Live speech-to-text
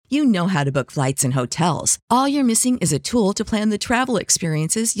You know how to book flights and hotels. All you're missing is a tool to plan the travel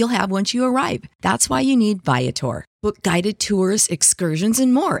experiences you'll have once you arrive. That's why you need Viator. Book guided tours, excursions,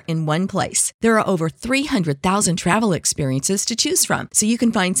 and more in one place. There are over 300,000 travel experiences to choose from, so you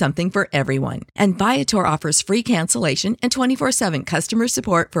can find something for everyone. And Viator offers free cancellation and 24/7 customer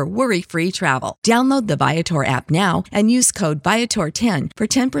support for worry-free travel. Download the Viator app now and use code Viator10 for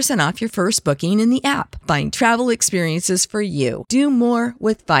 10% off your first booking in the app. Find travel experiences for you. Do more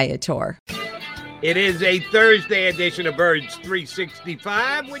with Viator. It is a Thursday edition of Birds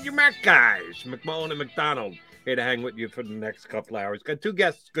 365 with your Mac guys, McMullen and McDonald. Here to hang with you for the next couple hours. Got two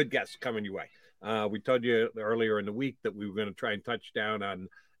guests, good guests coming your way. We told you earlier in the week that we were going to try and touch down on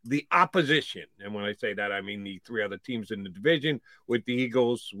the opposition. And when I say that, I mean the three other teams in the division with the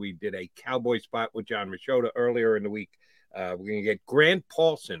Eagles. We did a Cowboy spot with John Machota earlier in the week. We're going to get Grant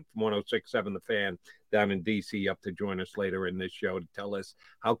Paulson from 106.7 The Fan down in D.C. up to join us later in this show to tell us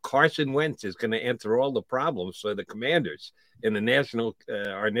how Carson Wentz is going to answer all the problems for the Commanders in the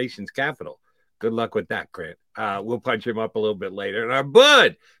our nation's capital. Good luck with that, Grant. We'll punch him up a little bit later. And our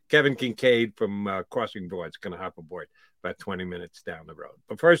bud, Kevin Kincaid from Crossing Broad, is going to hop aboard about 20 minutes down the road.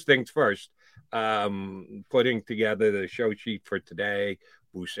 But first things first, putting together the show sheet for today,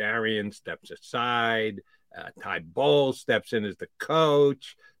 Bruce Arians steps aside. Todd Bowles steps in as the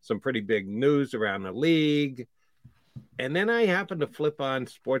coach. Some pretty big news around the league. And then I happen to flip on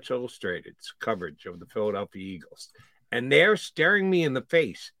Sports Illustrated's coverage of the Philadelphia Eagles. And there, staring me in the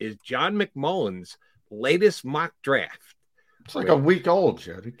face, is John McMullen's latest mock draft. It's like a week old,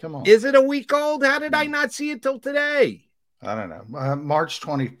 Jody. Come on. Is it a week old? How did I not see it till today? I don't know. March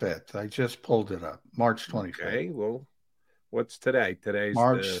 25th. I just pulled it up. March 25th. Okay, well, what's today? Today's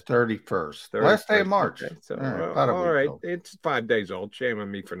March 31st. Last day of March. Okay, so, all right. It's 5 days old. Shame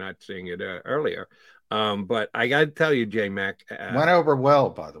on me for not seeing it earlier. But I got to tell you, J-Mac. Went over well,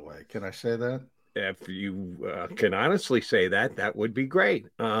 by the way. Can I say that? If you can honestly say that, that would be great.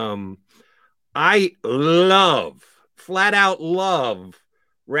 I flat out love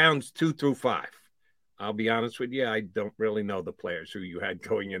rounds 2 through 5. I'll be honest with you. I don't really know the players who you had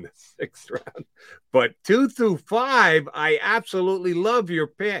going in the 6th round, but 2 through 5, I absolutely love your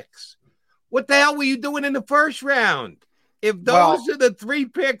picks. What the hell were you doing in the 1st round? If those are the 3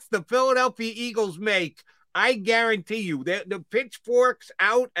 picks the Philadelphia Eagles make, I guarantee you that the pitchforks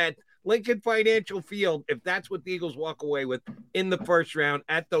out at Lincoln Financial Field, if that's what the Eagles walk away with in the 1st round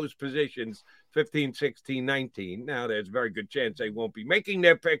at those positions, 15, 16, 19. Now, there's a very good chance they won't be making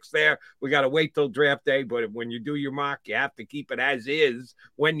their picks there. We got to wait till draft day, but when you do your mock, you have to keep it as is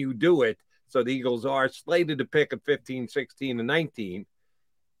when you do it. So the Eagles are slated to pick at 15, 16, and 19.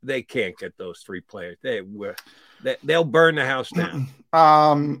 They can't get those 3 players. They'll burn the house down.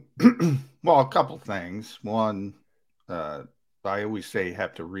 Well, a couple things. One, I always say you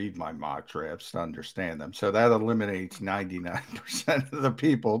have to read my mock drafts to understand them. So that eliminates 99% of the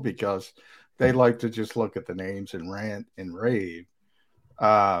people because they like to just look at the names and rant and rave.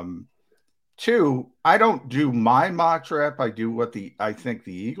 2, I don't do my mock draft. I do what I think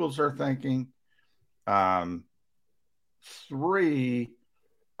the Eagles are thinking. 3,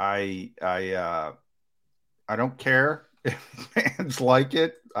 I don't care if fans like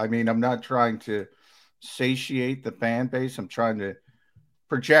it. I mean, I'm not trying to satiate the fan base. I'm trying to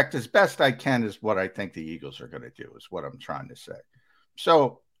project as best I can is what I think the Eagles are going to do is what I'm trying to say.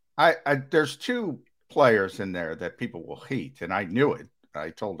 So there's 2 players in there that people will hate. And I knew it. I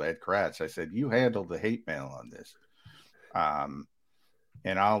told Ed Kratz, I said, you handle the hate mail on this.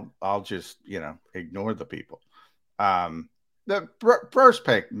 And I'll just, ignore the people. The first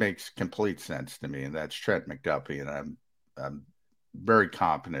pick makes complete sense to me. And that's Trent McDuffie. And I'm very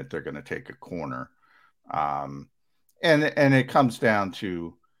confident they're going to take a corner. And it comes down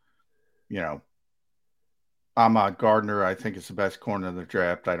to, Ahmad Gardner. I think it's the best corner in the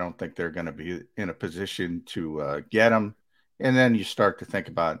draft. I don't think they're going to be in a position to get him. And then you start to think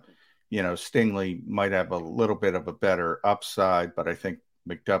about, Stingley might have a little bit of a better upside, but I think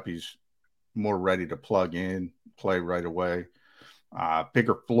McDuffie's more ready to plug in, play right away.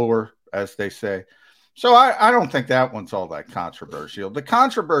 Bigger floor, as they say. So I don't think that one's all that controversial. The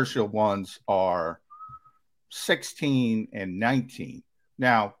controversial ones are 16 and 19.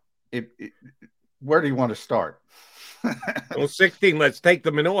 Now, where do you want to start? Well, 16, let's take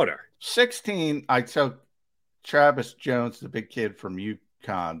them in order. 16, I took Travis Jones, the big kid from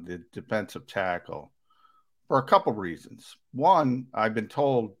UConn, the defensive tackle, for a couple reasons. One, I've been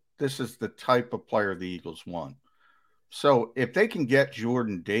told this is the type of player the Eagles want. So if they can get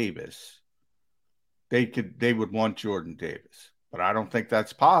Jordan Davis, they would want Jordan Davis. But I don't think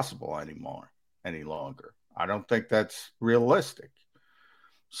that's possible any longer. I don't think that's realistic.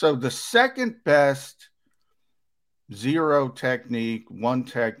 So the second best zero technique, one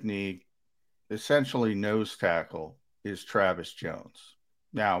technique, essentially nose tackle is Travis Jones.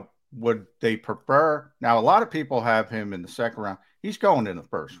 Now, would they prefer? Now, a lot of people have him in the second round. He's going in the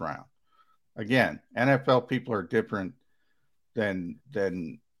first round. Again, NFL people are different than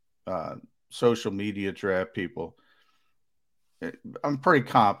social media draft people. I'm pretty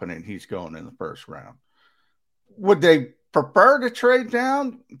confident he's going in the first round. Would they prefer to trade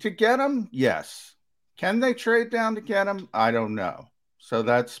down to get him? Yes. Can they trade down to get him? I don't know. So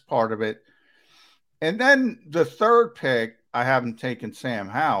that's part of it. And then the third pick, I haven't taken Sam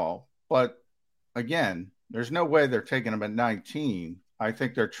Howell, but again, there's no way they're taking him at 19. I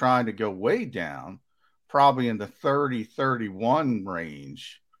think they're trying to go way down, probably in the 30, 31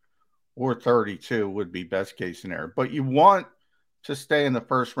 range, or 32 would be best case scenario. But you want to stay in the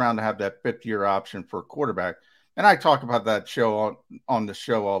first round to have that fifth-year option for a quarterback. And I talk about that show on the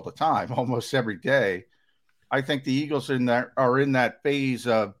show all the time, almost every day. I think the Eagles are in that phase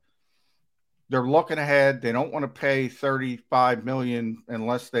of they're looking ahead. They don't want to pay $35 million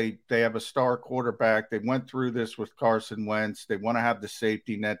unless they have a star quarterback. They went through this with Carson Wentz. They want to have the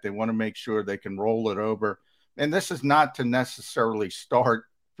safety net. They want to make sure they can roll it over. And this is not to necessarily start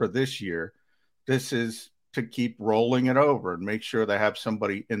for this year. This is to keep rolling it over and make sure they have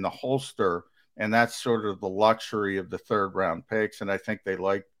somebody in the holster. And that's sort of the luxury of the third round picks. And I think they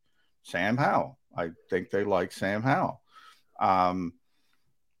like Sam Howell.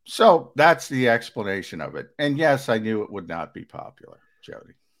 So that's the explanation of it. And yes, I knew it would not be popular,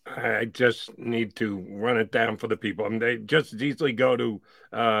 Jody. I just need to run it down for the people. I mean, they just easily go to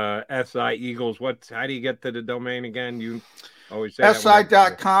SI Eagles. How do you get to the domain again? You always say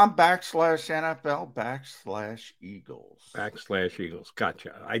SI.com/NFL/Eagles. /Eagles.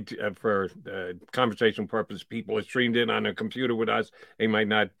 Gotcha. For conversation purpose, people are streamed in on a computer with us. They might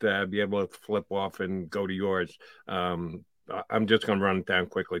not be able to flip off and go to yours. I'm just going to run it down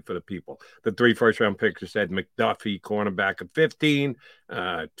quickly for the people. The 3 first-round picks said McDuffie, cornerback at 15,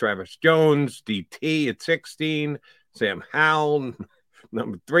 Travis Jones, DT at 16, Sam Howell,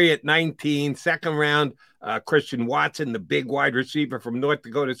 number 3 at 19, second round, Christian Watson, the big wide receiver from North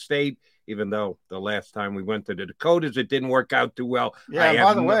Dakota State, even though the last time we went to the Dakotas, it didn't work out too well. Yeah,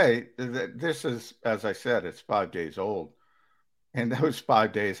 by the way, this is, as I said, it's 5 days old. And those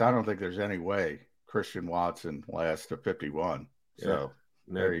 5 days, I don't think there's any way Christian Watson lasts to 51. So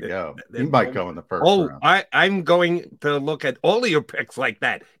there you go. He might go in the first round. I'm going to look at all of your picks like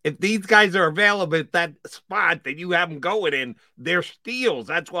that. If these guys are available at that spot that you have them going in, they're steals.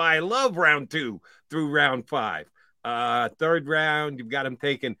 That's why I love round 2 through round 5. Third round, you've got him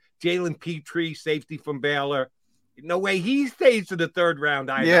taking Jalen Petrie, safety from Baylor. No way he stays to the third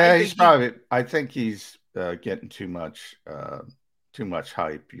round either. Yeah, I think he's getting too much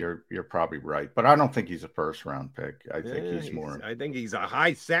hype. You're probably right, but I don't think he's a first round pick. I think he's a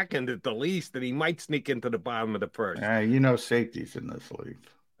high second at the least, and he might sneak into the bottom of the first. Safeties in this league.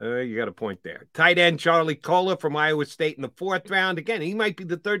 You got a point there. Tight end Charlie Kolar from Iowa State in the 4th round. Again, he might be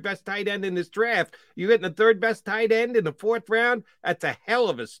the third best tight end in this draft. You getting the third best tight end in the 4th round? That's a hell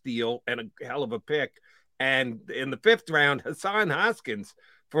of a steal and a hell of a pick. And in the 5th round, Hassan Haskins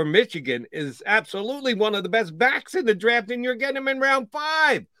from Michigan is absolutely one of the best backs in the draft, and you're getting him in round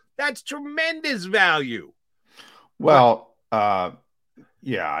 5. That's tremendous value. Well,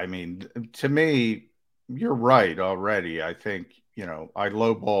 yeah, I mean, to me, you're right already. I think, I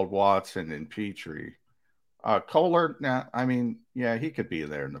lowballed Watson and Petrie. Kolar, he could be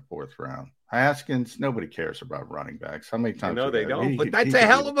there in the 4th round. Haskins, nobody cares about running backs. How many times? No, they don't. But that's a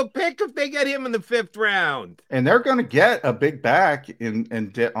hell of a pick if they get him in the 5th round. And they're going to get a big back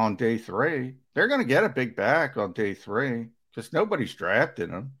on day 3. They're going to get a big back on day 3 because nobody's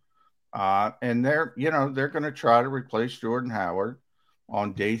drafted him. And they're going to try to replace Jordan Howard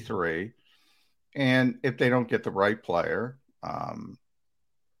on day 3. And if they don't get the right player,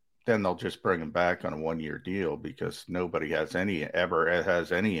 then they'll just bring him back on a 1-year deal because nobody has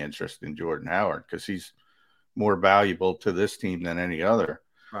any interest in Jordan Howard because he's more valuable to this team than any other.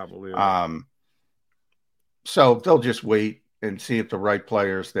 Probably. So they'll just wait and see if the right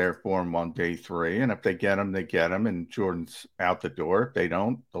player's there for him on day 3. And if they get him, they get him, and Jordan's out the door. If they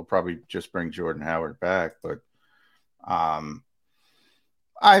don't, they'll probably just bring Jordan Howard back. But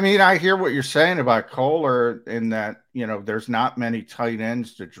I hear what you're saying about Kolar in that, there's not many tight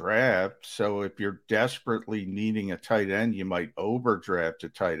ends to draft. So if you're desperately needing a tight end, you might overdraft a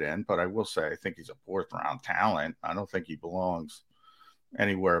tight end. But I will say, I think he's a 4th round talent. I don't think he belongs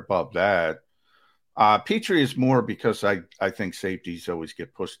anywhere above that. Petrie is more because I think safeties always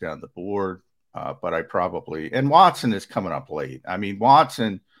get pushed down the board. but and Watson is coming up late. I mean,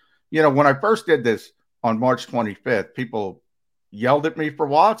 Watson, when I first did this on March 25th, people yelled at me for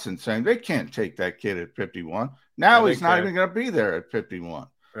Watson, saying they can't take that kid at 51. Now he's not even going to be there at 51.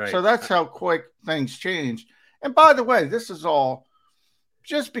 Right. So that's how quick things change. And by the way, this is all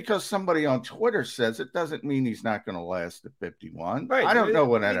just because somebody on Twitter says it doesn't mean he's not going to last at 51. Right. I don't know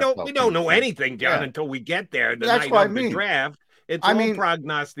what NFL. We don't know anything, John, until we get there. That's night of the draft. It's all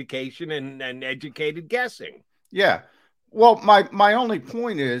prognostication and educated guessing. Yeah. Well, my only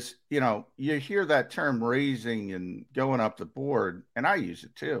point is, you hear that term raising and going up the board, and I use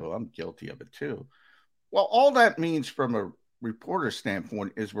it too. I'm guilty of it too. Well, all that means from a reporter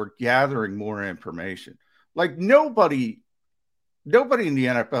standpoint is we're gathering more information. Like nobody in the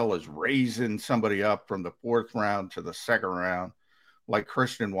NFL is raising somebody up from the 4th round to the 2nd round like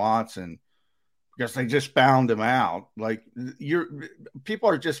Christian Watson because they just found him out. Like people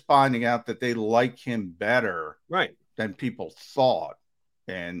are just finding out that they like him better than people thought.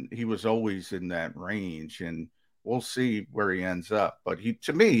 And he was always in that range, and we'll see where he ends up. But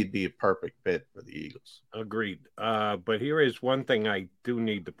to me, he'd be a perfect fit for the Eagles. Agreed. But here is one thing I do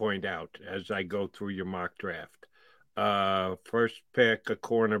need to point out as I go through your mock draft. First pick, a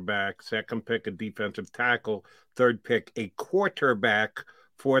cornerback. Second pick, a defensive tackle. Third pick, a quarterback.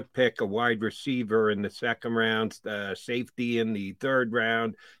 Fourth pick, a wide receiver in the 2nd round. Safety in the 3rd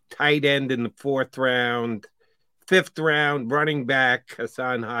round. Tight end in the 4th round. 5th round, running back,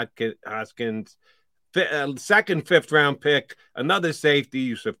 Hassan Haskins. 2nd, 5th round pick, another safety,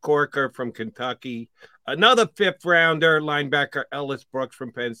 Yusuf Corker from Kentucky. Another 5th rounder, linebacker Ellis Brooks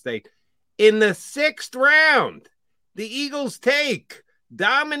from Penn State. In the 6th round, the Eagles take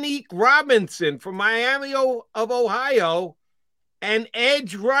Dominique Robinson from Miami of Ohio, an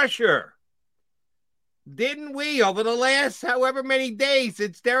edge rusher. Didn't we, over the last however many days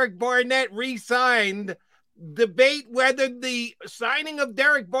since Derek Barnett re-signed, debate whether the signing of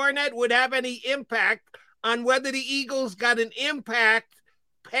Derek Barnett would have any impact on whether the Eagles got an impact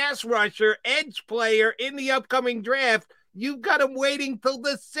pass rusher, edge player in the upcoming draft? You've got them waiting till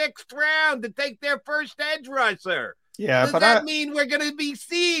the 6th round to take their first edge rusher. Yeah, Does that mean we're going to be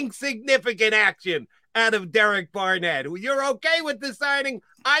seeing significant action out of Derek Barnett? You're okay with the signing?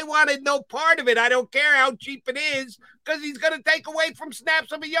 I wanted no part of it. I don't care how cheap it is because he's going to take away from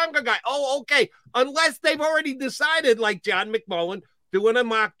snaps of a younger guy. Oh, okay. Unless they've already decided, like John McMullen, doing a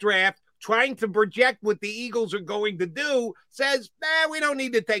mock draft, trying to project what the Eagles are going to do, says, we don't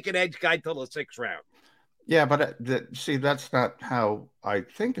need to take an edge guy till the 6th round. Yeah, but see, that's not how I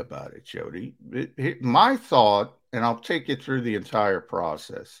think about it, Jody. My thought, and I'll take you through the entire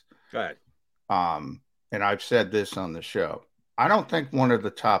process. Go ahead. And I've said this on the show. I don't think one of the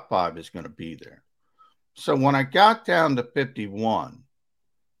top 5 is going to be there. So when I got down to 51,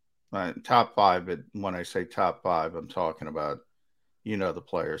 top 5, when I say top 5, I'm talking about, the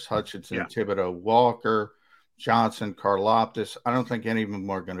players, Hutchinson, Thibodeau, Walker, Johnson, Karlaftis. I don't think any of them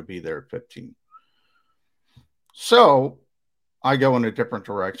are going to be there at 15. So I go in a different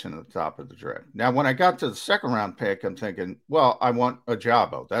direction at the top of the draft. Now, when I got to the 2nd round pick, I'm thinking, well, I want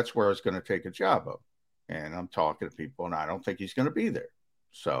Ojabo. That's where I was going to take Ojabo. And I'm talking to people, and I don't think he's going to be there.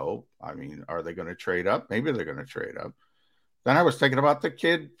 So, I mean, are they going to trade up? Maybe they're going to trade up. Then I was thinking about the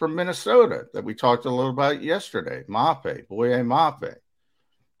kid from Minnesota that we talked a little about yesterday, Boye Mafe.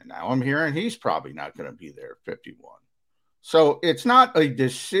 And now I'm hearing he's probably not going to be there at 51. So it's not a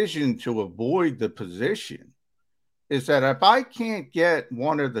decision to avoid the position. Is that if I can't get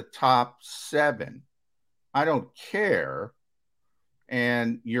one of the top 7, I don't care.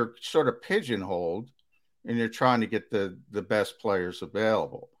 And you're sort of pigeonholed and you're trying to get the best players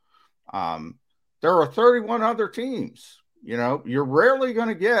available. There are 31 other teams. You're rarely going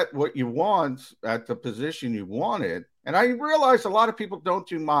to get what you want at the position you want it. And I realize a lot of people don't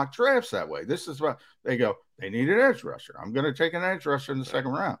do mock drafts that way. This is what they go, they need an edge rusher. I'm going to take an edge rusher in the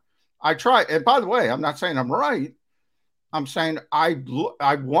 2nd round. I try. And by the way, I'm not saying I'm right. I'm saying I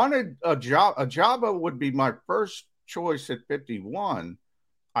wanted Ojabo would be my first choice at 51.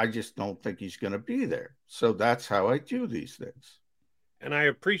 I just don't think he's going to be there. So that's how I do these things. And I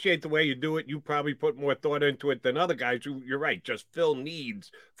appreciate the way you do it. You probably put more thought into it than other guys who, you're right, just fill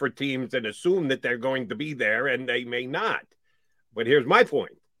needs for teams and assume that they're going to be there, and they may not. But here's my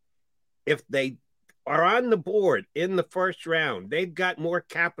point. If they are on the board in the 1st round, they've got more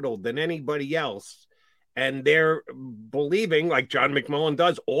capital than anybody else, and they're believing, like John McMullen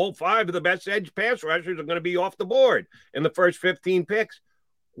does, all 5 of the best edge pass rushers are going to be off the board in the first 15 picks.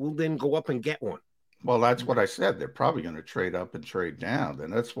 We'll then go up and get one. Well, that's what I said. They're probably going to trade up and trade down.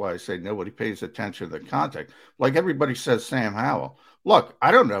 And that's why I say nobody pays attention to the context. Like everybody says Sam Howell. Look, I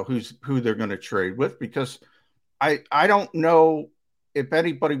don't know who they're going to trade with because I don't know if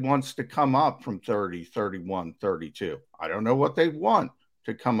anybody wants to come up from 30, 31, 32. I don't know what they want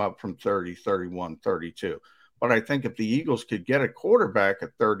to come up from 30, 31, 32. But I think if the Eagles could get a quarterback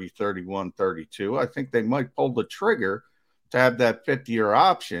at 30, 31, 32, I think they might pull the trigger to have that 50-year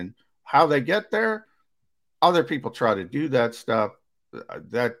option. How they get there, other people try to do that stuff.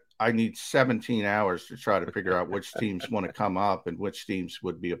 That I need 17 hours to try to figure out which teams want to come up and which teams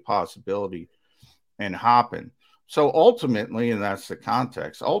would be a possibility and hopping. So ultimately, and that's the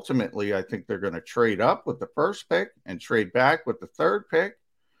context, ultimately, I think they're going to trade up with the first pick and trade back with the third pick,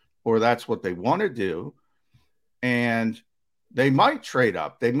 or that's what they want to do. And they might trade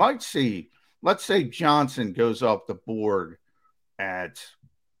up. They might see, let's say Johnson goes off the board at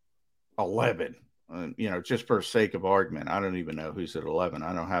 11. Just for sake of argument, I don't even know who's at 11.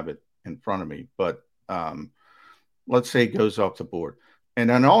 I don't have it in front of me, but let's say it goes off the board. And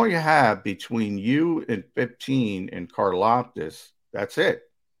then all you have between you and 15 and Karlaftis, that's it.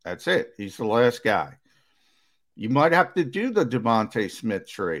 That's it. He's the last guy. You might have to do the Devontae Smith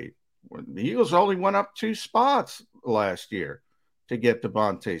trade. The Eagles only went up 2 spots last year to get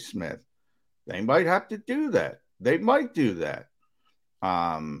Devontae Smith. They might have to do that. They might do that.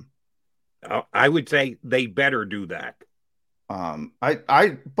 I would say they better do that.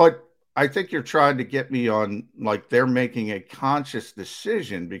 But I think you're trying to get me on like they're making a conscious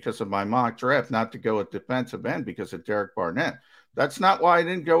decision because of my mock draft not to go at defensive end because of Derek Barnett. That's not why I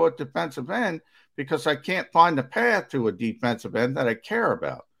didn't go at defensive end, because I can't find the path to a defensive end that I care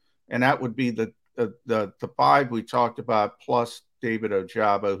about. And that would be the 5 we talked about plus David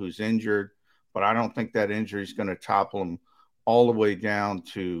Ojabo, who's injured, but I don't think that injury is going to topple him all the way down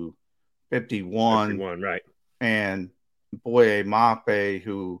to 51, right? And Boye Mafe,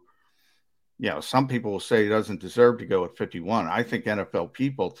 who, some people will say he doesn't deserve to go at 51. I think NFL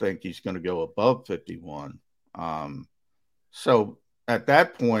people think he's going to go above 51. So at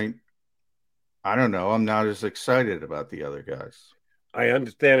that point, I don't know. I'm not as excited about the other guys. I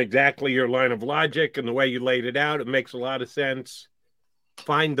understand exactly your line of logic and the way you laid it out. It makes a lot of sense.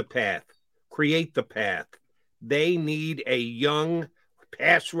 Find the path. Create the path. They need a young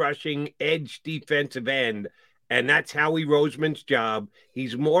pass rushing edge defensive end, and that's Howie Roseman's job.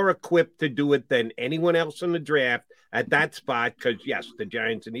 He's more equipped to do it than anyone else in the draft at that spot because, yes, the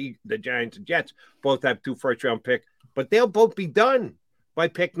Giants and Jets both have 2 first-round picks, but they'll both be done by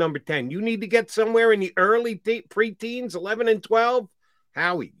pick number 10. You need to get somewhere in the early pre-teens, 11 and 12.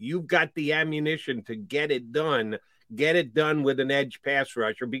 Howie, you've got the ammunition to get it done. Get it done with an edge pass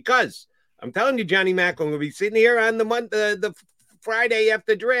rusher because I'm telling you, Johnny Mack, I'm going to be sitting here on the Friday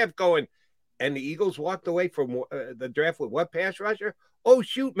after draft going, and the Eagles walked away from the draft with what pass rusher? Oh,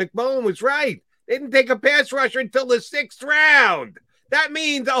 shoot, McMullen was right. They didn't take a pass rusher until the 6th round. That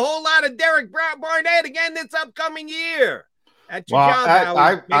means a whole lot of Derek Barnett again this upcoming year. That's your job,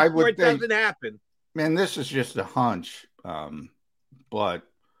 Howie. Make sure it doesn't happen. Man, this is just a hunch, but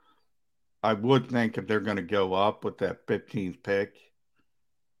I would think if they're going to go up with that 15th pick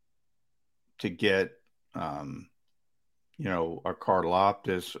to get a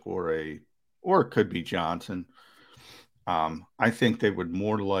Karlaftis or it could be Johnson. I think they would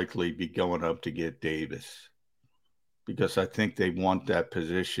more likely be going up to get Davis because I think they want that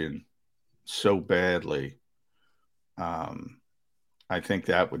position so badly. I think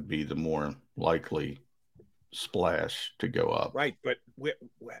that would be the more likely splash to go up. Right, but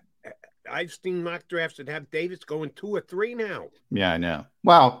I've seen mock drafts that have Davis going 2 or 3 now. Yeah, I know.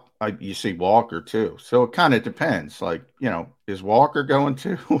 Well, you see Walker too. So it kind of depends. Like, is Walker going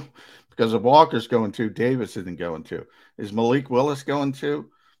 2? Because if Walker's going 2, Davis isn't going 2. Is Malik Willis going 2?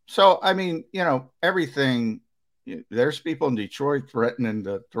 So, I mean, everything. There's people in Detroit threatening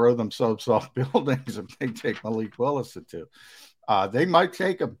to throw themselves off buildings if they take Malik Willis at 2. They might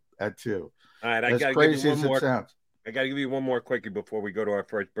take him at 2. All right, I got to give you one more. I got to give you one more quickie before we go to our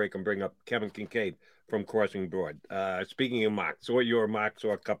first break and bring up Kevin Kincaid from Crossing Broad. Speaking of mocks, or your mocks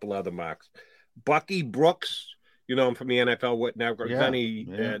or a couple other mocks. Bucky Brooks, him from the NFL Network,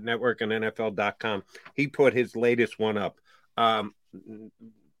 Network and NFL.com. He put his latest one up.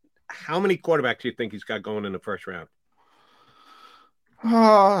 How many quarterbacks do you think he's got going in the first round?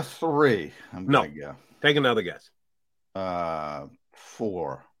 3. No. Take another guess. 4.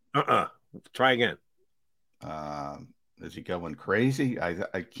 Try again. Is he going crazy?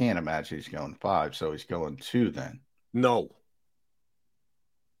 I can't imagine he's going 5, so he's going 2 then. No.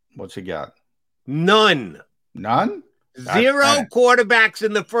 What's he got? None. None? Zero quarterbacks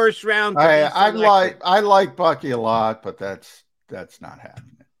in the first round. I like Bucky a lot, but that's not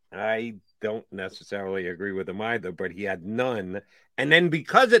happening. I don't necessarily agree with him either, but he had none. And then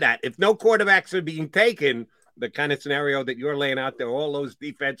because of that, if no quarterbacks are being taken, the kind of scenario that you're laying out there, all those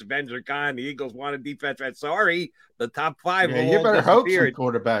defensive ends are gone. The Eagles want a defense end. Sorry, the top five. Yeah, you better hope some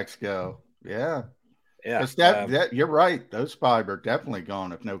quarterbacks go. Yeah. That you're right. Those five are definitely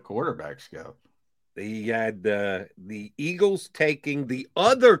gone if no quarterbacks go. He had the Eagles taking the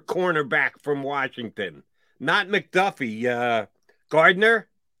other cornerback from Washington, not McDuffie. Gardner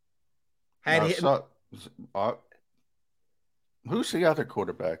had him. Who's the other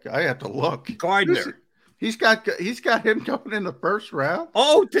quarterback? I have to look. Gardner. He's got him going in the first round.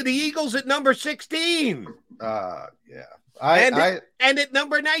 Oh, to the Eagles at number 16. Yeah. And at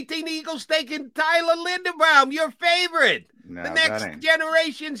number 19, Eagles taking Tyler Linderbaum, your favorite. No, the next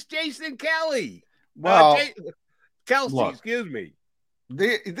generation's Jason Kelly. Well, Kelsey, look, excuse me.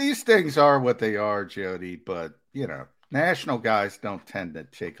 These things are what they are, Jody, but, national guys don't tend to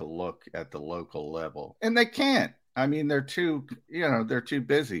take a look at the local level. And they can't. I mean, they're too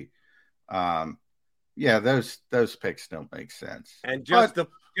busy. Those picks don't make sense. And just the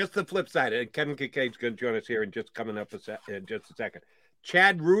flip side, and Kevin Kincaid's going to join us here in just a second.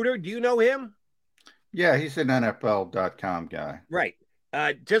 Chad Reuter, do you know him? Yeah, he's an NFL.com guy. Right.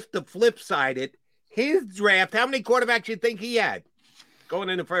 Just the flip side, his draft, how many quarterbacks do you think he had going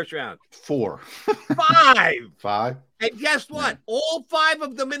in the first round? 4. 5. 5. And guess what? Yeah. All 5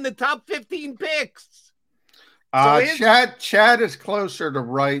 of them in the top 15 picks. Chad is closer to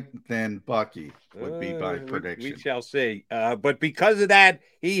right than Bucky would be my prediction. We shall see. But because of that,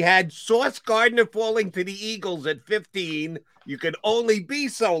 he had Sauce Gardner falling to the Eagles at 15. You could only be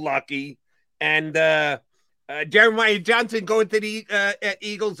so lucky. And Jeremiah Johnson going to the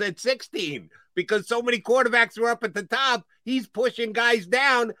Eagles at 16. Because so many quarterbacks were up at the top, he's pushing guys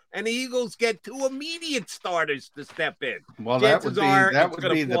down, and the Eagles get 2 immediate starters to step in. Well, that would be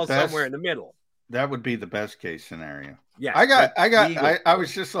the best. Somewhere in the middle. That would be the best case scenario. Yeah, I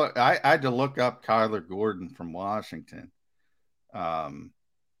was just I had to look up Kyler Gordon from Washington. There's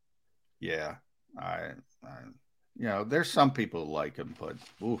some people who like him, but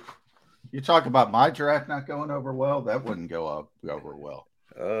you talk about my draft not going over well, that wouldn't go over well.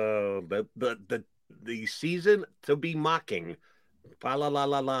 The season to be mocking. La la la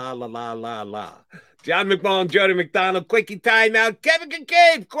la la la la la. John McMullen, Jody McDonald, quickie timeout. Kevin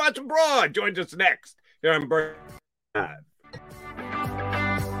Kincaid, Cross and Broad joins us next here on Bird Live.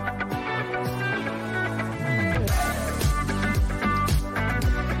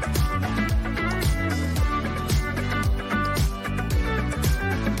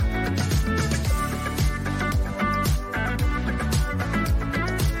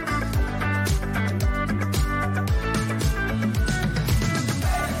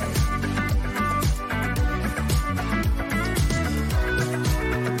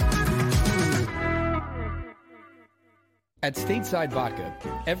 At Stateside Vodka,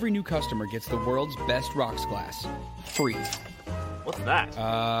 every new customer gets the world's best rocks glass, free. What's that?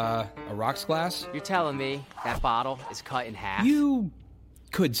 A rocks glass? You're telling me that bottle is cut in half? You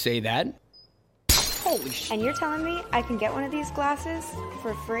could say that. Holy shit. And you're telling me I can get one of these glasses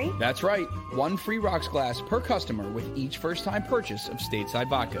for free? That's right. 1 free rocks glass per customer with each first-time purchase of Stateside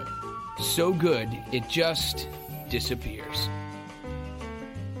Vodka. So good, it just disappears.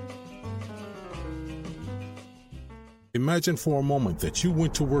 Imagine for a moment that you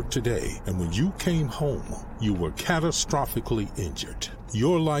went to work today and when you came home, you were catastrophically injured.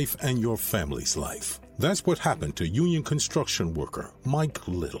 Your life and your family's life. That's what happened to union construction worker Mike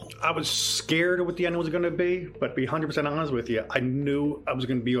Little. I was scared of what the end was going to be, but to be 100% honest with you, I knew I was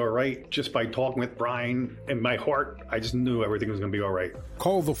going to be all right just by talking with Brian. In my heart, I just knew everything was going to be all right.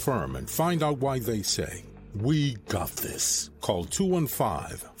 Call the firm and find out why they say, "We got this." Call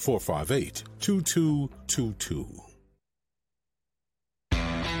 215-458-2222.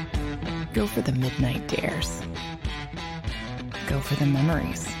 Go for the midnight dares. Go for the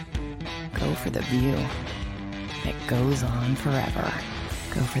memories. Go for the view that goes on forever.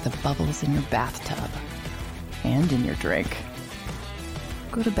 Go for the bubbles in your bathtub and in your drink.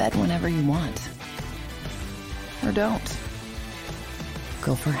 Go to bed whenever you want. Or don't.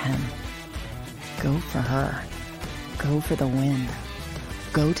 Go for him. Go for her. Go for the win.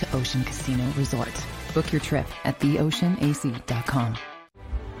 Go to Ocean Casino Resort. Book your trip at theoceanac.com.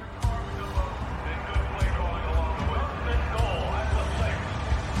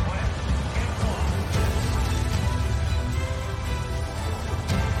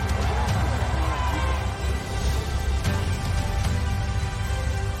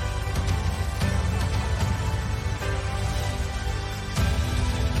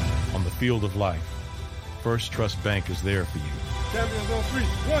 field of life, First Trust Bank is there for you. Champions on three.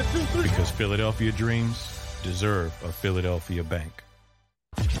 1, 2, 3. Because Philadelphia dreams deserve a Philadelphia bank.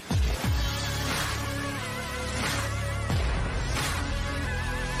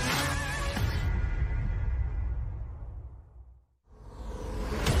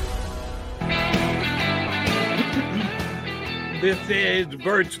 This is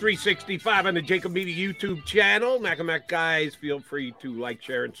Birds 365 on the Jacob Media YouTube channel. Mac and Mac guys, feel free to like,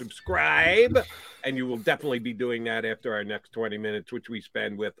 share, and subscribe. And you will definitely be doing that after our next 20 minutes, which we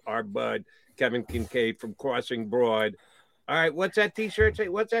spend with our bud, Kevin Kincaid from Crossing Broad. All right, what's that T-shirt say?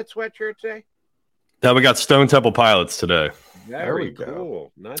 What's that sweatshirt say? Yeah, we got Stone Temple Pilots today. Very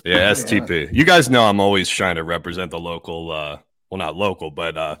cool. Yeah, STP. You guys know I'm always trying to represent the local, well, not local,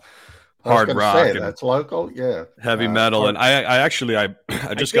 but hard rock and that's local, yeah. Heavy metal, and I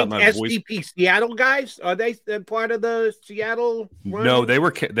just got my voice. STP Seattle guys, are they part of the Seattle run? No, they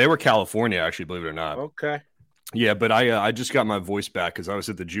were California, actually, believe it or not. Okay. Yeah, but I just got my voice back because I was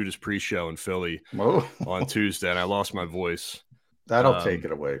at the Judas Priest show in Philly on Tuesday, and I lost my voice. That'll take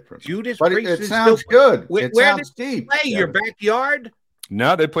it away from Judas but Priest. It sounds good. Where sounds deep. Play your backyard.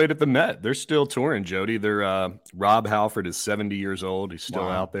 No, they played at the Met. They're still touring, Jody. They're Rob Halford is 70 years old. He's still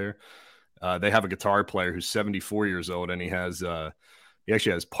out there. They have a guitar player who's 74 years old, and he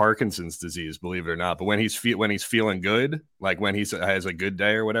actually has Parkinson's disease, believe it or not. But when he's feeling good, like when he has a good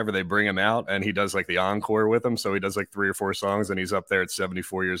day or whatever, they bring him out and he does like the encore with them. So he does like 3 or 4 songs, and he's up there at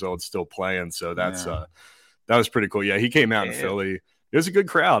 74 years old still playing. So that's that was pretty cool. Yeah, he came out in Philly. It was a good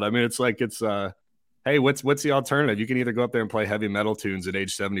crowd. I mean, hey, what's the alternative? You can either go up there and play heavy metal tunes at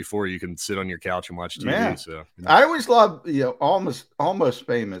age 74. You can sit on your couch and watch TV. Man. So I always love, Almost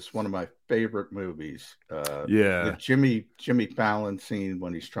Famous, one of my favorite movies. The Jimmy Fallon scene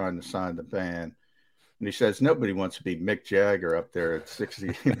when he's trying to sign the band. And he says, nobody wants to be Mick Jagger up there at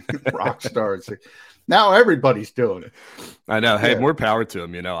 60, rock stars. Now everybody's doing it. I know. Hey, more power to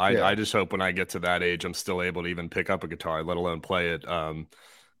him. I just hope when I get to that age, I'm still able to even pick up a guitar, let alone play it,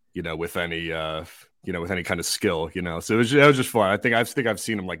 with any with any kind of skill, So it was just fun. I think I've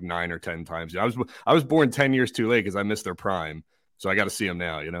seen him like 9 or 10 times. I was born 10 years too late because I missed their prime. So I got to see him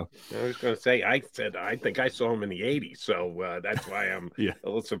now, I was going to say, I think I saw him in the 80s. So that's why I'm a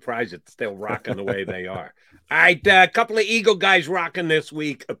little surprised it's still rocking the way they are. All right, a couple of Eagle guys rocking this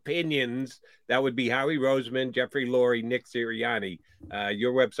week. Opinions. That would be Howie Roseman, Jeffrey Lurie, Nick Sirianni.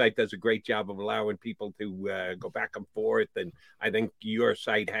 Your website does a great job of allowing people to go back and forth. And I think your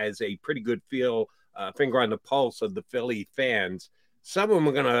site has a pretty good finger on the pulse of the Philly fans. Some of them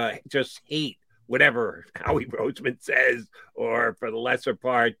are going to just hate whatever Howie Roseman says, or for the lesser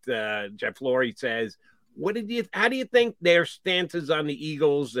part, Jeff Lurie says. How do you think their stances on the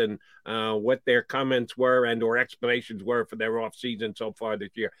Eagles and what their comments were and or explanations were for their offseason so far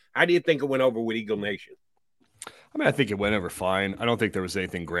this year? How do you think it went over with Eagle Nation? I mean, I think it went over fine. I don't think there was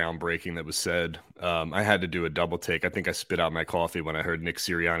anything groundbreaking that was said. I had to do a double take. I think I spit out my coffee when I heard Nick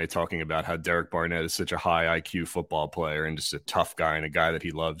Sirianni talking about how Derek Barnett is such a high IQ football player and just a tough guy and a guy that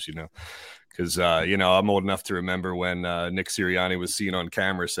he loves, Because, I'm old enough to remember when Nick Sirianni was seen on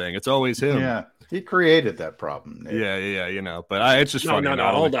camera saying, it's always him. Yeah, he created that problem. Nick. Yeah, But it's just funny.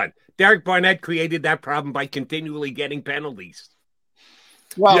 No, hold on. Derek Barnett created that problem by continually getting penalties.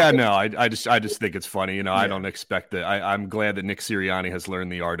 Well, yeah, no, I just think it's funny. I don't expect that. I'm glad that Nick Sirianni has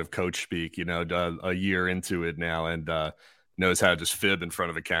learned the art of coach speak, a year into it now and knows how to just fib in front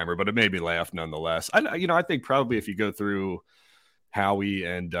of a camera. But it made me laugh nonetheless. I think probably if you go through Howie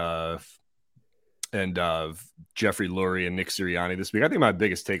and Jeffrey Lurie and Nick Sirianni this week, I think my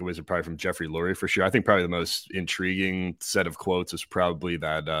biggest takeaways are probably from Jeffrey Lurie for sure. I think probably the most intriguing set of quotes is probably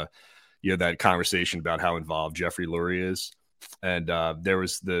that that conversation about how involved Jeffrey Lurie is. And there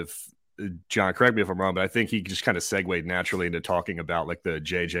was John, correct me if I'm wrong, but I think he just kind of segued naturally into talking about like the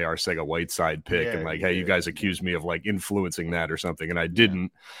JJ Arcega-Whiteside pick and like, hey, you guys accused me of like influencing that or something, and I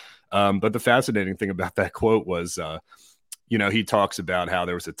didn't. But the fascinating thing about that quote was, he talks about how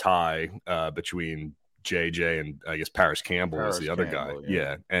there was a tie between JJ and I guess Paris Campbell was the other guy.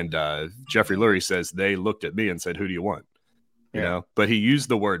 Yeah. And Jeffrey Lurie says they looked at me and said, who do you want? You know, but he used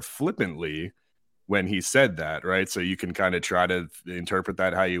the word flippantly when he said that, right? So you can kind of try to interpret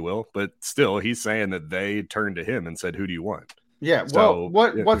that how you will, but still he's saying that they turned to him and said, who do you want? Yeah. So,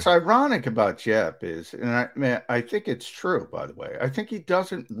 well, what's ironic about Jeff is, and I think it's true, by the way, I think he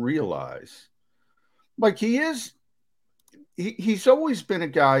doesn't realize, like he's always been a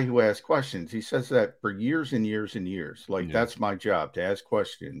guy who asks questions. He says that for years and years and years. Like that's my job, to ask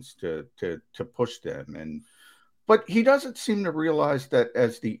questions, to push them. But he doesn't seem to realize that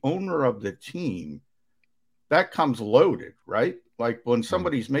as the owner of the team, that comes loaded, right? Like when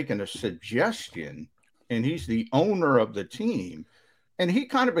somebody's making a suggestion and he's the owner of the team, and he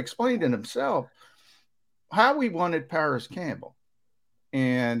kind of explained it himself how he wanted Paris Campbell.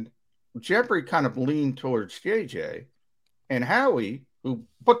 And Jeffrey kind of leaned towards JJ, and Howie, who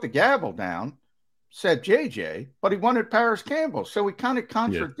put the gavel down, said JJ, but he wanted Paris Campbell. So he kind of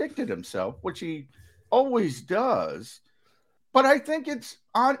contradicted himself, which he always does. But I think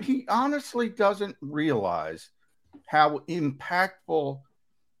he honestly doesn't realize how impactful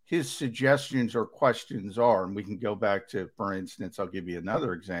his suggestions or questions are. And we can go back to, for instance, I'll give you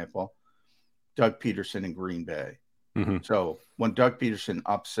another example, Doug Peterson in Green Bay. Mm-hmm. So when Doug Peterson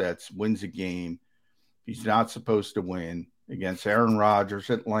wins a game, he's not supposed to win against Aaron Rodgers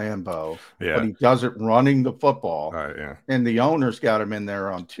at Lambeau, but he does it running the football. And the owner's got him in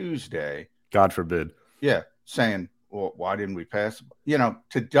there on Tuesday. God forbid. Yeah. Saying, well, why didn't we pass? You know,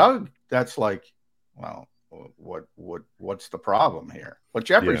 to Doug, that's like, well, what's the problem here? But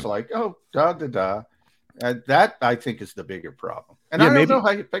Jeffrey's like, oh, da. And that, I think, is the bigger problem. And I don't know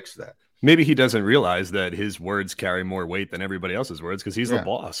how you fix that. Maybe he doesn't realize that his words carry more weight than everybody else's words because he's the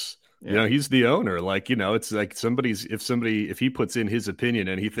boss. You know, he's the owner. Like, you know, it's like if he puts in his opinion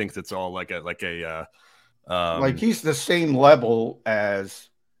and he thinks it's all like he's the same level as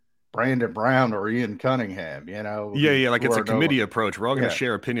Brandon Brown or Ian Cunningham, you know? Yeah. Like it's a committee approach. We're all going to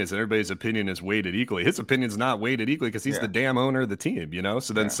share opinions and everybody's opinion is weighted equally. His opinion's not weighted equally because he's the damn owner of the team, you know?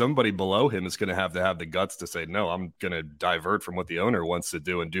 So then somebody below him is going to have the guts to say, no, I'm going to divert from what the owner wants to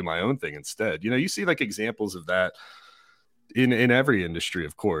do and do my own thing instead. You know, you see like examples of that in every industry,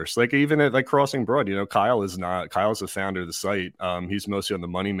 of course. Like even at like Crossing Broad, you know, Kyle's the founder of the site. He's mostly on the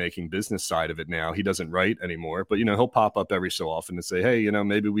money-making business side of it now. He doesn't write anymore, but, you know, he'll pop up every so often and say, hey, you know,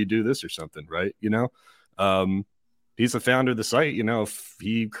 maybe we do this or something, right? You know, he's the founder of the site. You know, if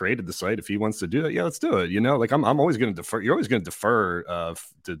he created the site, if he wants to do it, let's do it. You know, like I'm always going to defer. You're always going to defer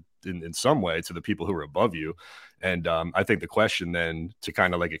in some way to the people who are above you. And I think the question then to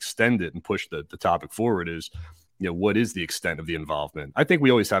kind of like extend it and push the topic forward is, you know, what is the extent of the involvement? I think we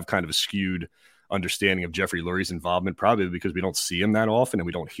always have kind of a skewed understanding of Jeffrey Lurie's involvement, probably because we don't see him that often and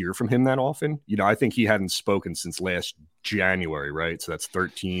we don't hear from him that often. You know, I think he hadn't spoken since last January, right? So that's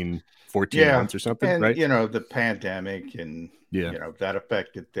 14 months or something, and, right? You know, the pandemic and, you know, that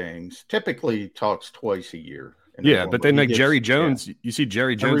affected things. Typically he talks twice a year. Yeah, but then like Jerry Jones, you see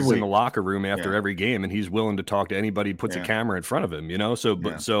Jerry Jones in the locker room after every game, and he's willing to talk to anybody who puts a camera in front of him, you know?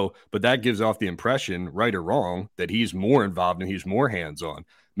 But that gives off the impression, right or wrong, that he's more involved and he's more hands-on.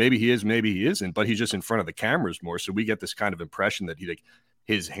 Maybe he is, maybe he isn't, but he's just in front of the cameras more. So we get this kind of impression that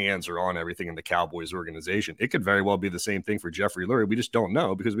his hands are on everything in the Cowboys organization. It could very well be the same thing for Jeffrey Lurie. We just don't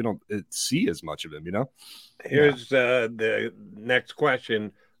know because we don't see as much of him, you know? Here's the next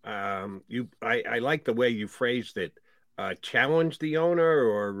question. I like the way you phrased it. Challenge the owner,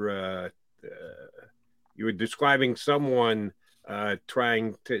 or you were describing someone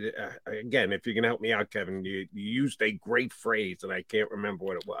trying to. Again, if you can help me out, Kevin, you used a great phrase, and I can't remember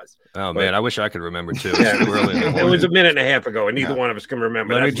what it was. Oh man, I wish I could remember too. It was a minute and a half ago, and neither one of us can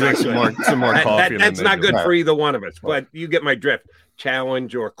remember. Let me drink some more coffee. That's not good for either one of us. But you get my drift.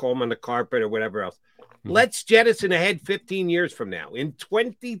 Challenge or call him on the carpet or whatever else. Let's jettison ahead 15 years from now. In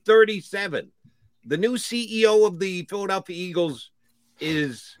 2037, the new CEO of the Philadelphia Eagles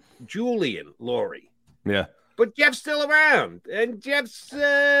is Julian Lurie. Yeah. But Jeff's still around, and Jeff's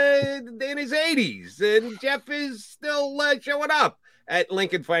in his 80s, and Jeff is still showing up at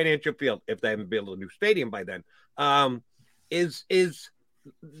Lincoln Financial Field, if they haven't built a new stadium by then. Is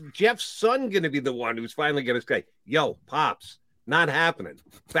Jeff's son going to be the one who's finally going to say, yo, Pops, not happening.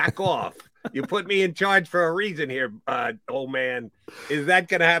 Back off. You put me in charge for a reason here, old man. Is that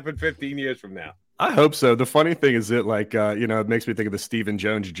going to happen 15 years from now? I hope so. The funny thing is that, like, you know, it makes me think of the Stephen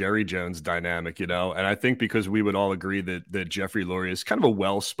Jones, Jerry Jones dynamic, you know, and I think because we would all agree that Jeffrey Lurie is kind of a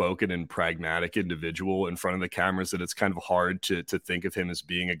well-spoken and pragmatic individual in front of the cameras, that it's kind of hard to think of him as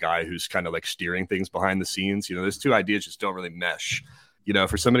being a guy who's kind of like steering things behind the scenes. You know, those two ideas just don't really mesh. You know,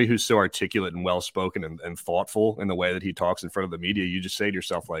 for somebody who's so articulate and well-spoken and thoughtful in the way that he talks in front of the media, you just say to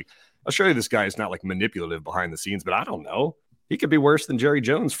yourself, like, I'll show you this guy is not like manipulative behind the scenes, but I don't know. He could be worse than Jerry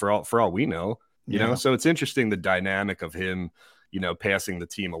Jones for all we know. You know, so it's interesting, the dynamic of him, you know, passing the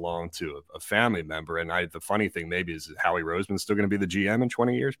team along to a family member. And the funny thing maybe is Howie Roseman's still going to be the GM in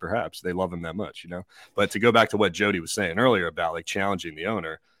 20 years, perhaps. They love him that much, you know. But to go back to what Jody was saying earlier about like challenging the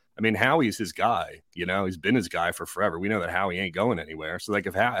owner, I mean, Howie's his guy, you know, he's been his guy for forever. We know that Howie ain't going anywhere. So like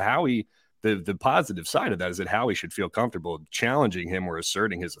if Howie, the positive side of that is that Howie should feel comfortable challenging him or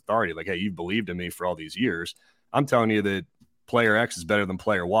asserting his authority. Like, hey, you've believed in me for all these years. I'm telling you that player X is better than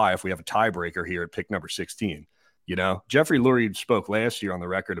player Y if we have a tiebreaker here at pick number 16. You know, Jeffrey Lurie spoke last year on the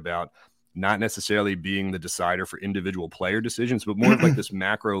record about not necessarily being the decider for individual player decisions, but more of like this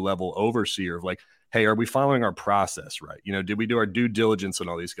macro level overseer of like, hey, are we following our process right? You know, did we do our due diligence on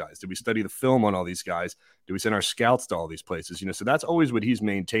all these guys? Did we study the film on all these guys? Did we send our scouts to all these places? You know, so that's always what he's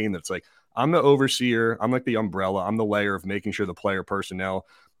maintained. That's like, I'm the overseer. I'm like the umbrella. I'm the layer of making sure the player personnel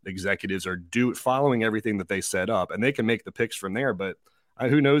executives are following everything that they set up, and they can make the picks from there. But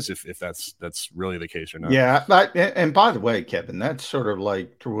who knows if that's really the case or not. Yeah. And by the way, Kevin, that's sort of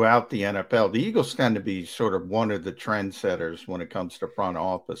like throughout the NFL, the Eagles tend to be sort of one of the trendsetters when it comes to front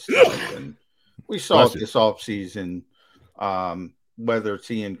office stuff. And we saw it this offseason, whether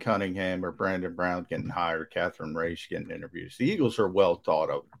it's Ian Cunningham or Brandon Brown getting hired, Catherine Raish getting interviews. The Eagles are well thought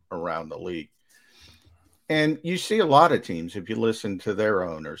of around the league. And you see a lot of teams, if you listen to their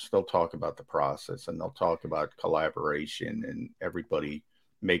owners, they'll talk about the process and they'll talk about collaboration and everybody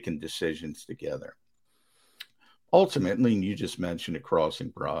making decisions together. Ultimately, and you just mentioned it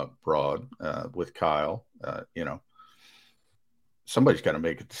crossing broad with Kyle, you know, somebody's got to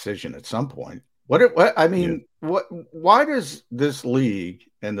make a decision at some point. Why does this league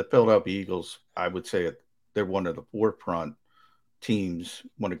and the Philadelphia Eagles, I would say they're one of the forefront teams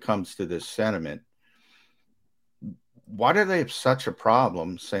when it comes to this sentiment. Why do they have such a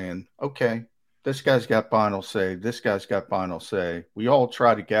problem saying, okay, this guy's got final say, this guy's got final say. We all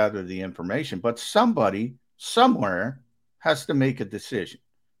try to gather the information, but somebody somewhere has to make a decision.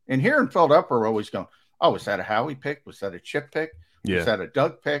 And here in Philadelphia, we're always going, oh, was that a Howie pick? Was that a Chip pick? Yeah. Was that a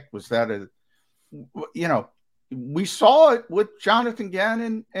Doug pick? Was that a, you know, we saw it with Jonathan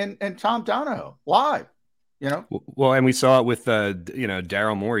Gannon and Tom Donahoe live, you know? Well, and we saw it with, you know,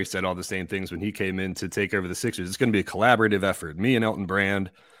 Daryl Morey said all the same things when he came in to take over the Sixers. It's going to be a collaborative effort. Me and Elton Brand,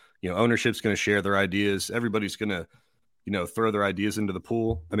 you know, ownership's going to share their ideas. Everybody's going to, you know, throw their ideas into the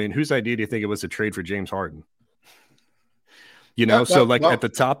pool. I mean, whose idea do you think it was to trade for James Harden? You know, so like at the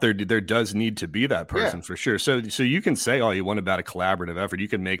top there does need to be that person for sure. So you can say all you want about a collaborative effort. You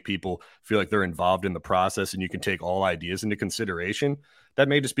can make people feel like they're involved in the process and you can take all ideas into consideration. That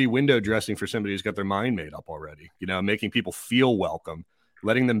may just be window dressing for somebody who's got their mind made up already, you know, making people feel welcome,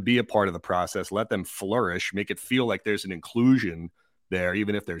 letting them be a part of the process, let them flourish, make it feel like there's an inclusion there,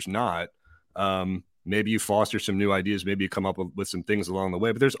 even if there's not. Maybe you foster some new ideas. Maybe you come up with some things along the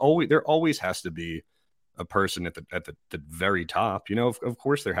way, but there always has to be a person at the very top, you know, of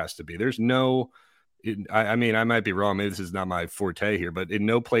course there has to be. There's no, I mean, I might be wrong. Maybe this is not my forte here, but in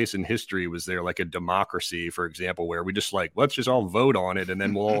no place in history was there like a democracy, for example, where we just like, let's just all vote on it. And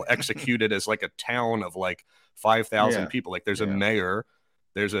then we'll all execute it as like a town of like 5,000 people. Like there's a mayor,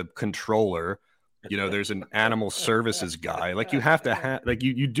 there's a controller, you know, there's an animal services guy. Like you have to have, like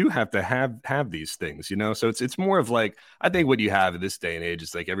you do have to have these things, you know? So it's more of like, I think what you have in this day and age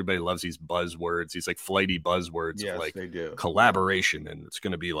is like, everybody loves these buzzwords, these like flighty buzzwords of like collaboration. And it's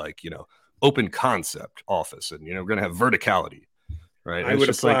going to be like, you know, open concept office. And, you know, we're going to have verticality, right? I would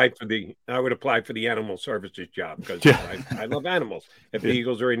apply for the animal services job because I love animals. If the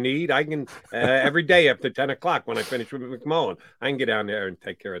Eagles are in need, I can every day after 10 o'clock when I finish with McMullen, I can get down there and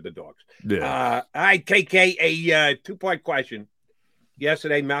take care of the dogs. All right, KK, a two-part question.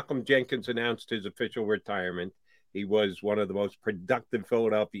 Yesterday, Malcolm Jenkins announced his official retirement. He was one of the most productive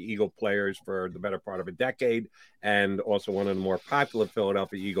Philadelphia Eagle players for the better part of a decade, and also one of the more popular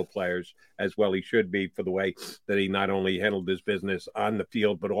Philadelphia Eagle players as well. He should be, for the way that he not only handled his business on the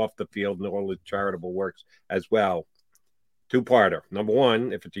field, but off the field and all his charitable works as well. Two-parter. Number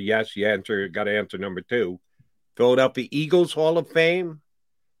one, if it's a yes, you got to answer number two. Philadelphia Eagles Hall of Fame,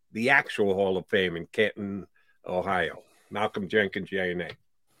 the actual Hall of Fame in Canton, Ohio. Malcolm Jenkins, yay or nay?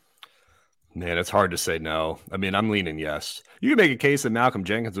 Man, it's hard to say no. I mean, I'm leaning yes. You can make a case that Malcolm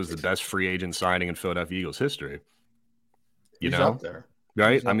Jenkins was the best free agent signing in Philadelphia Eagles history. He's up there,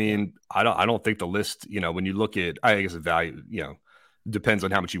 right? I mean, I don't think the list. You know, when you look at, I guess the value. You know, depends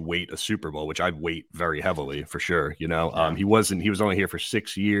on how much you weight a Super Bowl, which I weight very heavily for sure. You know, he was only here for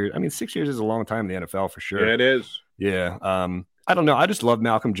 6 years. I mean, 6 years is a long time in the NFL for sure. Yeah, it is. Yeah. I don't know. I just love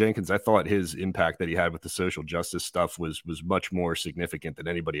Malcolm Jenkins. I thought his impact that he had with the social justice stuff was much more significant than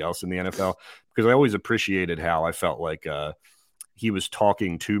anybody else in the NFL, because I always appreciated how I felt like he was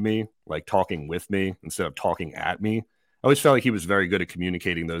talking to me, like talking with me instead of talking at me. I always felt like he was very good at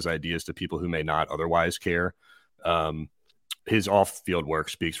communicating those ideas to people who may not otherwise care. His off-field work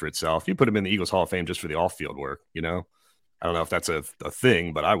speaks for itself. You put him in the Eagles Hall of Fame just for the off-field work, you know? I don't know if that's a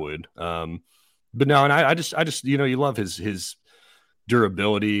thing, but I would. But no, and I just you know, you love his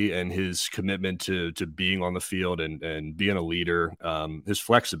durability and his commitment to being on the field and being a leader, his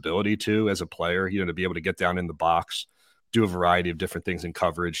flexibility too as a player, you know, to be able to get down in the box, do a variety of different things in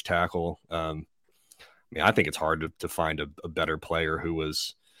coverage, tackle. mean, I think it's hard to find a better player who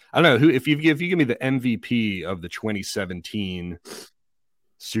was, I don't know, who if you give me the MVP of the 2017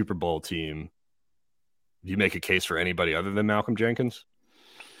 Super Bowl team, do you make a case for anybody other than Malcolm Jenkins?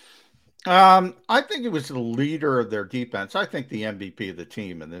 I think it was the leader of their defense. I think the MVP of the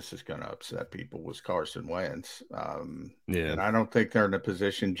team, and this is going to upset people, was Carson Wentz. And I don't think they're in a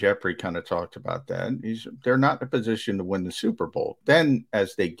position. Jeffrey kind of talked about that. They're not in a position to win the Super Bowl. Then,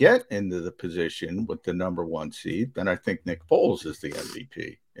 as they get into the position with the number 1 seed, then I think Nick Foles is the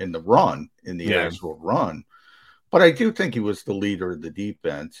MVP in the actual run. But I do think he was the leader of the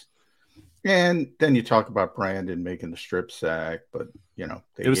defense. And then you talk about Brandon making the strip sack, but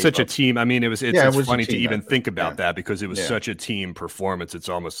it was such a team. I mean, it's funny to even think about that because it was such a team performance. It's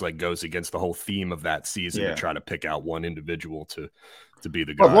almost like goes against the whole theme of that season to try to pick out one individual to be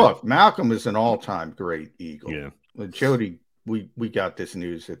the guy. But look, Malcolm is an all-time great Eagle. Yeah, Jody, we got this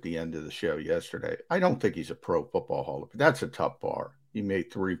news at the end of the show yesterday. I don't think he's a Pro Football Hall of Fame. That's a tough bar. He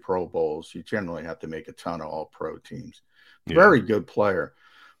made 3 Pro Bowls. You generally have to make a ton of All-Pro teams. Very good player,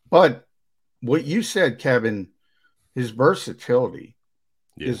 but what you said, Kevin, his versatility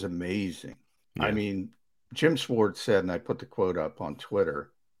is amazing. Yeah. I mean, Jim Schwartz said, and I put the quote up on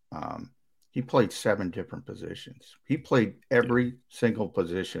Twitter, he played 7 different positions. He played every single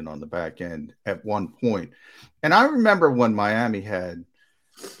position on the back end at one point. And I remember when Miami had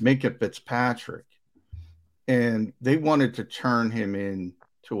Minkah Fitzpatrick, and they wanted to turn him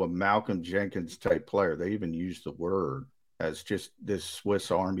into a Malcolm Jenkins type player. They even used the word as just this Swiss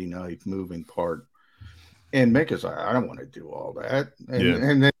Army knife moving part. And Minkah's like, I don't want to do all that.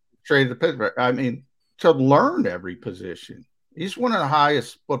 And then traded to Pittsburgh. I mean, to learn every position. He's one of the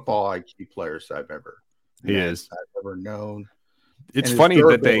highest football IQ players I've ever known. It's funny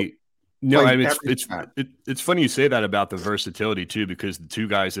that it's funny you say that about the versatility too, because the 2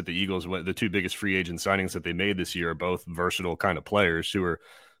 guys that the Eagles, the 2 biggest free agent signings that they made this year, are both versatile kind of players who are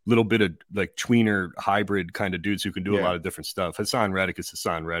little bit of like tweener hybrid kind of dudes who can do a lot of different stuff. Hassan Reddick is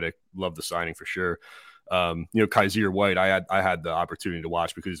Hassan Reddick. Love the signing for sure. Kaiser White, I had the opportunity to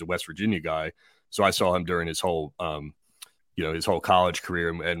watch because he's a West Virginia guy. So I saw him during his whole, his whole college career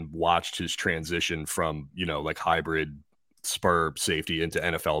and watched his transition from, like hybrid spur safety into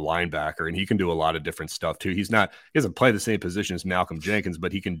NFL linebacker. And he can do a lot of different stuff too. He doesn't play the same position as Malcolm Jenkins,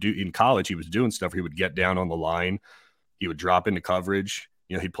 but he can do, in college, he was doing stuff where he would get down on the line. He would drop into coverage.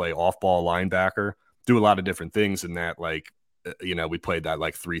 He'd play off-ball linebacker, do a lot of different things in that, like, we played that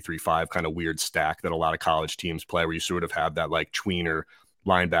like 3-3-5 kind of weird stack that a lot of college teams play where you sort of have that like tweener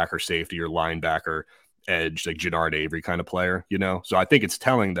linebacker safety or linebacker edge, like Jannard Avery kind of player, So I think it's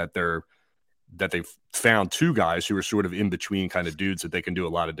telling that they've found 2 guys who are sort of in between kind of dudes that they can do a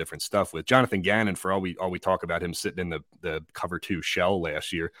lot of different stuff with. Jonathan Gannon, for all we talk about him sitting in the cover 2 shell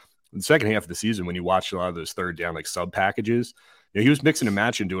last year, in the second half of the season, when you watched a lot of those third down like sub packages, he was mixing and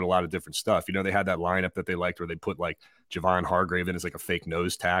matching, doing a lot of different stuff. They had that lineup that they liked where they put like Javon Hargrave in as like a fake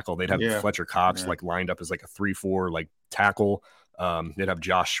nose tackle. They'd have Fletcher Cox like lined up as like a 3-4 like tackle. They'd have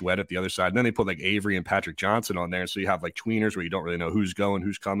Josh Sweat at the other side. And then they put like Avery and Patrick Johnson on there. So you have like tweeners where you don't really know who's going,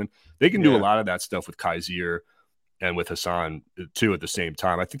 who's coming. They can do a lot of that stuff with Kaiser and with Hassan too at the same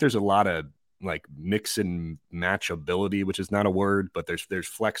time. I think there's a lot of like mix and match ability, which is not a word, but there's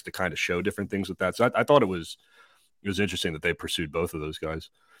flex to kind of show different things with that. So I thought it was interesting that they pursued both of those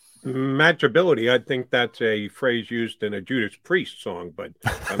guys. Matchability, I think that's a phrase used in a Judas Priest song, but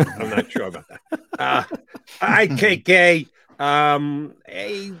I'm not sure about that. IKK,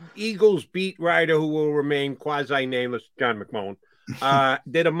 a Eagles beat writer who will remain quasi-nameless, John McMullen,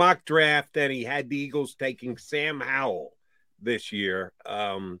 did a mock draft, and he had the Eagles taking Sam Howell this year.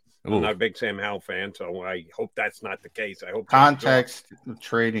 I'm not a big Sam Howell fan, so I hope that's not the case. I hope context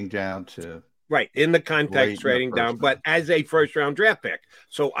trading down to... Right, in the context trading down, but as a first-round draft pick.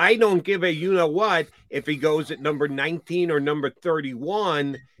 So I don't give a you-know-what if he goes at number 19 or number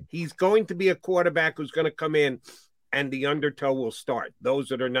 31. He's going to be a quarterback who's going to come in, and the undertow will start. Those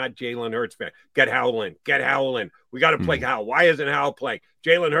that are not Jalen Hurts fans, get Howell in. We got to play Howell. Why isn't Howell playing?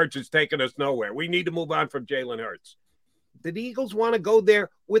 Jalen Hurts is taking us nowhere. We need to move on from Jalen Hurts. Did the Eagles want to go there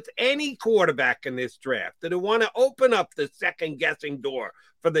with any quarterback in this draft? Did they want to open up the second-guessing door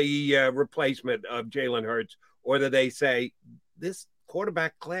for the replacement of Jalen Hurts? Or do they say, this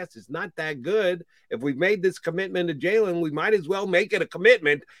quarterback class is not that good. If we've made this commitment to Jalen, we might as well make it a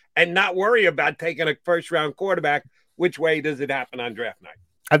commitment and not worry about taking a first-round quarterback. Which way does it happen on draft night?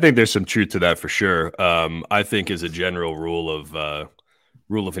 I think there's some truth to that for sure. I think as a general rule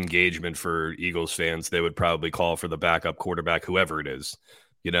of engagement for Eagles fans, they would probably call for the backup quarterback, whoever it is.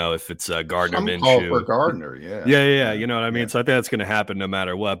 If it's Gardner Some Minshew. call for Gardner, yeah. Yeah. You know what I mean? So I think that's going to happen no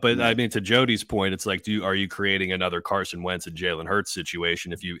matter what. But I mean, to Jody's point, it's like, are you creating another Carson Wentz and Jalen Hurts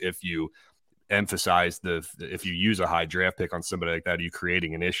situation if you emphasize if you use a high draft pick on somebody like that, are you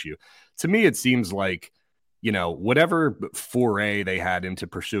creating an issue? To me, it seems like, whatever foray they had into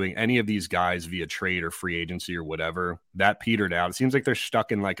pursuing any of these guys via trade or free agency or whatever, that petered out. It seems like they're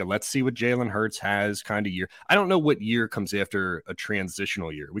stuck in like a let's see what Jalen Hurts has kind of year. I don't know what year comes after a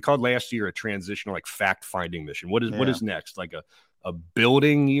transitional year. We called last year a transitional, like, fact-finding mission. What is next? Like a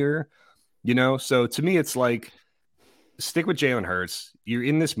building year, So to me, it's like, stick with Jalen Hurts. You're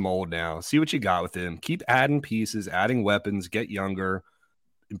in this mold now. See what you got with him. Keep adding pieces, adding weapons, get younger.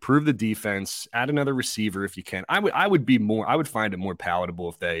 Improve the defense, add another receiver if you can. I would find it more palatable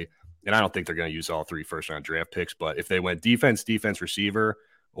if they, and I don't think they're going to use all 3 first-round draft picks, but if they went defense, receiver,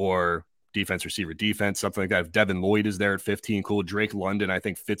 or defense, receiver, defense, something like that. If Devin Lloyd is there at 15, cool. Drake London, I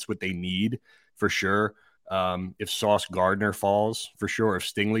think, fits what they need for sure. If Sauce Gardner falls, for sure. If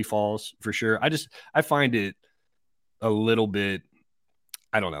Stingley falls, for sure. I find it a little bit,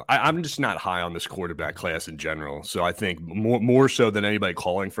 I don't know. I'm just not high on this quarterback class in general. So I think more so than anybody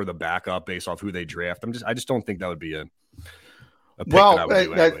calling for the backup based off who they draft. I just don't think that would be a pick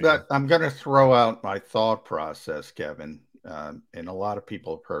I'm going to throw out my thought process, Kevin. And a lot of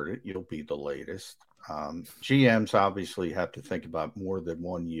people have heard it. You'll be the latest. GMs obviously have to think about more than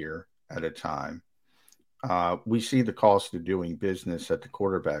 1 year at a time. We see the cost of doing business at the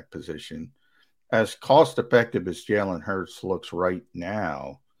quarterback position. As cost-effective as Jalen Hurts looks right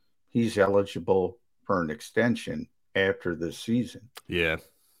now, he's eligible for an extension after this season. Yeah.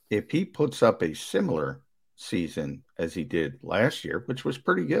 If he puts up a similar season as he did last year, which was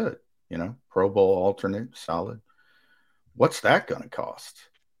pretty good, Pro Bowl alternate, solid, what's that going to cost?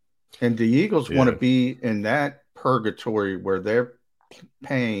 And the Eagles want to be in that purgatory where they're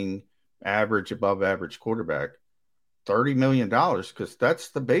paying above average quarterback $30 million because that's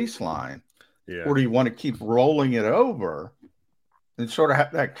the baseline. Yeah. Or do you want to keep rolling it over and sort of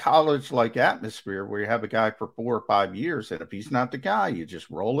have that college-like atmosphere where you have a guy for 4 or 5 years, and if he's not the guy, you just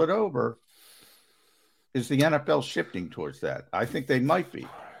roll it over? Is the NFL shifting towards that? I think they might be.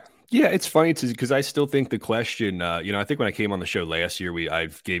 Yeah, it's funny because I still think the question, I think when I came on the show last year, I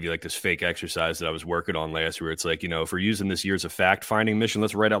gave you like this fake exercise that I was working on last year. Where it's like, if we're using this year as a fact-finding mission,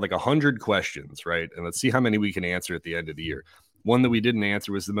 let's write out like 100 questions, right? And let's see how many we can answer at the end of the year. One that we didn't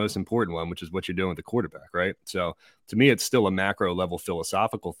answer was the most important one, which is what you're doing with the quarterback, right? So to me, it's still a macro level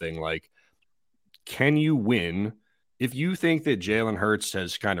philosophical thing. Like, can you win if you think that Jalen Hurts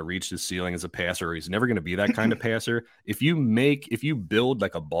has kind of reached his ceiling as a passer, or he's never going to be that kind of passer? If you build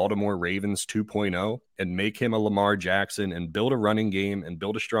like a Baltimore Ravens 2.0 and make him a Lamar Jackson and build a running game and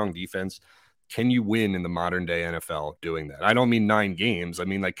build a strong defense, can you win in the modern day NFL doing that? I don't mean 9 games. I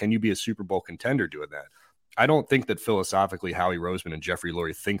mean, like, can you be a Super Bowl contender doing that? I don't think that philosophically Howie Roseman and Jeffrey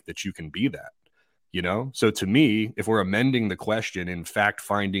Lurie think that you can be that, So to me, if we're amending the question in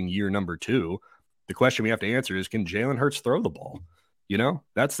fact-finding year number 2, the question we have to answer is, can Jalen Hurts throw the ball?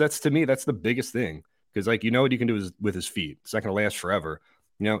 That's to me, that's the biggest thing. Because, like, what you can do with his feet. It's not going to last forever.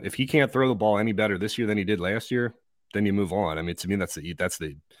 If he can't throw the ball any better this year than he did last year, then you move on. I mean, to me, that's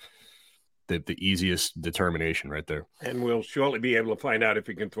the easiest determination right there. And we'll shortly be able to find out if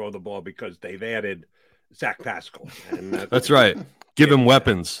he can throw the ball because they've added Zach Pascal. And that's right. Give him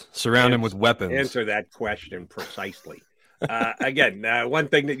weapons. Surround him with weapons. Answer that question precisely. Again, one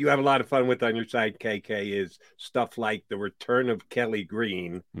thing that you have a lot of fun with on your side, KK, is stuff like the return of Kelly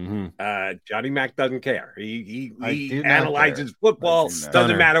Green. Mm-hmm. Johnny Mac doesn't care. He analyzes football.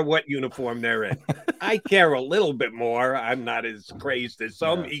 Doesn't matter what uniform they're in. I care a little bit more. I'm not as crazed as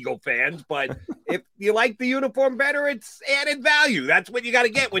some Eagle fans, but if you like the uniform better, it's added value. That's what you got to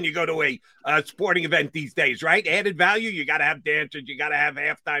get when you go to a sporting event these days, right? Added value. You got to have dancers. You got to have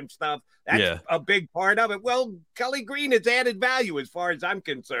halftime stuff. That's a big part of it. Well, Kelly Green has added value as far as I'm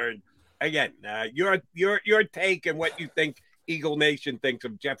concerned. Again, your take and what you think Eagle Nation thinks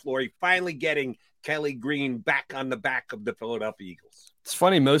of Jeff Lurie finally getting Kelly Green back on the back of the Philadelphia Eagles. It's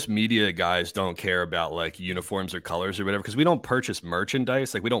funny, most media guys don't care about like uniforms or colors or whatever because we don't purchase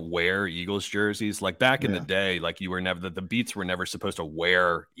merchandise. Like, we don't wear Eagles jerseys. Like, back in the day, like, you were never the Beats were never supposed to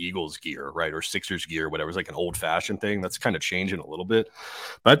wear Eagles gear, right? Or Sixers gear, whatever. It was like an old fashioned thing. That's kind of changing a little bit.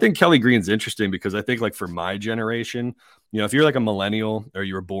 But I think Kelly Green's interesting because I think, like, for my generation, if you're like a millennial or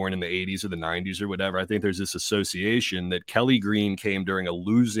you were born in the 80s or the 90s or whatever, I think there's this association that Kelly Green came during a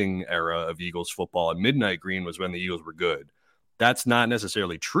losing era of Eagles football, and Midnight Green was when the Eagles were good. That's not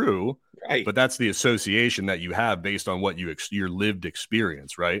necessarily true, right? But that's the association that you have based on what your lived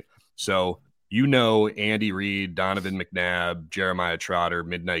experience, right? So Andy Reid, Donovan McNabb, Jeremiah Trotter,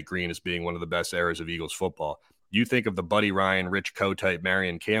 Midnight Green as being one of the best eras of Eagles football. You think of the Buddy Ryan, Rich Kotite,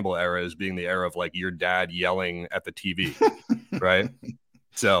 Marion Campbell era as being the era of like your dad yelling at the TV, right?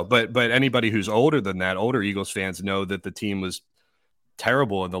 So, but anybody who's older than that, older Eagles fans know that the team was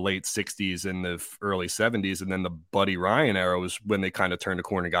terrible in the late 60s and the early 70s. And then the Buddy Ryan era was when they kind of turned the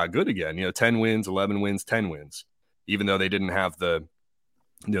corner and got good again. 10 wins, 11 wins, 10 wins, even though they didn't have the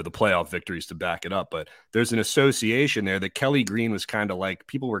playoff victories to back it up. But there's an association there that Kelly Green was kind of like,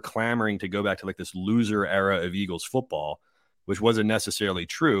 people were clamoring to go back to like this loser era of Eagles football, which wasn't necessarily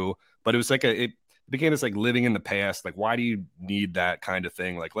true, but it was like it became this like living in the past. Like, why do you need that kind of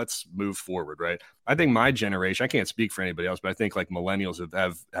thing? Like, let's move forward. Right. I think my generation, I can't speak for anybody else, but I think like millennials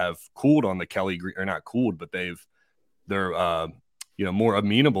have cooled on the Kelly Green, or not cooled, but they're more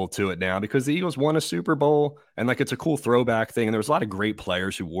amenable to it now because the Eagles won a Super Bowl and like it's a cool throwback thing. And there was a lot of great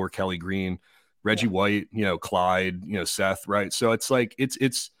players who wore Kelly Green, Reggie White, Clyde, Seth, right? So it's like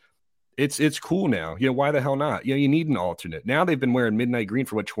it's cool now. Why the hell not? You need an alternate. Now they've been wearing Midnight Green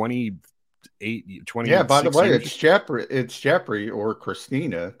for what, 20 Yeah, by the way, years? It's Jeffrey or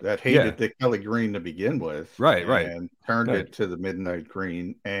Christina that hated the Kelly Green to begin with. Right. And turned it to the Midnight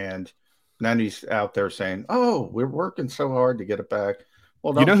Green. And then he's out there saying, "Oh, we're working so hard to get it back."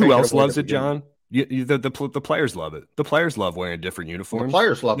 Well, you know who else loves it, John? The players love it. The players love wearing different uniforms. The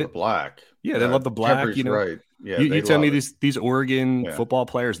players love the black. Yeah, they love the black. Jeffrey's right. Yeah, you tell me these Oregon football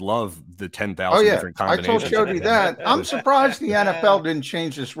players love the 10,000 different combinations. I told Jody that. I'm surprised the NFL didn't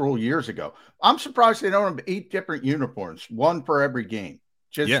change this rule years ago. I'm surprised they don't have 8 different uniforms, one for every game,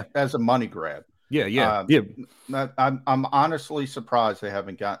 just as a money grab. Yeah. I'm honestly surprised they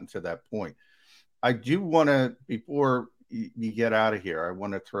haven't gotten to that point. I do want to, before you get out of here, I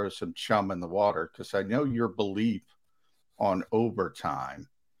want to throw some chum in the water because I know your belief on overtime,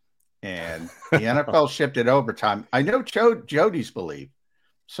 and the NFL shifted overtime. I know Jody's belief.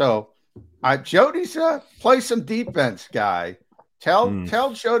 So Jody's a play some defense guy. Tell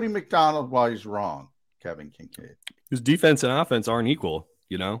Jody McDonald why he's wrong, Kevin Kincaid. His defense and offense aren't equal.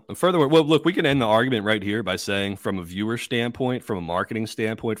 And furthermore, well, look, we can end the argument right here by saying from a viewer standpoint, from a marketing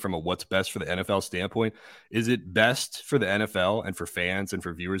standpoint, from a what's best for the NFL standpoint, is it best for the NFL and for fans and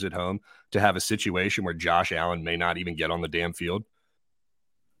for viewers at home to have a situation where Josh Allen may not even get on the damn field?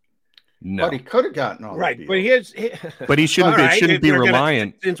 No. But he could have gotten on right, the field. But he shouldn't be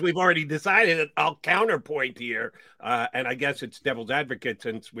reliant. Since we've already decided, I'll counterpoint here, and I guess it's devil's advocate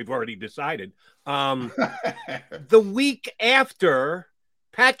since we've already decided. The week after,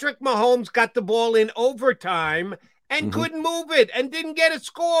 Patrick Mahomes got the ball in overtime and couldn't move it and didn't get a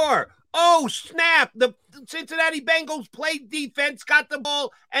score. Oh, snap. The Cincinnati Bengals played defense, got the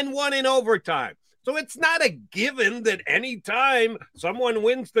ball, and won in overtime. So it's not a given that any time someone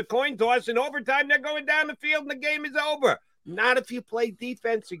wins the coin toss in overtime, they're going down the field and the game is over. Not if you play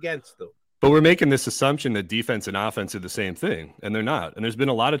defense against them. But we're making this assumption that defense and offense are the same thing, and they're not. And there's been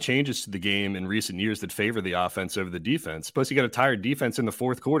a lot of changes to the game in recent years that favor the offense over the defense. Plus, you got a tired defense in the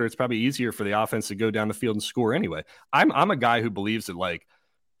fourth quarter. It's probably easier for the offense to go down the field and score anyway. I'm a guy who believes that, like,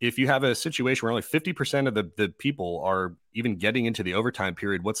 if you have a situation where only 50% of the people are even getting into the overtime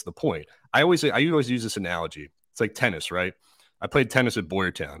period, what's the point? I always use this analogy. It's like tennis, right? I played tennis at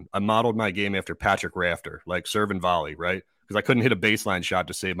Boyertown. I modeled my game after Patrick Rafter, like serve and volley, right? Because I couldn't hit a baseline shot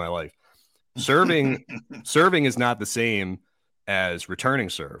to save my life. Serving is not the same as returning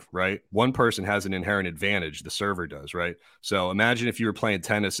serve, right? One person has an inherent advantage, the server does, right? So imagine if you were playing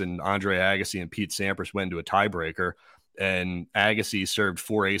tennis and Andre Agassi and Pete Sampras went into a tiebreaker and Agassi served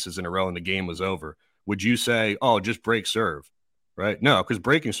 4 aces in a row and the game was over. Would you say, oh, just break serve, right? No, because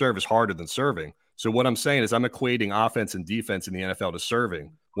breaking serve is harder than serving. So what I'm saying is I'm equating offense and defense in the NFL to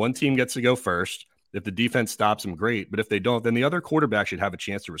serving. One team gets to go first. If the defense stops them, great. But if they don't, then the other quarterback should have a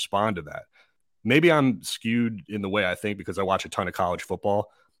chance to respond to that. Maybe I'm skewed in the way I think because I watch a ton of college football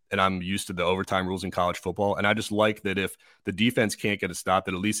and I'm used to the overtime rules in college football. And I just like that if the defense can't get a stop,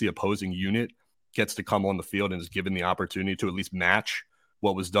 that at least the opposing unit gets to come on the field and is given the opportunity to at least match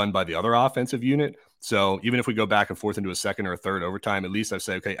what was done by the other offensive unit. So even if we go back and forth into a second or a third overtime, at least I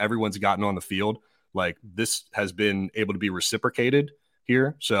say, okay, everyone's gotten on the field. Like this has been able to be reciprocated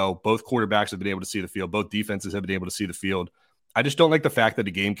here. So both quarterbacks have been able to see the field. Both defenses have been able to see the field. I just don't like the fact that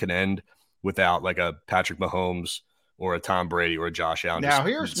a game can end without like a Patrick Mahomes or a Tom Brady or a Josh Allen. Now,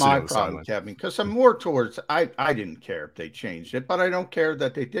 here's my problem, Kevin, because I'm more towards I didn't care if they changed it, but I don't care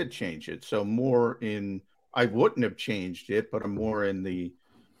that they did change it. So more in I wouldn't have changed it, but I'm more in the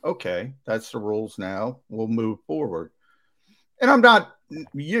okay, that's the rules now. We'll move forward. And I'm not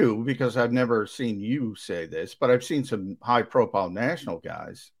you because I've never seen you say this, but I've seen some high-profile national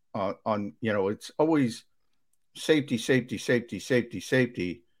guys on it's always safety, safety, safety, safety,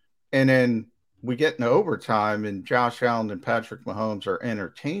 safety. And then we get into overtime and Josh Allen and Patrick Mahomes are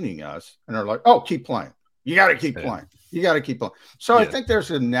entertaining us and are like, oh, keep playing. You got to keep playing. You got to keep playing. So I think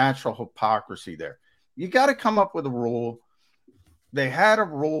there's a natural hypocrisy there. You got to come up with a rule. They had a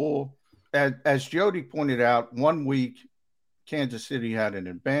rule, as Jody pointed out, 1 week Kansas City had an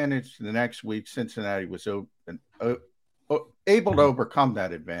advantage. The next week, Cincinnati was able to overcome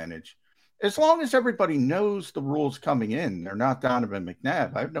that advantage. As long as everybody knows the rules coming in, they're not Donovan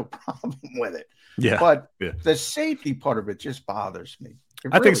McNabb, I have no problem with it. Yeah. But the safety part of it just bothers me.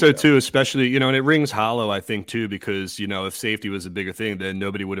 I think so too, especially, and it rings hollow, I think, too, because, if safety was a bigger thing, then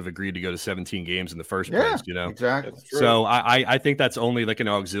nobody would have agreed to go to 17 games in the first place, Exactly. So I think that's only like an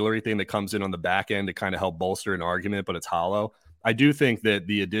auxiliary thing that comes in on the back end to kind of help bolster an argument, but it's hollow. I do think that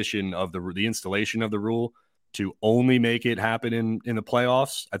the addition of the installation of the rule to only make it happen in the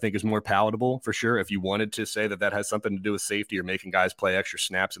playoffs, I think is more palatable for sure. If you wanted to say that has something to do with safety or making guys play extra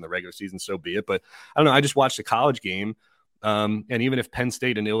snaps in the regular season, so be it. But I don't know. I just watched a college game. And even if Penn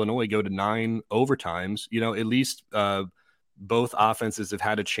State and Illinois go to 9 overtimes, at least both offenses have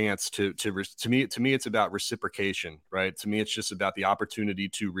had a chance to me, it's about reciprocation, right? To me, it's just about the opportunity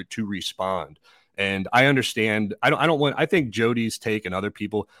to respond. And I understand. I think Jody's take and other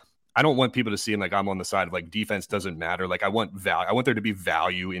people, I don't want people to seem like I'm on the side of like defense doesn't matter. Like I want value. I want there to be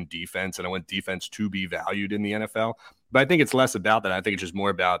value in defense, and I want defense to be valued in the NFL. But I think it's less about that. I think it's just more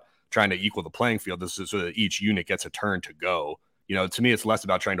about trying to equal the playing field so that each unit gets a turn to go. To me, it's less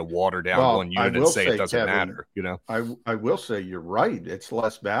about trying to water down one unit and say it doesn't matter. I will say you're right. It's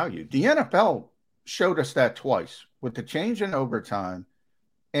less value. The NFL showed us that twice with the change in overtime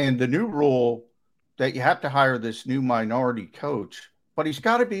and the new rule that you have to hire this new minority coach, but he's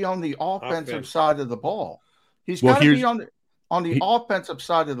got to be on the offensive side of the ball. He's got to be on the offensive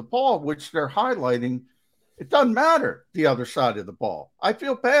side of the ball, which they're highlighting. It doesn't matter the other side of the ball. I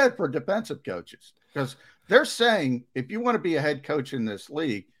feel bad for defensive coaches because they're saying if you want to be a head coach in this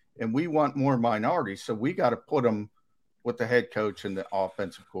league and we want more minorities, so we got to put them with the head coach and the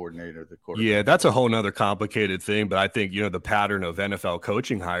offensive coordinator, the quarterback. Yeah, that's a whole nother complicated thing. But I think, the pattern of NFL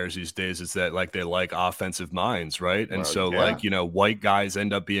coaching hires these days is that they like offensive minds, right? And white guys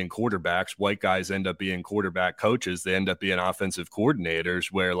end up being quarterbacks. White guys end up being quarterback coaches. They end up being offensive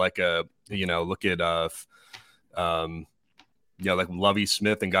coordinators where look at like Lovie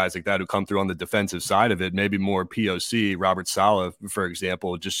Smith and guys like that who come through on the defensive side of it, maybe more POC. Robert Saleh, for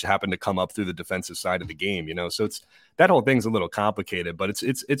example, just happened to come up through the defensive side of the game, So it's that whole thing's a little complicated, but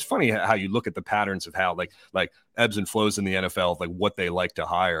it's funny how you look at the patterns of how like ebbs and flows in the NFL, like what they like to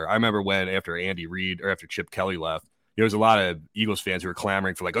hire. I remember when after Andy Reid or after Chip Kelly left, there was a lot of Eagles fans who were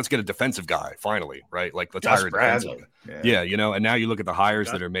clamoring for let's get a defensive guy finally, right? Like let's hire a defensive guy. Yeah, and now you look at the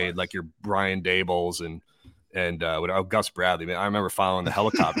hires that are made, like your Brian Dabols and Gus Bradley. Man, I remember following the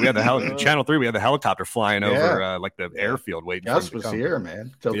helicopter. We had the Channel 3. We had the helicopter flying over the airfield waiting. Gus was here,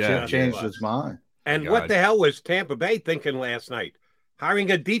 man. Until Chip changed his mind. And what the hell was Tampa Bay thinking last night?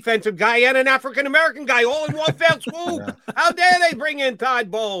 Hiring a defensive guy and an African American guy all in one fell swoop. How dare they bring in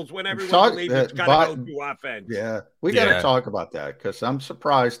Todd Bowles when everyone believes it's got to go through offense? Yeah, we got to talk about that because I'm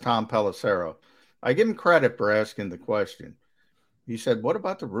surprised Tom Pelissero. I give him credit for asking the question. He said, "What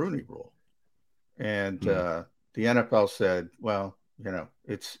about the Rooney Rule?" And the NFL said, well,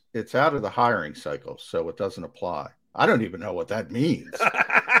 it's out of the hiring cycle, so it doesn't apply. I don't even know what that means.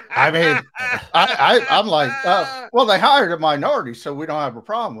 I mean, I'm like, well, they hired a minority, so we don't have a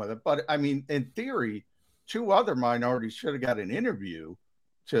problem with it. But I mean, in theory, 2 other minorities should have got an interview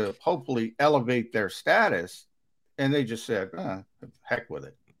to hopefully elevate their status. And they just said, heck with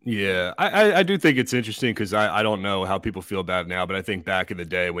it. Yeah, I do think it's interesting because I don't know how people feel about it now, but I think back in the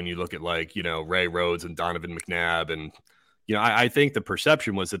day when you look at Ray Rhodes and Donovan McNabb and I think the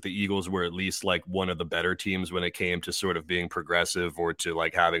perception was that the Eagles were at least one of the better teams when it came to sort of being progressive or to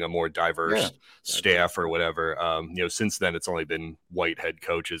having a more diverse staff or whatever. Since then it's only been white head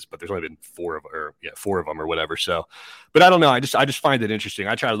coaches, but there's only been 4 of them or whatever. So, but I don't know. I just find it interesting.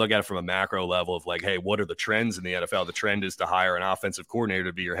 I try to look at it from a macro level of hey, what are the trends in the NFL? The trend is to hire an offensive coordinator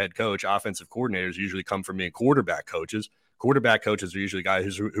to be your head coach. Offensive coordinators usually come from being quarterback coaches. Quarterback coaches are usually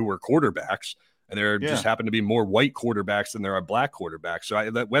guys who are quarterbacks. And there just happen to be more white quarterbacks than there are black quarterbacks. So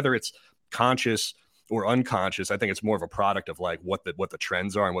whether it's conscious or unconscious, I think it's more of a product of what the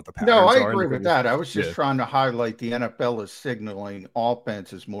trends are and what the patterns are. No, I agree with that. I was just trying to highlight the NFL is signaling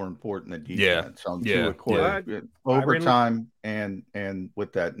offense is more important than defense on 2 overtime and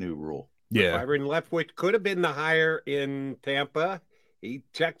with that new rule. Byron Leftwich could have been the hire in Tampa He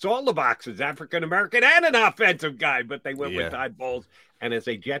checks all the boxes, African-American and an offensive guy, but they went with Todd Bowles. And as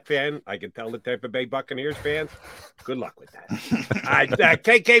a Jet fan, I can tell the Tampa Bay Buccaneers fans, good luck with that. All right,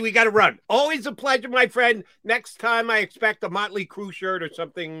 KK, we got to run. Always a pleasure, my friend. Next time I expect a Motley Crue shirt or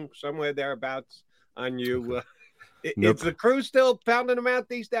something somewhere thereabouts on you. Is the crew still pounding them out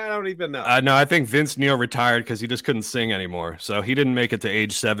these days? I don't even know. No, I think Vince Neil retired because he just couldn't sing anymore. So he didn't make it to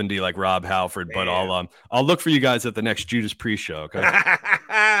age 70 like Rob Halford. But I'll look for you guys at the next Judas Priest show. Okay.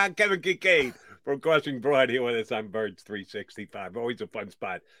 Kevin Kincaid from Crossing Broad here with us on Birds 365. Always a fun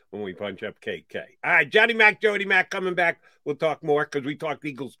spot when we punch up KK. All right, Johnny Mac, Jody Mac coming back. We'll talk more because we talked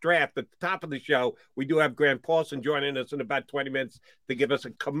Eagles draft at the top of the show. We do have Grant Paulson joining us in about 20 minutes to give us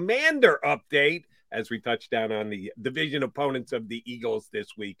a Commander update as we touch down on the division opponents of the Eagles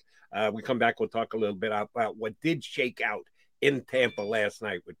this week. We come back, we'll talk a little bit about what did shake out in Tampa last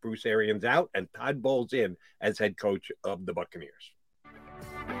night with Bruce Arians out and Todd Bowles in as head coach of the Buccaneers.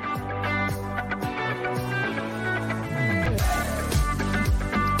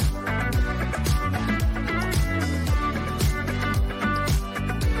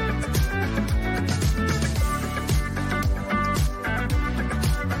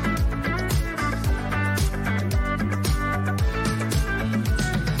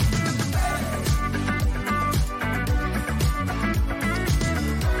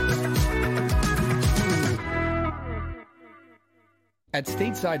 At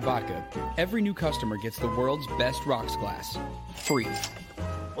Stateside Vodka, every new customer gets the world's best rocks glass. Free.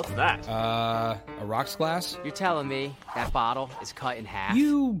 What's that? A rocks glass? You're telling me that bottle is cut in half?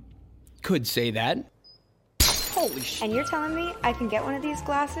 You could say that. Holy shit. And you're telling me I can get one of these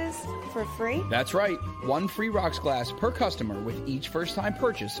glasses for free? That's right. One free rocks glass per customer with each first-time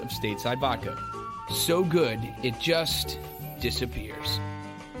purchase of Stateside Vodka. So good, it just disappears.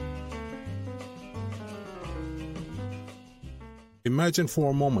 Imagine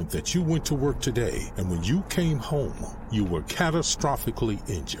for a moment that you went to work today and when you came home, you were catastrophically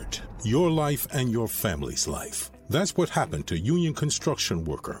injured. Your life and your family's life. That's what happened to union construction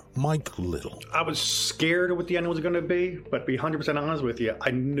worker Mike Little. I was scared of what the end was going to be, but to be 100% honest with you, I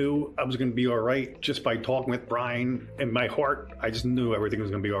knew I was going to be all right just by talking with Brian. In my heart, I just knew everything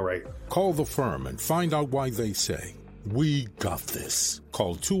was going to be all right. Call the firm and find out why they say, "We got this."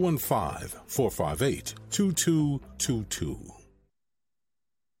 Call 215-458-2222.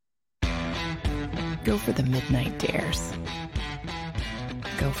 Go for the midnight dares.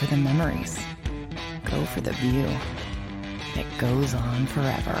 Go for the memories. Go for the view that goes on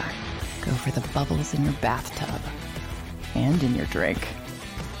forever. Go for the bubbles in your bathtub and in your drink.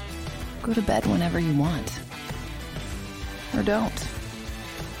 Go to bed whenever you want. Or don't.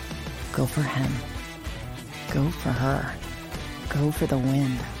 Go for him. Go for her. Go for the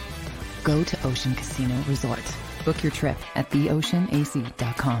win. Go to Ocean Casino Resort. Book your trip at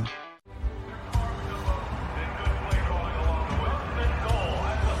theoceanac.com.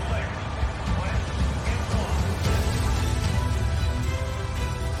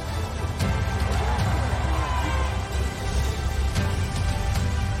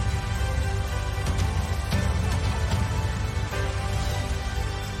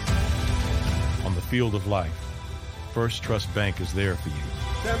 Field of life, First Trust Bank is there for you.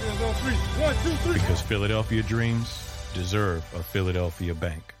 Champions on three. 1, 2, 3. Because Philadelphia dreams deserve a Philadelphia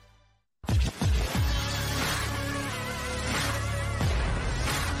bank.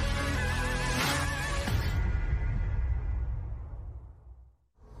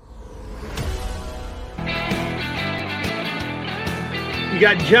 You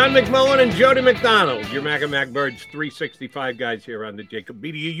got John McMullen and Jody McDonald, your Mac and Mac Birds 365 guys here on the Jacob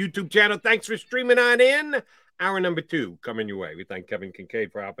Media YouTube channel. Thanks for streaming on in. Hour number 2 coming your way. We thank Kevin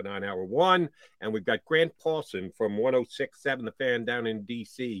Kincaid for hopping on hour 1. And we've got Grant Paulson from 106.7 The Fan down in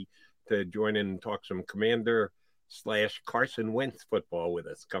D.C. to join in and talk some Commander/Carson Wentz football with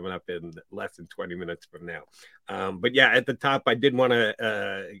us coming up in less than 20 minutes from now. But yeah, at the top, I did want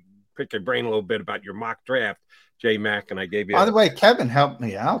to pick your brain a little bit about your mock draft, J Mac, and I gave you. By the way, Kevin helped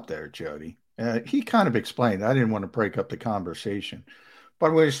me out there, Jody. He kind of explained. I didn't want to break up the conversation,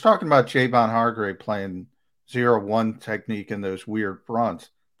 but when he's talking about Javon Hargrave playing 0-1 technique in those weird fronts,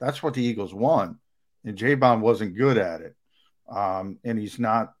 that's what the Eagles want, and Javon wasn't good at it. And he's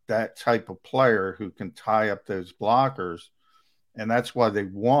not that type of player who can tie up those blockers, and that's why they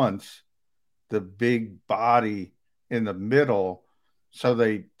want the big body in the middle. So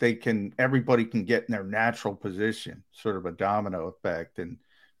everybody can get in their natural position, sort of a domino effect. And,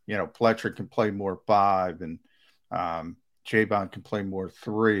 Fletcher can play more 5 and Javon can play more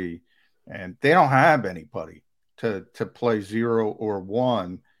 3. And they don't have anybody to play 0 or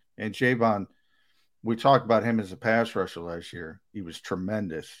 1. And Javon, we talked about him as a pass rusher last year. He was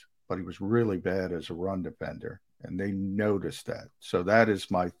tremendous, but he was really bad as a run defender, and they noticed that. So that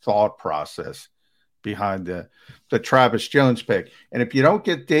is my thought process behind the Travis Jones pick. And if you don't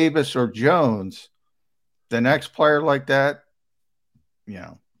get Davis or Jones, the next player like that,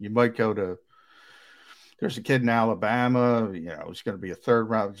 you might go to – there's a kid in Alabama, it's going to be a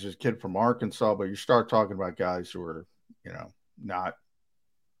third round. There's a kid from Arkansas, but you start talking about guys who are, not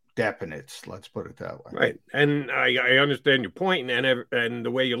definites, let's put it that way. Right. And I understand your point, and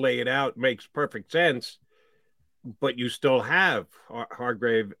the way you lay it out makes perfect sense, but you still have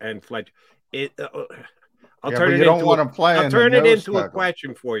Hargrave and Fletcher. I'll turn it into a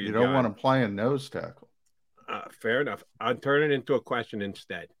question for you. You don't want him playing nose tackle. Fair enough. I'll turn it into a question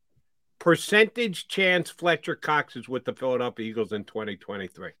instead. Percentage chance Fletcher Cox is with the Philadelphia Eagles in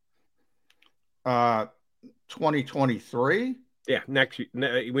 2023. 2023? Yeah, next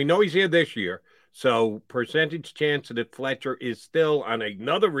year. We know he's here this year. So percentage chance that Fletcher is still on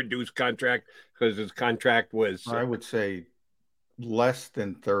another reduced contract because his contract was... I would say less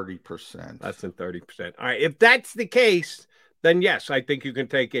than 30%. Less than 30%. All right. If that's the case, then yes, I think you can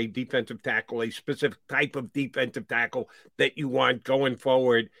take a defensive tackle, a specific type of defensive tackle that you want going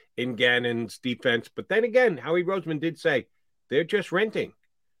forward in Gannon's defense. But then again, Howie Roseman did say they're just renting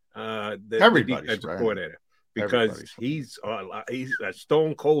the defensive coordinator because he's a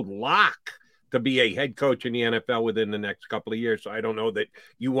stone cold lock to be a head coach in the NFL within the next couple of years. So I don't know that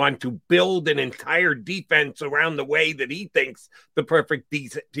you want to build an entire defense around the way that he thinks the perfect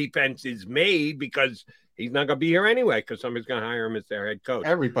defense is made, because he's not going to be here anyway because somebody's going to hire him as their head coach.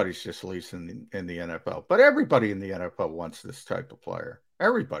 Everybody's just leasing in the NFL, but everybody in the NFL wants this type of player.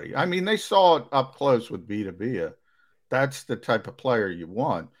 Everybody. I mean, they saw it up close with Vita Vea. That's the type of player you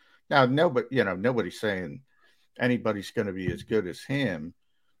want. Now, nobody's saying anybody's going to be as good as him.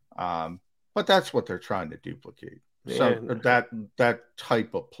 But that's what they're trying to duplicate. Yeah. So that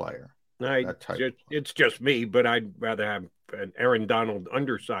type of player. It's just me, but I'd rather have an Aaron Donald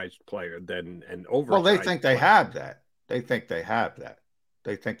undersized player than an oversized. Well, they think player. They have that. They think they have that.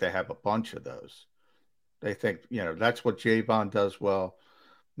 They think they have a bunch of those. They think, that's what Javon does well.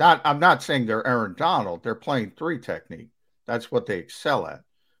 I'm not saying they're Aaron Donald. They're playing 3 technique. That's what they excel at.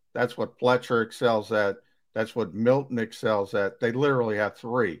 That's what Fletcher excels at. That's what Milton excels at. They literally have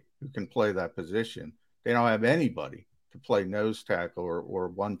 3 who can play that position. They don't have anybody to play nose tackle or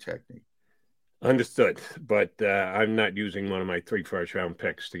one technique. Understood. But I'm not using one of my 3 first-round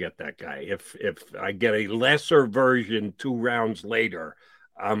picks to get that guy. If I get a lesser version 2 rounds later,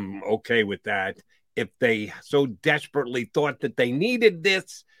 I'm okay with that. If they so desperately thought that they needed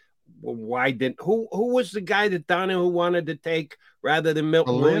this, why didn't who was the guy that Donahue wanted to take rather than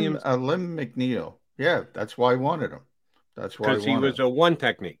Milton Williams? Lim McNeil. Yeah, that's why I wanted him. That's why because he was a one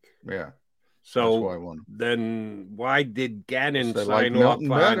technique. Yeah. So that's why I wanted him. Then why did Gannon sign like off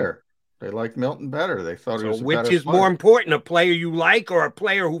Milton on better? They like Milton better. They thought he was a which better is player. more important, a player you like or a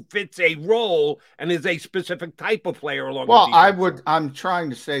player who fits a role and is a specific type of player along the defense? I'm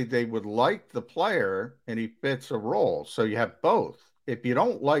trying to say they would like the player and he fits a role. So you have both. If you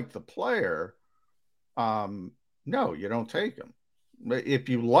don't like the player, no, you don't take him. But if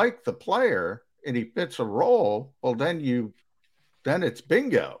you like the player and he fits a role, well, then it's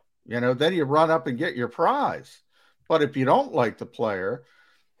bingo. Then you run up and get your prize. But if you don't like the player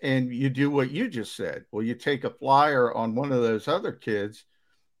and you do what you just said, well, you take a flyer on one of those other kids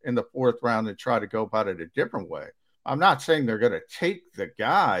in the 4th round and try to go about it a different way. I'm not saying they're going to take the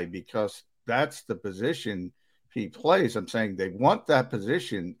guy because that's the position he plays. I'm saying they want that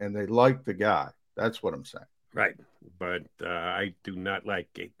position and they like the guy. That's what I'm saying. Right. But I do not like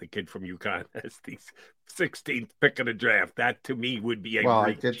the kid from UConn as the 16th pick of the draft. That to me would be a reach.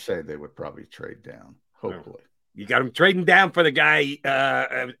 I did say they would probably trade down, hopefully. You got him trading down for the guy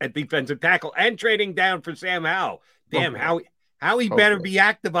at defensive tackle and trading down for Sam Howell. Damn, Howie better be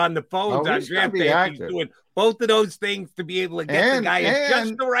active on the phones on draft day. He's doing both of those things to be able to get the guy in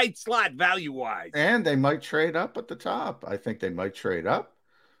just the right slot value-wise. And they might trade up at the top. I think they might trade up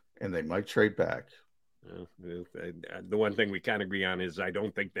and they might trade back. The one thing we can agree on is I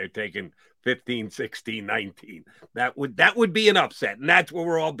don't think they're taking 15, 16, 19. That would be an upset, and that's what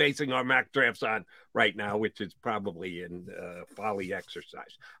we're all basing our mock drafts on right now, which is probably in folly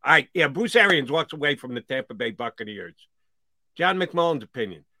exercise. All right, Bruce Arians walks away from the Tampa Bay Buccaneers. John McMullen's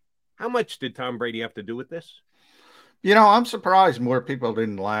opinion. How much did Tom Brady have to do with this? I'm surprised more people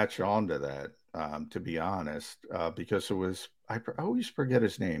didn't latch on to that, to be honest, because it was I always forget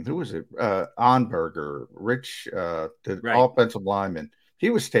his name. Who was it? Onberger, Rich, offensive lineman. He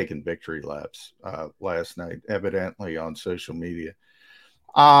was taking victory laps last night, evidently on social media.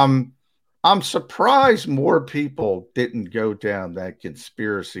 I'm surprised more people didn't go down that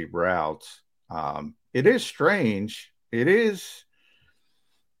conspiracy route. It is strange. There's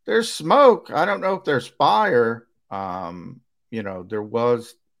smoke. I don't know if there's fire. There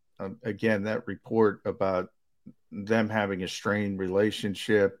was, again, that report about them having a strained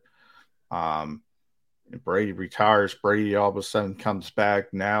relationship. Brady retires. Brady all of a sudden comes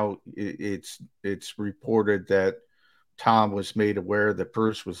back. Now it's reported that Tom was made aware that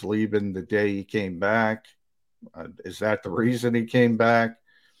Bruce was leaving the day he came back. Is that the reason he came back?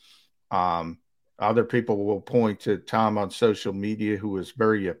 Other people will point to Tom on social media, who was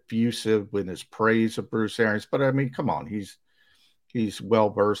very effusive with his praise of Bruce Arians. But I mean, come on, he's well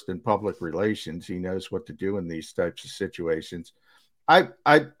versed in public relations. He knows what to do in these types of situations. I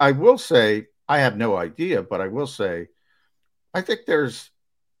will say, I have no idea, but I will say, I think there's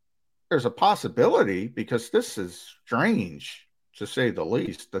a possibility, because this is strange, to say the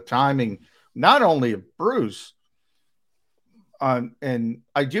least. The timing, not only of Bruce, and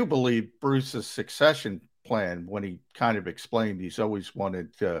I do believe Bruce's succession plan, when he kind of explained he's always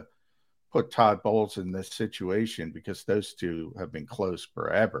wanted to put Todd Bowles in this situation, because those two have been close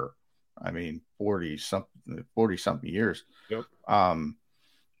forever. I mean, 40 something years. Yep.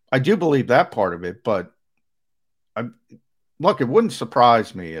 I do believe that part of it, but look, it wouldn't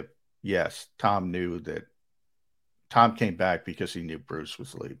surprise me if, yes, Tom came back because he knew Bruce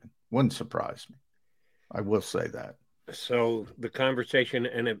was leaving. Wouldn't surprise me. I will say that. So the conversation,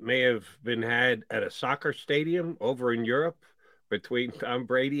 and it may have been had at a soccer stadium over in Europe between Tom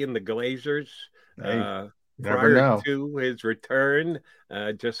Brady and the Glazers, prior to his return,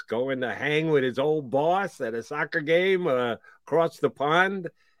 just going to hang with his old boss at a soccer game across the pond.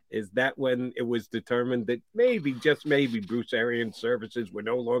 Is that when it was determined that maybe, just maybe, Bruce Arians' services were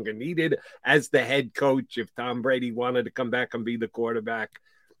no longer needed as the head coach if Tom Brady wanted to come back and be the quarterback?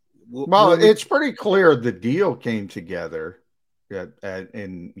 Well, it's pretty clear the deal came together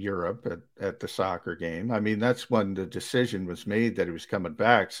in Europe at the soccer game. I mean, that's when the decision was made that he was coming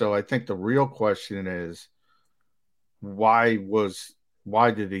back. So I think the real question is, why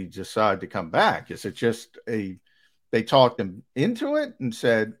did he decide to come back? Is it just they talked him into it and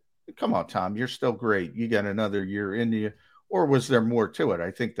said, come on, Tom, you're still great, you got another year in you? Or was there more to it?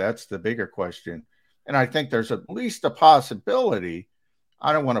 I think that's the bigger question. And I think there's at least a possibility.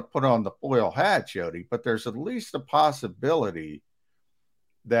 I don't want to put on the foil hat, Jody, but there's at least a possibility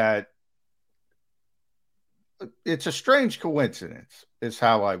that it's a strange coincidence, is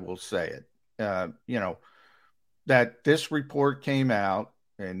how I will say it. That this report came out,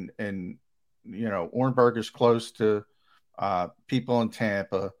 and Ornberg is close to people in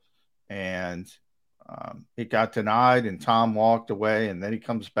Tampa, and it got denied, and Tom walked away, and then he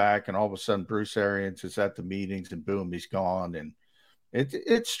comes back, and all of a sudden Bruce Arians is at the meetings, and boom, he's gone. And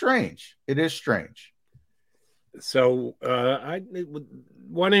it's strange. It is strange. So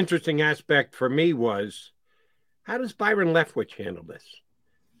one interesting aspect for me was, how does Byron Leftwich handle this?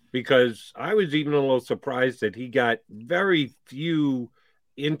 Because I was even a little surprised that he got very few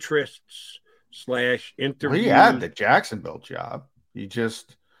interests / interviews. Well, he had the Jacksonville job. He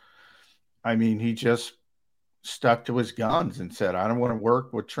just stuck to his guns and said, I don't want to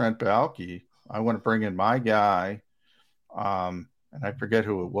work with Trent Baalke. I want to bring in my guy. And I forget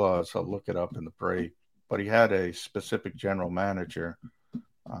who it was. I'll look it up in the break. But he had a specific general manager.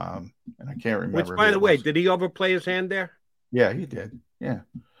 And I can't remember. Which, by the way, did he overplay his hand there? Yeah, he did. Yeah.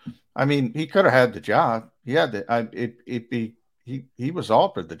 I mean, he could have had the job. He had he was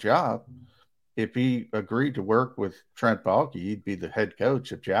offered the job. If he agreed to work with Trent Baalke, he'd be the head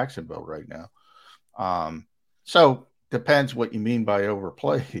coach of Jacksonville right now. So depends what you mean by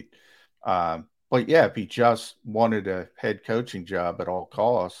overplayed. But yeah, if he just wanted a head coaching job at all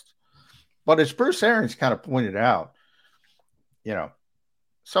costs. But as Bruce Arians kind of pointed out,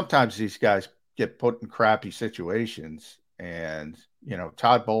 sometimes these guys get put in crappy situations, and,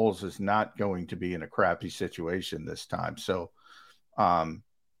 Todd Bowles is not going to be in a crappy situation this time. So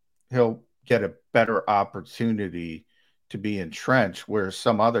he'll get a better opportunity to be entrenched, whereas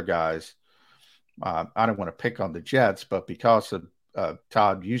some other guys, I don't want to pick on the Jets, but because of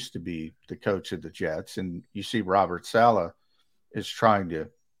Todd used to be the coach of the Jets, and you see Robert Saleh is trying to,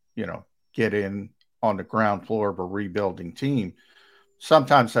 get in on the ground floor of a rebuilding team.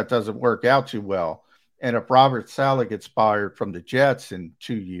 Sometimes that doesn't work out too well. And if Robert Saleh gets fired from the Jets in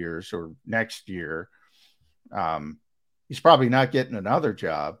 2 years or next year, he's probably not getting another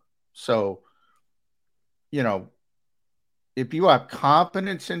job. So, if you have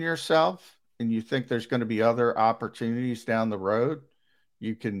confidence in yourself and you think there's going to be other opportunities down the road,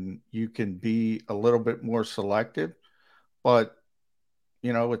 you can be a little bit more selective. But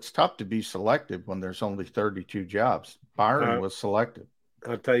it's tough to be selective when there's only 32 jobs. Byron was selective.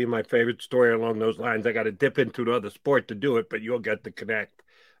 I'll tell you my favorite story along those lines. I got to dip into another sport to do it, but you'll get to connect.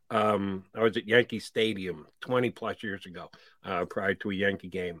 I was at Yankee Stadium 20 plus years ago, prior to a Yankee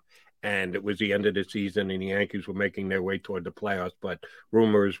game. And it was the end of the season, and the Yankees were making their way toward the playoffs. But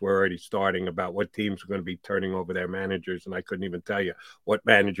rumors were already starting about what teams were going to be turning over their managers. And I couldn't even tell you what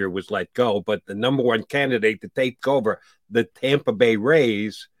manager was let go. But the number one candidate to take over the Tampa Bay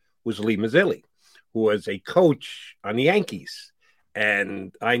Rays was Lee Mazzilli, who was a coach on the Yankees.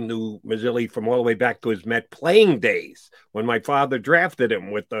 And I knew Mazzilli from all the way back to his Met playing days when my father drafted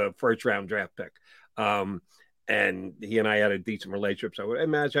him with the first-round draft pick. And he and I had a decent relationship. So, hey,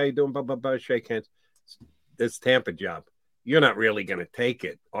 Maz, how you doing? Blah, blah, blah. Shake hands. This Tampa job, you're not really going to take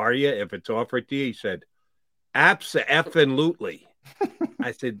it, are you, if it's offered to you? He said, abso-effing-lutely.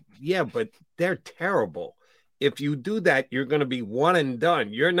 I said, yeah, but they're terrible. If you do that, you're going to be one and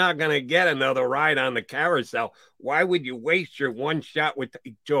done. You're not going to get another ride on the carousel. Why would you waste your one shot with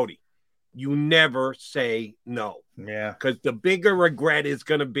Jody? You never say no. Yeah. Because the bigger regret is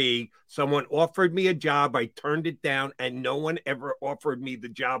going to be someone offered me a job, I turned it down, and no one ever offered me the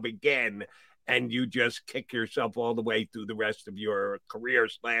job again. And you just kick yourself all the way through the rest of your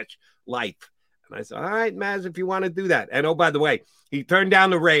career/life. And I said, all right, Maz, if you want to do that. And oh, by the way, he turned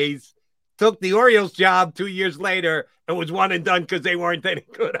down the Rays, took the Orioles job 2 years later, and was one and done because they weren't any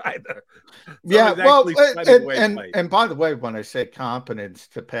good either. So yeah, well, and by the way, when I say competence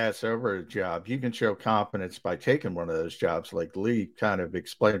to pass over a job, you can show competence by taking one of those jobs like Lee kind of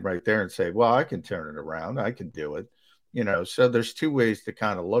explained right there and say, well, I can turn it around. I can do it. So there's two ways to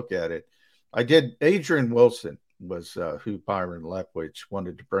kind of look at it. Adrian Wilson was who Byron Leftwich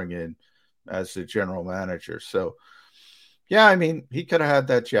wanted to bring in as the general manager. So, yeah, I mean, he could have had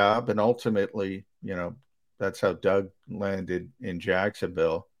that job, and ultimately, that's how Doug landed in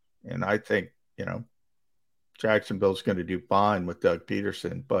Jacksonville. And I think, Jacksonville's going to do fine with Doug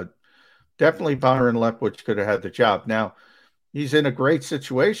Peterson, but definitely Byron Leftwich could have had the job. Now, he's in a great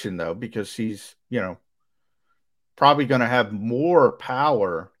situation, though, because he's, probably going to have more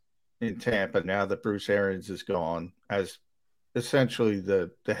power in Tampa now that Bruce Arians is gone as essentially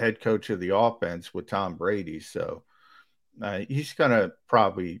the head coach of the offense with Tom Brady. So he's going to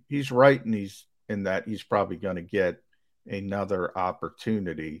he's right. And he's probably going to get another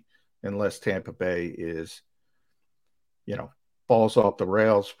opportunity unless Tampa Bay is, falls off the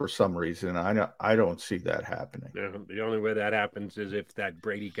rails for some reason. I don't see that happening. Yeah, the only way that happens is if that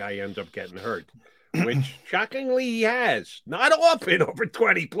Brady guy ends up getting hurt, which shockingly he has. Not often over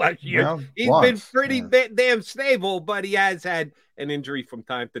 20 plus years. Well, he's been pretty damn stable, but he has had an injury from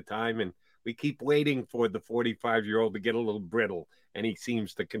time to time, and we keep waiting for the 45-year-old to get a little brittle, and he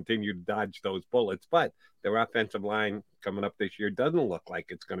seems to continue to dodge those bullets. But their offensive line coming up this year doesn't look like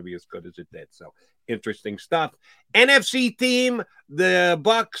it's going to be as good as it did. So interesting stuff. NFC team, the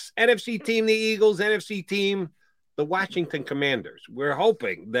Bucks. NFC team, the Eagles. NFC team, the Washington Commanders. We're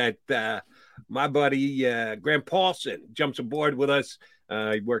hoping that my buddy Graham Paulson jumps aboard with us.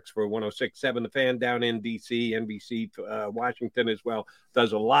 He works for 106.7 The Fan down in D.C., NBC, Washington as well.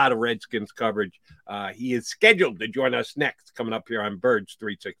 Does a lot of Redskins coverage. He is scheduled to join us next, coming up here on Birds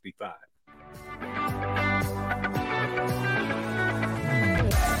 365.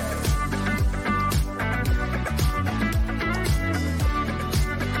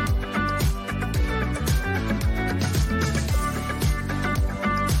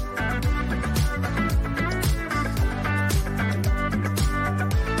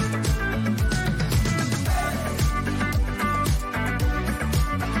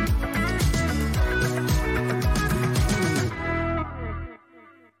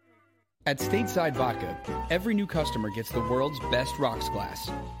 At Stateside Vodka, every new customer gets the world's best rocks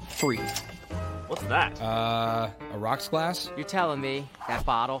glass, free. What's that? A rocks glass? You're telling me that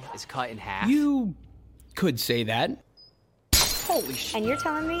bottle is cut in half? You could say that. Holy shit. And you're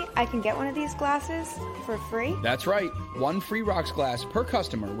telling me I can get one of these glasses for free? That's right. One free rocks glass per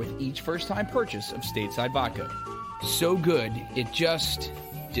customer with each first-time purchase of Stateside Vodka. So good, it just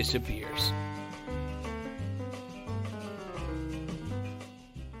disappears.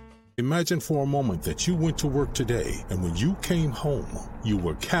 Imagine for a moment that you went to work today, and when you came home, you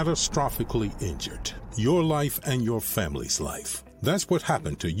were catastrophically injured. Your life and your family's life. That's what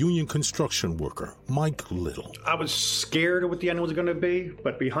happened to union construction worker Mike Little. I was scared of what the end was going to be,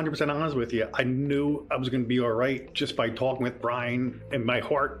 but to be 100% honest with you, I knew I was going to be all right just by talking with Brian. In my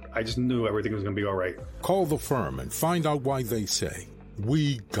heart, I just knew everything was going to be all right. Call the firm and find out why they say,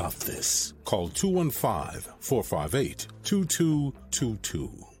 "We got this." Call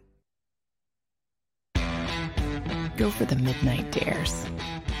 215-458-2222. Go for the midnight dares.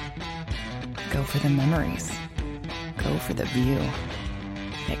 Go for the memories. Go for the view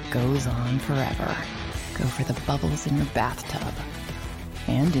that goes on forever. Go for the bubbles in your bathtub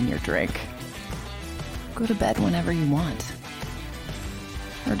and in your drink. Go to bed whenever you want.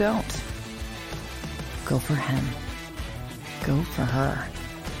 Or don't. Go for him. Go for her.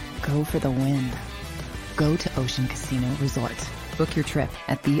 Go for the win. Go to Ocean Casino Resort. Book your trip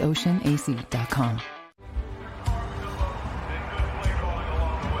at theoceanac.com.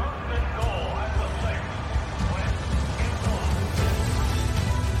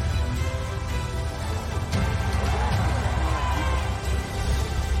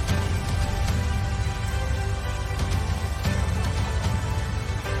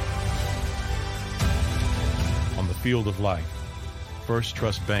 Field of life, First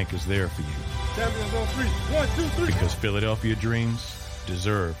Trust Bank is there for you. Champions on three. 1, 2, 3. Because Philadelphia dreams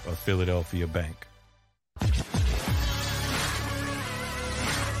deserve a Philadelphia bank.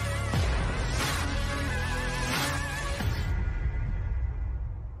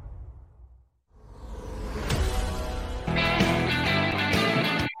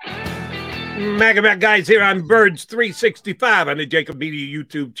 Mac guys here on Birds 365 on the Jacob Media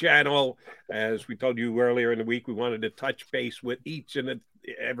YouTube channel. As we told you earlier in the week, we wanted to touch base with each and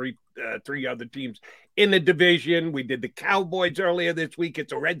every three other teams in the division. We did the Cowboys earlier this week.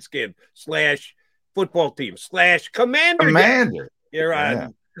 It's a Redskin / football team / Commander. Here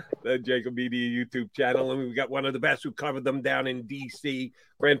on the Jacob Media YouTube channel. And we've got one of the best who covered them down in D.C.,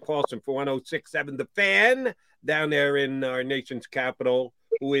 Grant Paulson for 106.7 The Fan, down there in our nation's capital,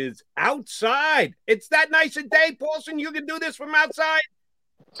 who is outside. It's that nice a day, Paulson. You can do this from outside.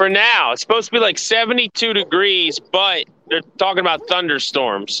 For now, it's supposed to be like 72 degrees, but they're talking about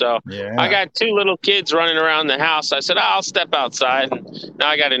thunderstorms. So I got two little kids running around the house. I said, I'll step outside. And now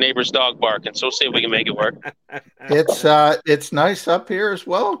I got a neighbor's dog barking. So we'll see if we can make it work. It's nice up here as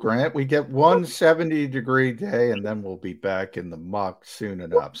well, Grant. We get one 70-degree day, and then we'll be back in the muck soon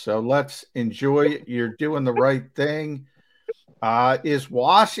enough. So let's enjoy it. You're doing the right thing. Is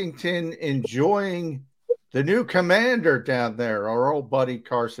Washington enjoying the new commander down there, our old buddy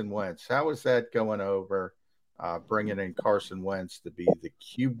Carson Wentz? How is that going over, bringing in Carson Wentz to be the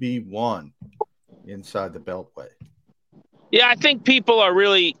QB1 inside the Beltway? Yeah, I think people are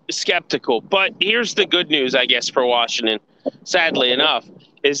really skeptical. But here's the good news, I guess, for Washington, sadly enough,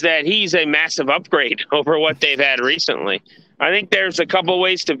 is that he's a massive upgrade over what they've had recently. I think there's a couple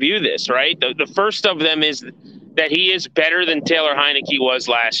ways to view this, right? The first of them is that he is better than Taylor Heineke was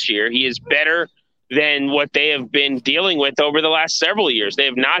last year. He is better than what they have been dealing with over the last several years. They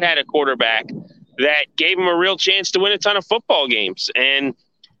have not had a quarterback that gave them a real chance to win a ton of football games. And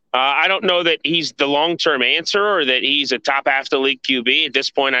I don't know that he's the long-term answer or that he's a top half the league QB. At this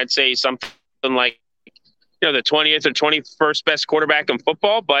point, I'd say something like, the 20th or 21st best quarterback in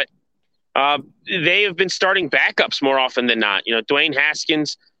football. But they have been starting backups more often than not. Dwayne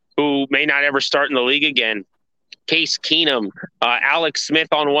Haskins, who may not ever start in the league again, Case Keenum, Alex Smith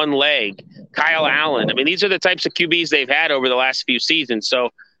on one leg, Kyle Allen. I mean, these are the types of QBs they've had over the last few seasons.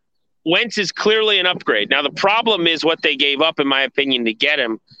 So Wentz is clearly an upgrade. Now, the problem is what they gave up, in my opinion, to get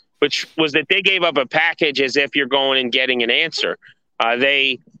him, which was that they gave up a package as if you're going and getting an answer.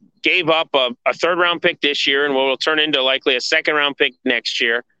 They gave up a third-round pick this year and what will turn into likely a second-round pick next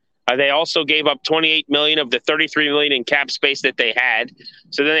year. They also gave up $28 million of the $33 million in cap space that they had.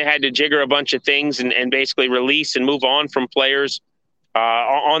 So then they had to jigger a bunch of things and basically release and move on from players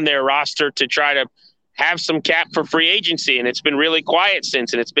on their roster to try to have some cap for free agency. And it's been really quiet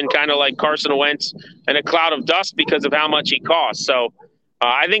since. And it's been kind of like Carson Wentz and a cloud of dust because of how much he costs. So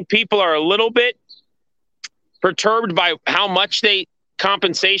I think people are a little bit perturbed by how much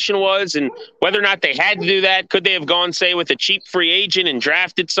compensation was and whether or not they had to do that. Could they have gone, say, with a cheap free agent and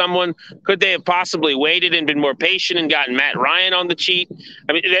drafted someone? Could they have possibly waited and been more patient and gotten Matt Ryan on the cheap?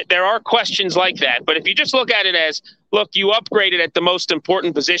 I mean, there are questions like that. But if you just look at it as, look, you upgraded at the most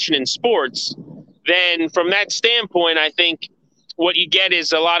important position in sports, then from that standpoint, I think what you get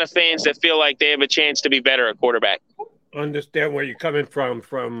is a lot of fans that feel like they have a chance to be better at quarterback. Understand where you're coming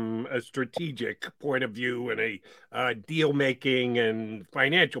from a strategic point of view and a deal-making and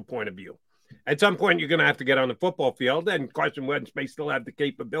financial point of view. At some point, you're going to have to get on the football field, and Carson Wentz may still have the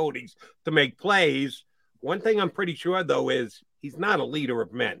capabilities to make plays. One thing I'm pretty sure, though, is he's not a leader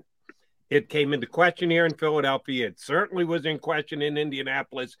of men. It came into question here in Philadelphia. It certainly was in question in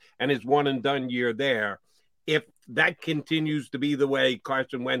Indianapolis and his one-and-done year there. If that continues to be the way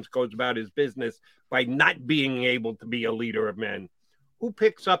Carson Wentz goes about his business by not being able to be a leader of men, who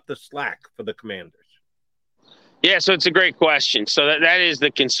picks up the slack for the Commanders? Yeah, so it's a great question. So that is the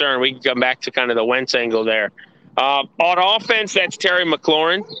concern. We can come back to kind of the Wentz angle there. On offense, that's Terry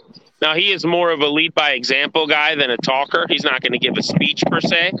McLaurin. Now, he is more of a lead-by-example guy than a talker. He's not going to give a speech per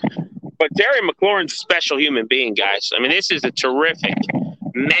se. But Terry McLaurin's a special human being, guys. I mean, this is a terrific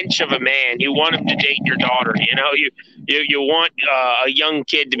mensch of a man. You want him to date your daughter. You know, you want a young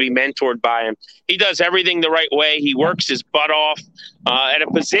kid to be mentored by him. He does everything the right way. He works his butt off at a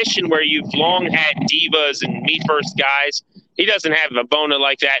position where you've long had divas and me-first guys. He doesn't have a bona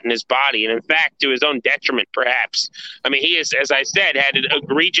like that in his body, and in fact, to his own detriment, perhaps. I mean, he is, as I said, had an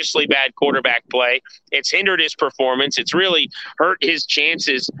egregiously bad quarterback play. It's hindered his performance. It's really hurt his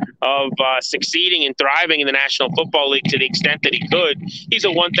chances of succeeding and thriving in the National Football League to the extent that he could. He's a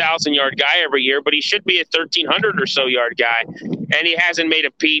 1,000-yard guy every year, but he should be a 1,300 or so yard guy, and he hasn't made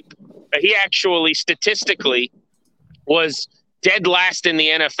a peep. He actually, statistically, was dead last in the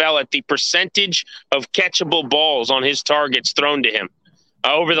NFL at the percentage of catchable balls on his targets thrown to him.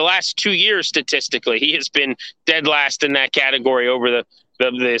 Over the last 2 years, statistically, he has been dead last in that category over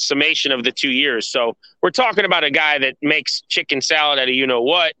the summation of the 2 years. So we're talking about a guy that makes chicken salad out of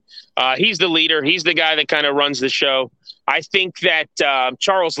you-know-what. He's the leader. He's the guy that kind of runs the show. I think that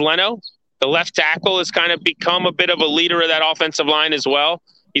Charles Leno, the left tackle, has kind of become a bit of a leader of that offensive line as well.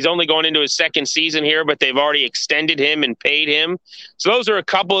 He's only going into his second season here, but they've already extended him and paid him. So those are a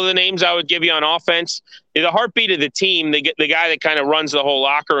couple of the names I would give you on offense. The heartbeat of the team, the guy that kind of runs the whole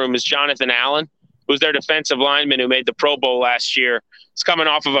locker room is Jonathan Allen, who's their defensive lineman who made the Pro Bowl last year. He's coming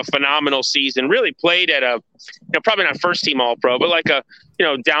off of a phenomenal season, really played at a, probably not first team All-Pro, but like a,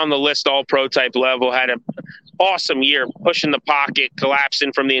 down the list All-Pro type level, had an awesome year, pushing the pocket,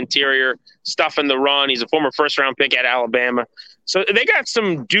 collapsing from the interior, stuffing the run. He's a former first-round pick at Alabama. So they got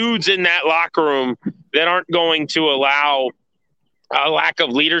some dudes in that locker room that aren't going to allow a lack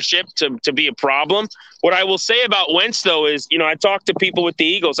of leadership to be a problem. What I will say about Wentz, though, is, I talked to people with the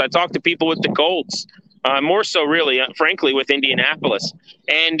Eagles. I talked to people with the Colts, more so really, frankly, with Indianapolis.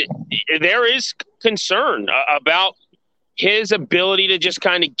 And there is concern about his ability to just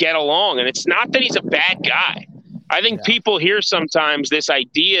kind of get along. And it's not that he's a bad guy. I think people hear sometimes this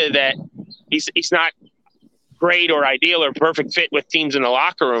idea that he's not great or ideal or perfect fit with teams in the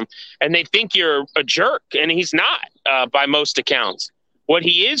locker room, and they think you're a jerk, and he's not by most accounts. What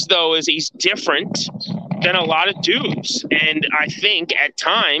he is, though, is he's different than a lot of dudes, and I think at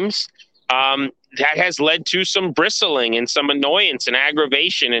times that has led to some bristling and some annoyance and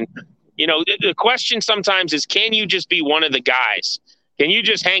aggravation. And the question sometimes is, can you just be one of the guys? Can you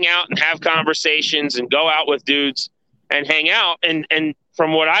just hang out and have conversations and go out with dudes and hang out? And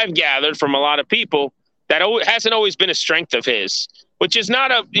from what I've gathered from a lot of people, that hasn't always been a strength of his, which is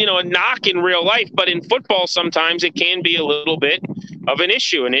not a knock in real life, but in football sometimes it can be a little bit of an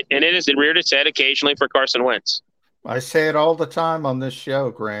issue, and it has reared its head occasionally for Carson Wentz. I say it all the time on this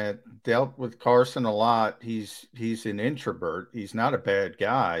show, Grant. Dealt with Carson a lot. He's an introvert. He's not a bad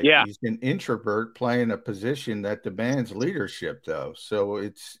guy. Yeah. He's an introvert playing a position that demands leadership, though. So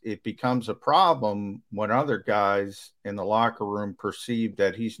it becomes a problem when other guys in the locker room perceive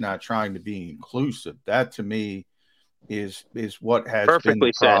that he's not trying to be inclusive. That, to me, is what has been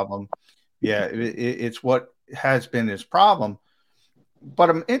the problem. Yeah, it's what has been his problem.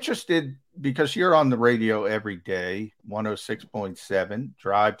 But I'm interested, because you're on the radio every day, 106.7,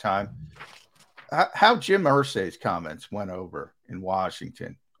 drive time, how Jim Irsay's comments went over in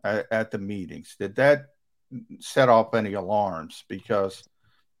Washington at the meetings. Did that set off any alarms? Because,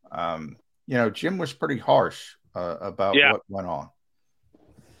 Jim was pretty harsh about what went on.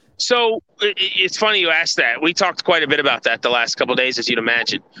 So it's funny you asked that. We talked quite a bit about that the last couple of days, as you'd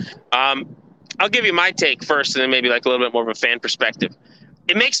imagine. I'll give you my take first, and then maybe like a little bit more of a fan perspective.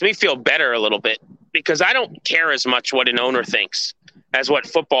 It makes me feel better a little bit, because I don't care as much what an owner thinks as what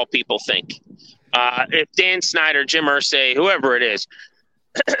football people think. If Dan Snyder, Jim Irsay, whoever it is,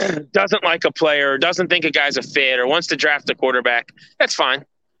 doesn't like a player, doesn't think a guy's a fit, or wants to draft a quarterback, that's fine.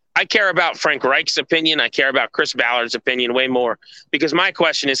 I care about Frank Reich's opinion. I care about Chris Ballard's opinion way more, because my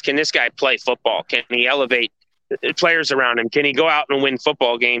question is, can this guy play football? Can he elevate players around him? Can he go out and win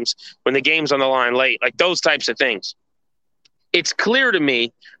football games when the game's on the line late? Like those types of things. It's clear to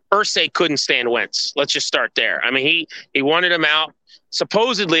me Irsay couldn't stand Wentz. Let's just start there. I mean, he wanted him out.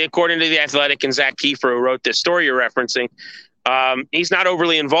 Supposedly, according to The Athletic and Zach Kiefer, who wrote this story you're referencing, he's not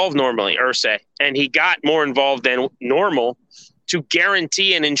overly involved normally, Irsay. And he got more involved than normal to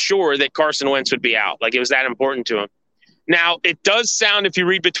guarantee and ensure that Carson Wentz would be out. Like, it was that important to him. Now, it does sound, if you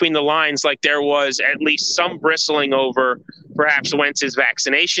read between the lines, like there was at least some bristling over perhaps Wentz's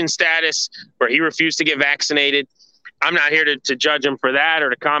vaccination status, where he refused to get vaccinated. I'm not here to judge him for that or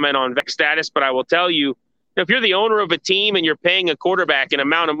to comment on vax status, but I will tell you, if you're the owner of a team and you're paying a quarterback an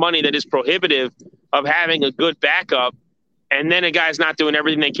amount of money that is prohibitive of having a good backup, and then a guy's not doing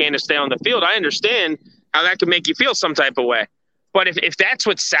everything they can to stay on the field. I understand how that could make you feel some type of way. But if that's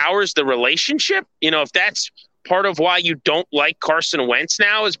what sours the relationship, if that's part of why you don't like Carson Wentz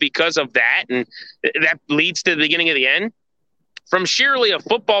now is because of that, and that leads to the beginning of the end, from sheerly a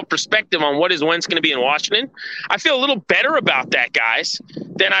football perspective on what is Wentz going to be in Washington, I feel a little better about that, guys,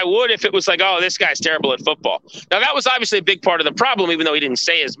 than I would if it was like, oh, this guy's terrible at football. Now, that was obviously a big part of the problem, even though he didn't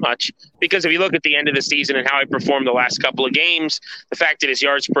say as much, because if you look at the end of the season and how he performed the last couple of games, the fact that his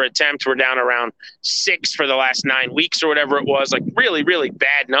yards per attempt were down around 6 for the last 9 weeks or whatever it was, like really, really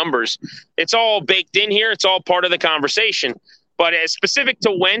bad numbers. It's all baked in here. It's all part of the conversation. But as specific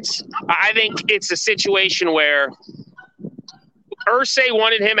to Wentz, I think it's a situation where Irsay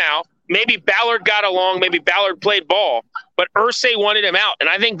wanted him out. Maybe Ballard got along. Maybe Ballard played ball. But Irsay wanted him out. And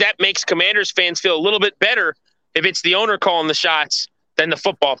I think that makes Commanders fans feel a little bit better if it's the owner calling the shots than the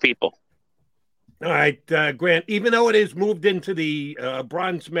football people. All right, Grant, even though it is moved into the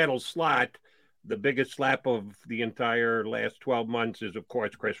bronze medal slot, the biggest slap of the entire last 12 months is, of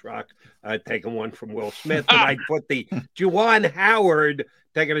course, Chris Rock taking one from Will Smith. And I'd put the Juwan Howard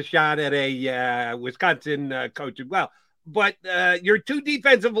taking a shot at a Wisconsin coach as well. But your two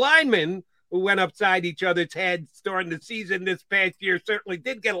defensive linemen who went upside each other's heads during the season this past year certainly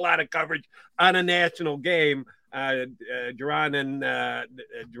did get a lot of coverage on a national game, Jerron and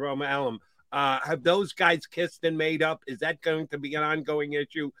Jerome Allen. Have those guys kissed and made up? Is that going to be an ongoing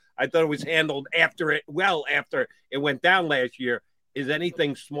issue? I thought it was handled after it went down last year. Is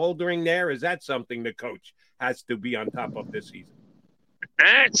anything smoldering there? Is that something the coach has to be on top of this season?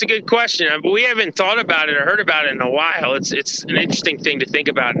 That's a good question. We haven't thought about it or heard about it in a while. It's an interesting thing to think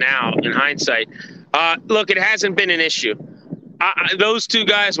about now in hindsight. Look, it hasn't been an issue. Those two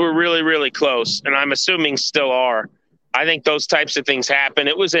guys were really, really close, and I'm assuming still are. I think those types of things happen.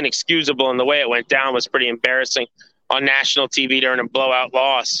 It was inexcusable, and the way it went down was pretty embarrassing on national TV during a blowout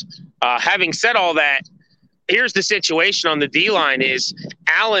loss. Having said all that, here's the situation on the D-line is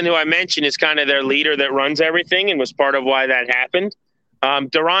Allen, who I mentioned, is kind of their leader that runs everything and was part of why that happened.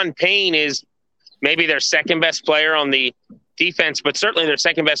 Daron Payne is maybe their second best player on the defense, but certainly their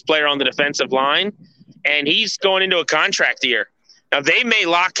second best player on the defensive line. And he's going into a contract year. Now, they may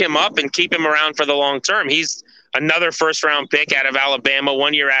lock him up and keep him around for the long term. He's another first-round pick out of Alabama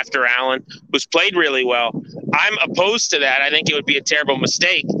 1 year after Allen, who's played really well. I'm opposed to that. I think it would be a terrible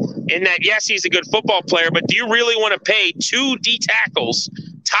mistake in that, yes, he's a good football player, but do you really want to pay two D tackles,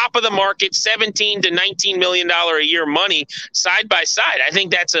 top of the market, $17 to $19 million a year money side by side? I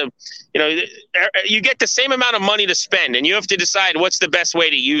think that's you get the same amount of money to spend, and you have to decide what's the best way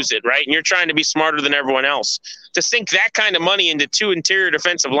to use it, right? And you're trying to be smarter than everyone else. To sink that kind of money into two interior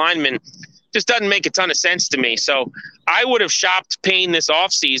defensive linemen just doesn't make a ton of sense to me. So I would have shopped Payne this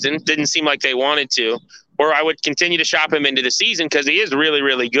offseason. Didn't seem like they wanted to. Or I would continue to shop him into the season because he is really,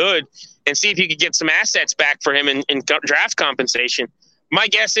 really good, and see if you could get some assets back for him in draft compensation. My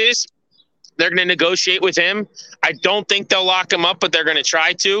guess is they're going to negotiate with him. I don't think they'll lock him up, but they're going to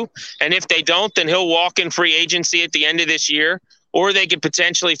try to. And if they don't, then he'll walk in free agency at the end of this year, or they could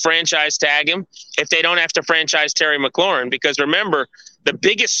potentially franchise tag him if they don't have to franchise Terry McLaurin. Because remember, the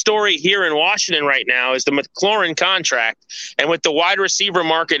biggest story here in Washington right now is the McLaurin contract. And with the wide receiver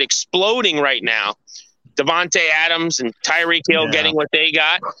market exploding right now, Devontae Adams and Tyreek Hill getting what they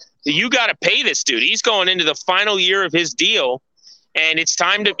got, you got to pay this dude. He's going into the final year of his deal, and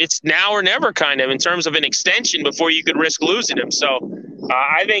it's now or never kind of in terms of an extension before you could risk losing him. So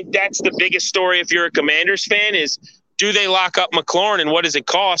I think that's the biggest story if you're a Commanders fan is, do they lock up McLaurin, and what does it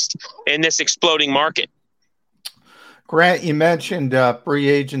cost in this exploding market? Grant, you mentioned free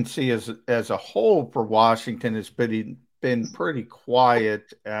agency as a whole for Washington has been pretty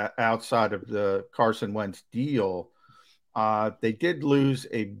quiet outside of the Carson Wentz deal. They did lose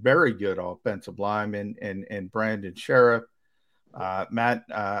a very good offensive lineman in Brandon Sheriff. Matt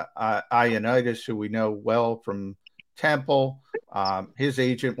Ioannidis, who we know well from Temple. His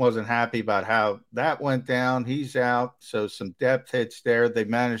agent wasn't happy about how that went down. He's out, so some depth hits there. They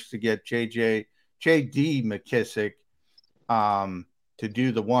managed to get J.D. McKissick to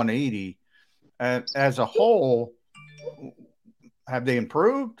do the 180. As a whole, have they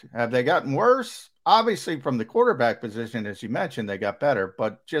improved? Have they gotten worse? Obviously, from the quarterback position, as you mentioned, they got better.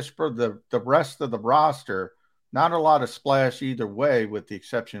 But just for the rest of the roster, not a lot of splash either way, with the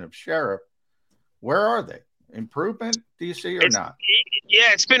exception of Sheriff. Where are they? Improvement, do you see, or not?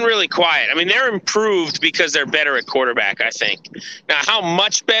 Yeah, it's been really quiet. I mean, they're improved because they're better at quarterback, I think. Now, how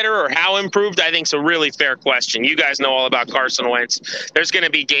much better or how improved, I think is a really fair question. You guys know all about Carson Wentz. There's going to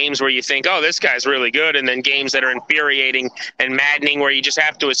be games where you think, oh, this guy's really good, and then games that are infuriating and maddening where you just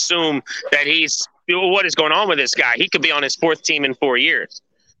have to assume that he's what is going on with this guy? He could be on his fourth team in 4 years.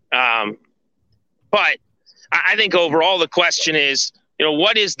 But I think overall the question is,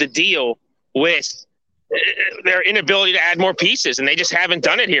 what is the deal with their inability to add more pieces? And they just haven't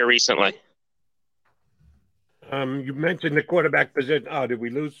done it here recently. You mentioned the quarterback position. Oh, did we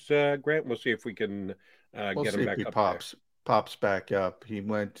lose Grant? We'll see if we can get him back up. Pops back up. He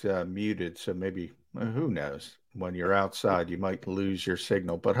went muted, so maybe, who knows? When you're outside, you might lose your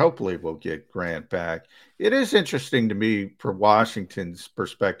signal, but hopefully we'll get Grant back. It is interesting to me for Washington's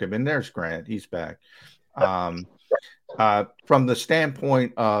perspective, and there's Grant. He's back. From the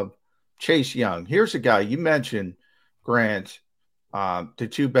standpoint of Chase Young, here's a guy you mentioned, Grant, the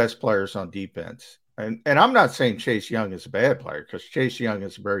two best players on defense. And I'm not saying Chase Young is a bad player, because Chase Young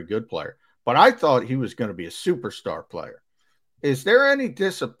is a very good player, but I thought he was going to be a superstar player. Is there any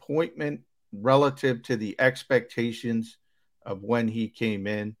disappointment relative to the expectations of when he came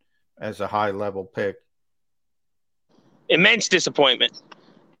in as a high-level pick? Immense disappointment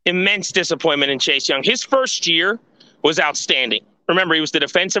in Chase Young. His first year was outstanding. Remember, he was the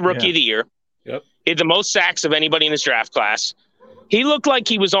defensive rookie of the year. Yep. He had the most sacks of anybody in his draft class. He looked like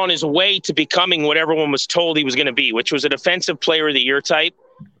he was on his way to becoming what everyone was told he was going to be, which was a defensive player of the year type,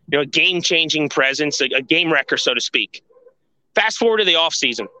 a game-changing presence, a game wrecker, so to speak. Fast forward to the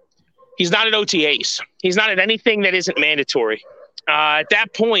offseason. He's not at OTAs. He's not at anything that isn't mandatory. At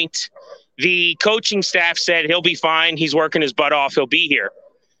that point, the coaching staff said he'll be fine. He's working his butt off. He'll be here.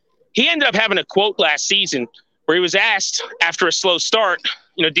 He ended up having a quote last season where he was asked after a slow start,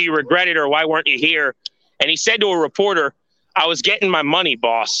 do you regret it or why weren't you here? And he said to a reporter, I was getting my money,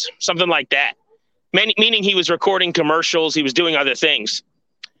 boss, something like that. Meaning he was recording commercials. He was doing other things.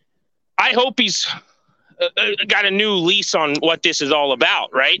 I hope he's got a new lease on what this is all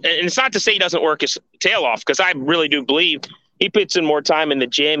about, right? And it's not to say he doesn't work his tail off, because I really do believe he puts in more time in the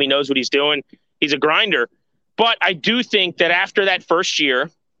gym. He knows what he's doing. He's a grinder. But I do think that after that first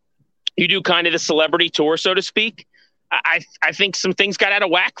year, you do kind of the celebrity tour, so to speak. I think some things got out of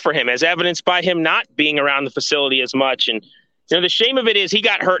whack for him, as evidenced by him not being around the facility as much. And the shame of it is he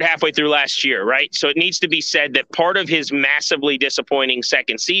got hurt halfway through last year, right? So it needs to be said that part of his massively disappointing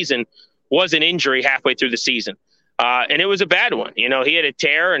second season was an injury halfway through the season. And it was a bad one. He had a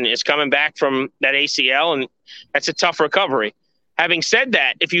tear and is coming back from that ACL, and that's a tough recovery. Having said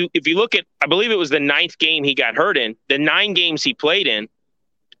that, if you look at, I believe it was the 9th game he got hurt in, the 9 games he played in,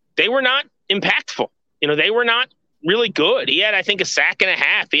 they were not impactful. They were not really good. He had, I think, a sack and a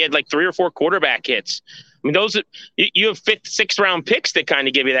half. He had like 3 or 4 quarterback hits. I mean, those, you have 5th, 6th round picks that kind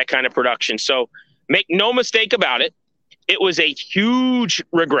of give you that kind of production. So make no mistake about it. It was a huge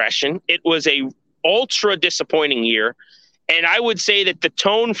regression. It was a ultra disappointing year. And I would say that the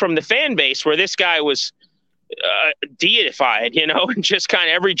tone from the fan base, where this guy was deified, and just kind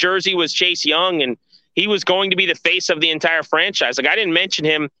of every jersey was Chase Young, and he was going to be the face of the entire franchise. Like, I didn't mention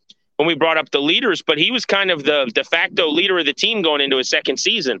him when we brought up the leaders, but he was kind of the de facto leader of the team going into his second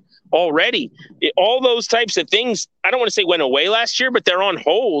season already. All those types of things, I don't want to say went away last year, but they're on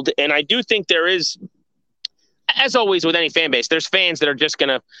hold. And I do think there is, as always with any fan base, there's fans that are just going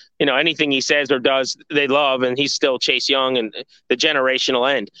to, anything he says or does, they love, and he's still Chase Young and the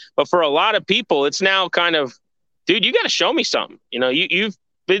generational end. But for a lot of people, it's now kind of, dude, you got to show me something. You've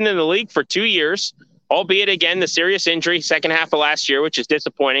been in the league for 2 years, albeit, again, the serious injury second half of last year, which is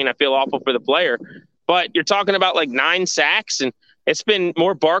disappointing. I feel awful for the player. But you're talking about like 9 sacks, and it's been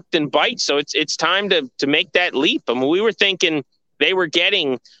more bark than bite. So it's time to make that leap. I mean, we were thinking they were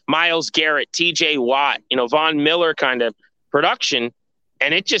getting Myles Garrett, TJ Watt, Von Miller kind of production.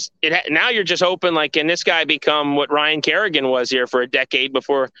 And now you're just hoping, like, can this guy become what Ryan Kerrigan was here for a decade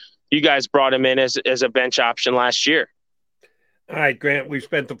before you guys brought him in as a bench option last year? All right, Grant, we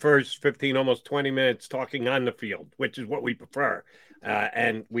spent the first 15, almost 20 minutes talking on the field, which is what we prefer.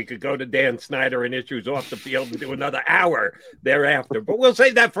 And we could go to Dan Snyder and issues off the field and do another hour thereafter. But we'll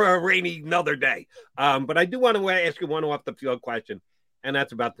save that for a rainy another day. But I do want to ask you one off-the-field question, and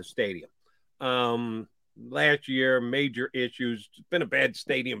that's about the stadium. Last year, major issues. It's been a bad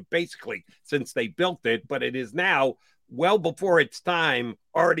stadium basically since they built it, but it is now well before its time,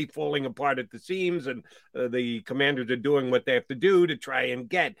 already falling apart at the seams, and the Commanders are doing what they have to do to try and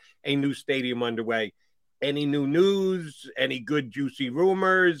get a new stadium underway. Any new news? Any good juicy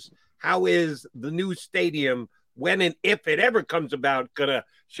rumors? How is the new stadium, when and if it ever comes about, going to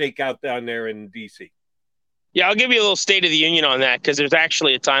shake out down there in D.C.? Yeah, I'll give you a little State of the Union on that, because there's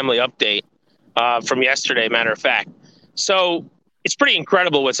actually a timely update from yesterday, matter of fact. So it's pretty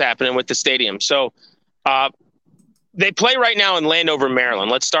incredible what's happening with the stadium. So they play right now in Landover,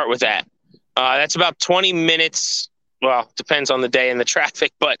 Maryland. Let's start with that. That's about 20 minutes well, depends on the day and the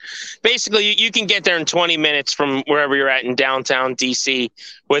traffic, but basically you can get there in 20 minutes from wherever you're at in downtown DC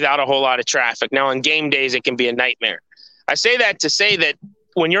without a whole lot of traffic. Now, on game days, it can be a nightmare. I say that to say that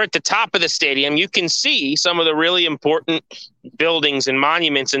when you're at the top of the stadium, you can see some of the really important buildings and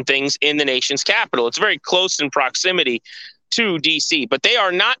monuments and things in the nation's capital. It's very close in proximity to DC, but they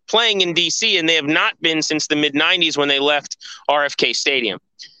are not playing in DC, and they have not been since the mid-90s when they left RFK Stadium.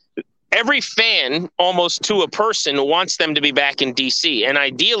 Every fan, almost to a person, wants them to be back in DC and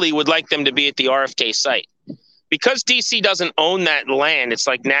ideally would like them to be at the RFK site. Because DC doesn't own that land, it's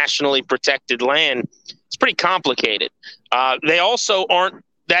like nationally protected land, it's pretty complicated. They also aren't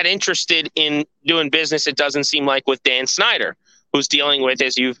that interested in doing business, it doesn't seem like, with Dan Snyder, who's dealing with,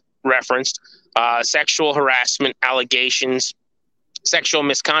 as you've referenced, sexual harassment allegations, sexual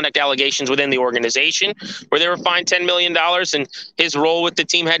misconduct allegations within the organization, where they were fined $10 million and his role with the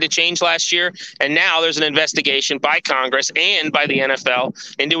team had to change last year. And now there's an investigation by Congress and by the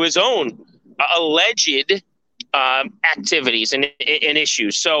NFL into his own alleged activities and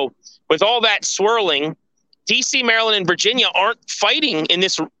issues. So with all that swirling, DC, Maryland, and Virginia aren't fighting in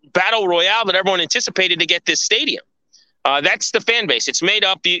this battle royale that everyone anticipated to get this stadium. That's the fan base. It's made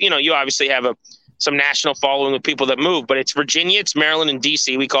up, you obviously have some national following with people that move, but it's Virginia, it's Maryland, and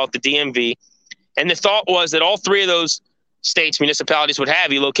DC. We call it the DMV. And the thought was that all three of those states, municipalities, what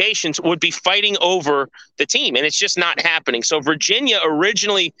have you, locations would be fighting over the team. And it's just not happening. So Virginia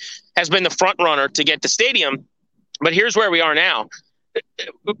originally has been the front runner to get the stadium. But here's where we are now.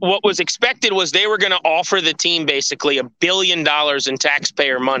 What was expected was they were going to offer the team basically $1 billion in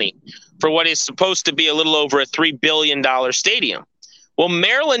taxpayer money for what is supposed to be a little over a $3 billion stadium. Well,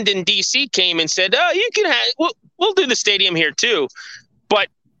 Maryland and D.C. came and said, you can we'll do the stadium here too, but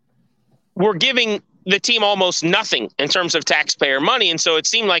we're giving the team almost nothing in terms of taxpayer money. And so it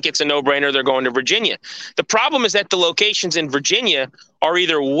seemed like it's a no-brainer. They're going to Virginia. The problem is that the locations in Virginia are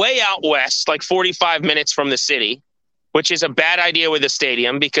either way out west, like 45 minutes from the city, which is a bad idea with a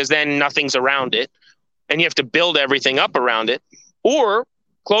stadium because then nothing's around it and you have to build everything up around it, or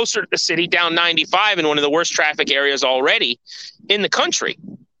closer to the city down 95 in one of the worst traffic areas already in the country.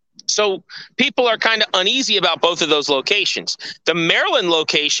 So people are kind of uneasy about both of those locations. The Maryland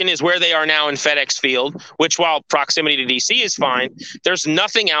location is where they are now in FedEx Field, which, while proximity to DC is fine, there's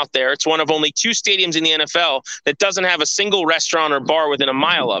nothing out there. It's one of only 2 stadiums in the NFL that doesn't have a single restaurant or bar within a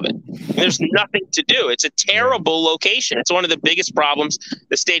mile of it. There's nothing to do. It's a terrible location. It's one of the biggest problems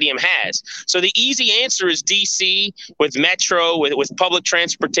the stadium has. So the easy answer is DC with Metro, with public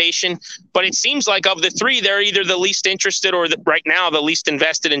transportation. But it seems like of the 3, they're either the least interested or right now the least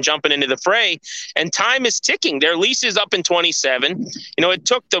invested in jumping into the fray, and time is ticking. Their lease is up in 27. It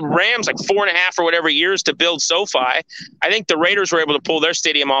took the Rams like 4.5 or whatever years to build SoFi. I think the Raiders were able to pull their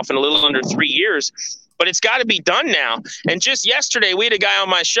stadium off in a little under 3 years, but it's got to be done now. And just yesterday, we had a guy on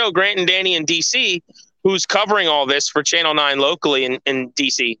my show, Grant and Danny in DC, who's covering all this for Channel 9 locally in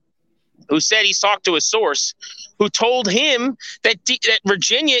DC, who said he's talked to a source who told him that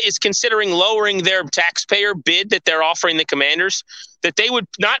Virginia is considering lowering their taxpayer bid that they're offering the Commanders, that they would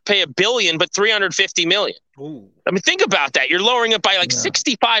not pay $1 billion, but $350 million. Ooh. I mean, think about that. You're lowering it by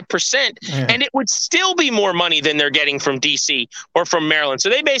 65%, and it would still be more money than they're getting from DC or from Maryland. So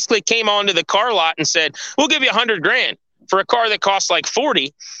they basically came onto the car lot and said, we'll give you $100,000 for a car that costs like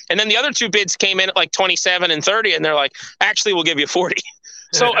 40. And then the other 2 bids came in at like 27 and 30, and they're like, actually, we'll give you 40.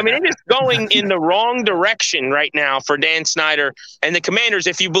 So, I mean, it is going in the wrong direction right now for Dan Snyder and the Commanders,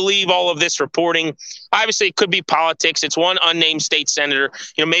 if you believe all of this reporting. Obviously, it could be politics. It's one unnamed state senator.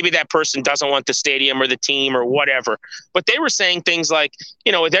 Maybe that person doesn't want the stadium or the team or whatever. But they were saying things like,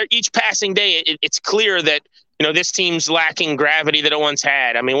 each passing day, it's clear that, this team's lacking gravity that it once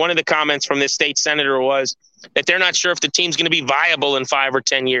had. I mean, one of the comments from this state senator was that they're not sure if the team's going to be viable in 5 or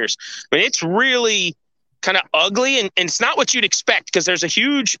 10 years. I mean, it's really kind of ugly, and it's not what you'd expect because there's a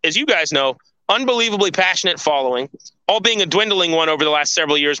huge, as you guys know, unbelievably passionate following, all being a dwindling one over the last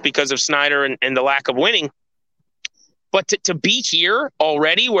several years because of Snyder and the lack of winning. But to be here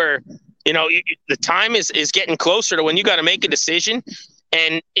already where, the time is getting closer to when you got to make a decision,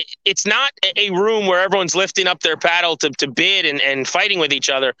 and it's not a room where everyone's lifting up their paddle to bid and fighting with each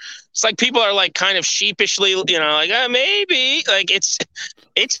other. It's like people are like kind of sheepishly, maybe, like it's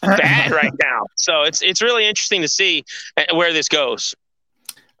bad right now. So it's really interesting to see where this goes.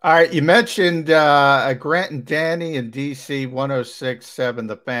 All right. You mentioned Grant and Danny in DC 106.7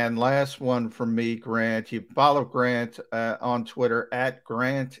 The Fan. Last one from me, Grant. You follow Grant on Twitter at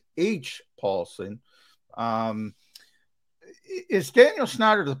Grant H. Paulson. Is Daniel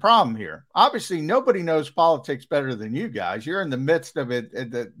Snyder the problem here? Obviously, nobody knows politics better than you guys. You're in the midst of it,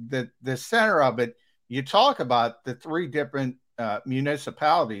 the center of it. you talk about the three different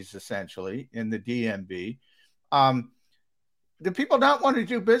municipalities, essentially, in the DMV. Do people not want to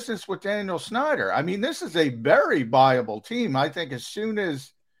do business with Daniel Snyder? I mean, this is a very viable team. I think as soon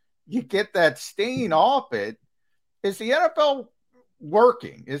as you get that stain off it, is the NFL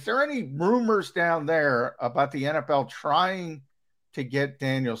working? Is there any rumors down there about the NFL trying to get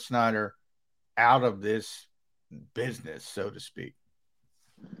Daniel Snyder out of this business, so to speak?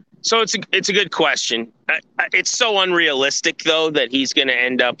 So it's a good question. It's so unrealistic, though, that he's going to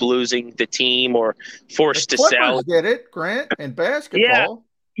end up losing the team or forced to sell. Did it, Grant, in basketball?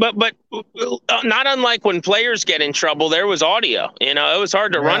 Yeah, but not unlike when players get in trouble, there was audio. It was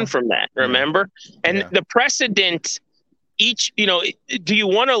hard to run from that. Remember, and the precedent. Do you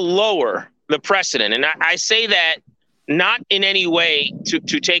want to lower the precedent? And I say that not in any way to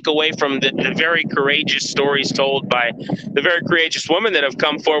take away from the very courageous stories told by the very courageous women that have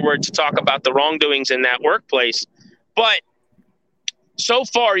come forward to talk about the wrongdoings in that workplace. But so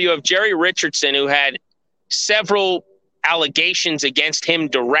far, you have Jerry Richardson, who had several allegations against him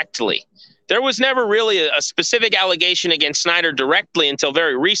directly. There was never really a specific allegation against Snyder directly until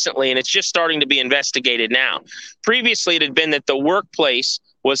very recently, and it's just starting to be investigated now. Previously, it had been that the workplace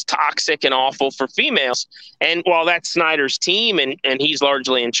was toxic and awful for females. And while that's Snyder's team and he's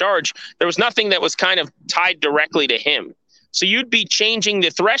largely in charge, there was nothing that was kind of tied directly to him. So you'd be changing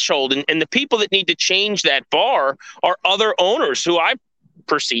the threshold. And the people that need to change that bar are other owners who I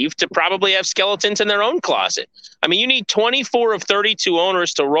perceive to probably have skeletons in their own closet. I mean, you need 24 of 32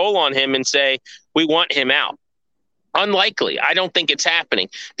 owners to roll on him and say, we want him out. Unlikely. I don't think it's happening.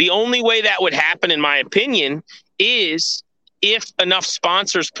 The only way that would happen, in my opinion, is if enough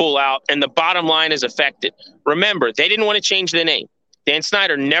sponsors pull out and the bottom line is affected. Remember, they didn't want to change the name. Dan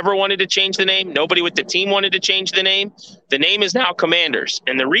Snyder never wanted to change the name. Nobody with the team wanted to change the name. The name is now Commanders.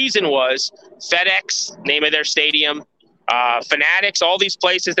 And the reason was FedEx, name of their stadium, Fanatics, all these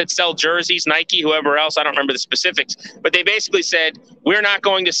places that sell jerseys, Nike, whoever else, I don't remember the specifics, but they basically said, we're not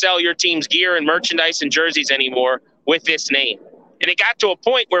going to sell your team's gear and merchandise and jerseys anymore with this name. And it got to a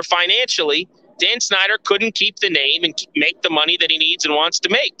point where financially, Dan Snyder couldn't keep the name and make the money that he needs and wants to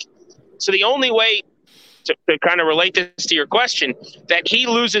make. So the only way to kind of relate this to your question, that he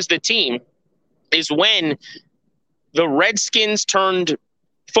loses the team is when the Redskins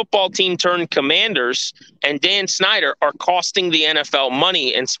football team turned Commanders and Dan Snyder are costing the NFL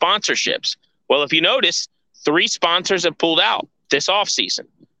money and sponsorships. Well, if you notice, 3 sponsors have pulled out this offseason.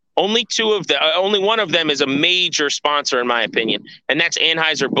 Only one of them is a major sponsor, in my opinion, and that's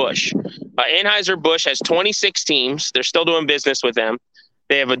Anheuser-Busch. Anheuser-Busch has 26 teams. They're still doing business with them.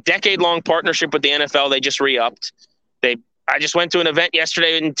 They have a decade-long partnership with the NFL. They just re-upped. I just went to an event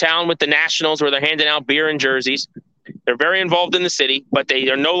yesterday in town with the Nationals where they're handing out beer and jerseys. They're very involved in the city, but they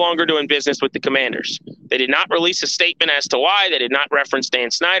are no longer doing business with the Commanders. They did not release a statement as to why. They did not reference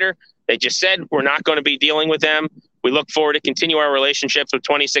Dan Snyder. They just said, we're not going to be dealing with them. We look forward to continue our relationships with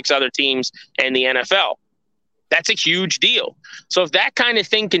 26 other teams and the NFL. That's a huge deal. So if that kind of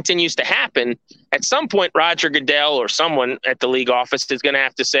thing continues to happen, at some point, Roger Goodell or someone at the league office is going to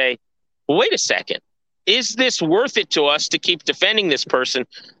have to say, well, wait a second. Is this worth it to us to keep defending this person?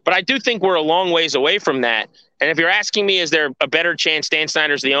 But I do think we're a long ways away from that. And if you're asking me, is there a better chance Dan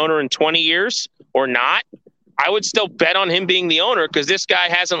Snyder's the owner in 20 years or not? I would still bet on him being the owner because this guy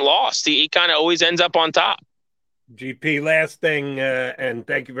hasn't lost. He kind of always ends up on top. GP, last thing, and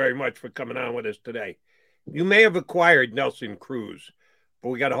thank you very much for coming on with us today. You may have acquired Nelson Cruz, but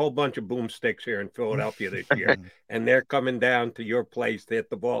we got a whole bunch of boomsticks here in Philadelphia this year, and they're coming down to your place to hit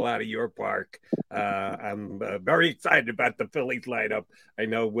the ball out of your park. I'm very excited about the Phillies lineup. I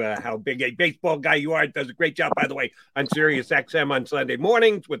know how big a baseball guy you are. It does a great job, by the way, on Sirius XM on Sunday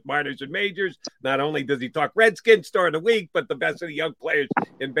mornings with minors and majors. Not only does he talk Redskins start of the week, but the best of the young players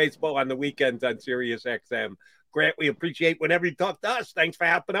in baseball on the weekends on Sirius XM. Grant, we appreciate whenever you talk to us. Thanks for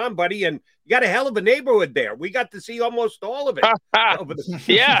hopping on, buddy. And you got a hell of a neighborhood there. We got to see almost all of it.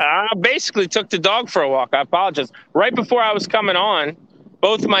 Yeah, I basically took the dog for a walk. I apologize. Right before I was coming on,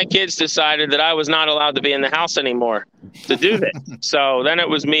 both my kids decided that I was not allowed to be in the house anymore to do this. So then it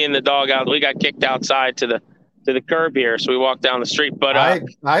was me and the dog out. We got kicked outside to the curb here, so we walked down the street. But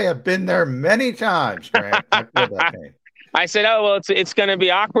I have been there many times, Grant. I said, oh, well, it's going to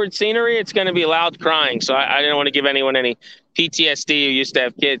be awkward scenery. It's going to be loud crying. So I didn't want to give anyone any PTSD who used to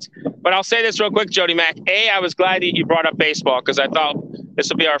have kids. But I'll say this real quick, Jody Mack. A, I was glad that you brought up baseball because I thought this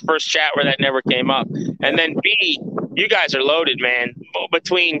will be our first chat where that never came up. And then B, you guys are loaded, man.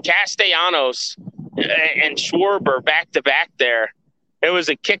 Between Castellanos and Schwarber back-to-back there, it was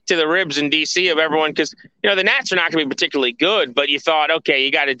a kick to the ribs in D.C. of everyone because, the Nats are not going to be particularly good, but you thought, okay,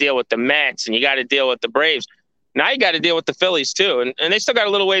 you got to deal with the Mets and you got to deal with the Braves. Now you got to deal with the Phillies too. And they still got a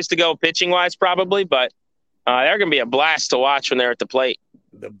little ways to go pitching-wise probably, but they're going to be a blast to watch when they're at the plate.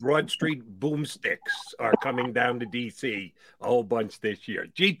 The Broad Street Boomsticks are coming down to D.C. a whole bunch this year.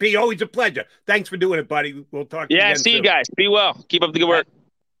 GP, always a pleasure. Thanks for doing it, buddy. We'll talk to you again see soon. you guys. Be well. Keep up the good work.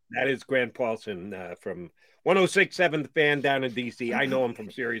 That is Grant Paulson from 106.7 The Fan down in D.C. I know him from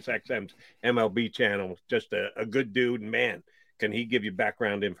Sirius XM's MLB channel. Just a good dude, and man, can he give you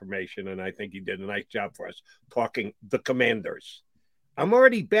background information, and I think he did a nice job for us talking the Commanders. I'm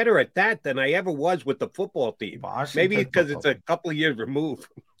already better at that than I ever was with the football team. Maybe because it's a couple of years removed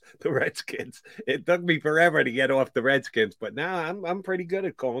from the Redskins. It took me forever to get off the Redskins, but now I'm pretty good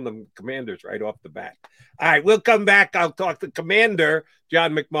at calling them Commanders right off the bat. All right, we'll come back. I'll talk to Commander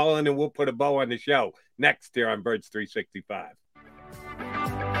John McMullen, and we'll put a bow on the show next here on Birds 365.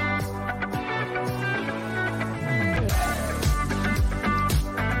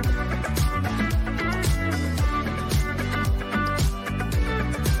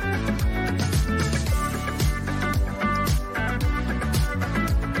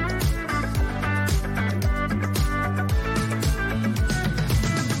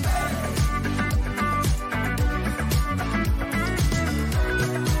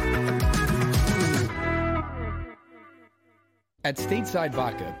 At Stateside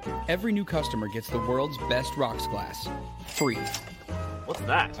Vodka, every new customer gets the world's best rocks glass, free. What's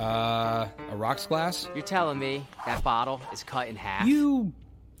that? A rocks glass? You're telling me that bottle is cut in half? You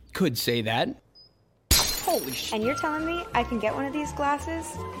could say that. Holy shit. And you're telling me I can get one of these glasses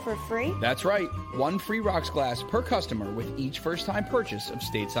for free? That's right. One free rocks glass per customer with each first-time purchase of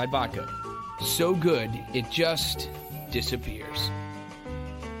Stateside Vodka. So good, it just disappears.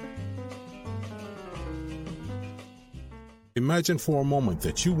 Imagine for a moment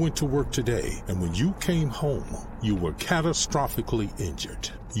that you went to work today and when you came home, you were catastrophically injured.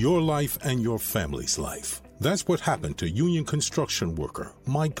 Your life and your family's life. That's what happened to union construction worker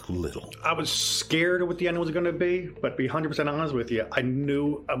Mike Little. I was scared of what the end was going to be, but to be 100% honest with you, I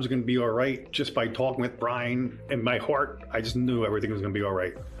knew I was going to be all right just by talking with Brian. In my heart, I just knew everything was going to be all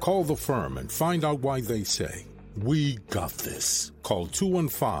right. Call the firm and find out why they say, "We got this." Call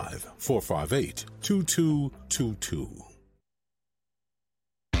 215-458-2222.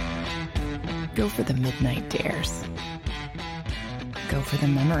 Go for the midnight dares. Go for the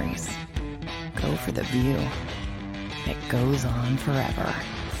memories. Go for the view that goes on forever.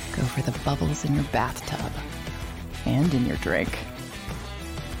 Go for the bubbles in your bathtub and in your drink.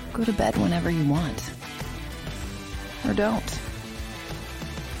 Go to bed whenever you want. Or don't.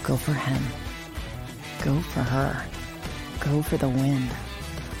 Go for him. Go for her. Go for the win.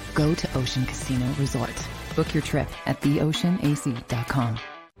 Go to Ocean Casino Resort. Book your trip at theoceanac.com.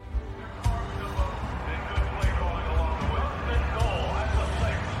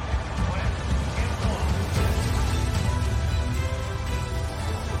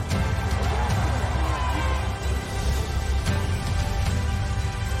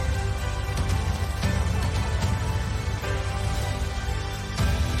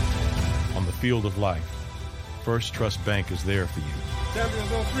 Field of life, First Trust Bank is there for you.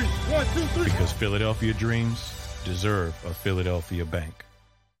 Champions on three. 1, 2, 3. Because Philadelphia dreams deserve a Philadelphia bank.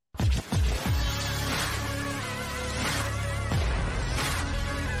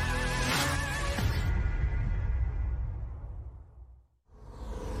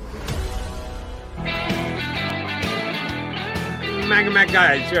 Mac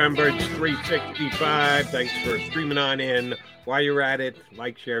guys, here on Birds 365. Thanks for streaming on in. While you're at it,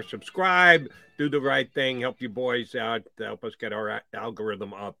 like, share, subscribe, do the right thing, help you boys out, help us get our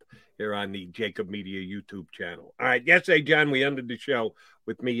algorithm up here on the Jacob Media YouTube channel. All right, yesterday, John, we ended the show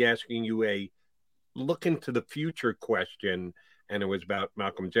with me asking you a look into the future question, and it was about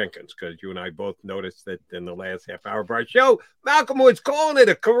Malcolm Jenkins, because you and I both noticed that in the last half hour of our show, Malcolm was calling it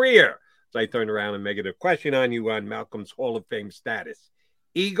a career. So I turned around and made it a question on you on Malcolm's Hall of Fame status.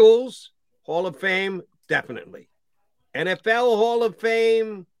 Eagles, Hall of Fame, definitely. NFL Hall of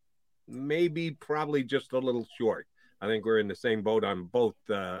Fame, maybe probably just a little short. I think we're in the same boat on both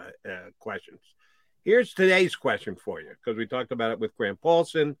questions. Here's today's question for you, because we talked about it with Grant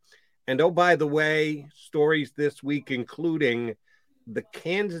Paulson. And oh, by the way, stories this week, including the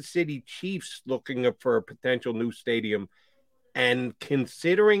Kansas City Chiefs looking up for a potential new stadium and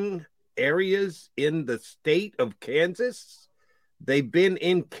considering areas in the state of Kansas. They've been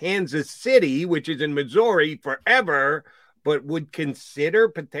in Kansas City, which is in Missouri, forever, but would consider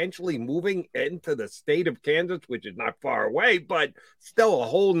potentially moving into the state of Kansas, which is not far away, but still a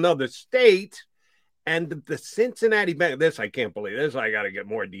whole nother state. And the Cincinnati Bengals, this I can't believe. This I got to get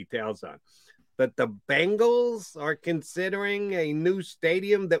more details on. That the Bengals are considering a new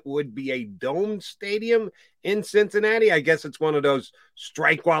stadium that would be a domed stadium in Cincinnati. I guess it's one of those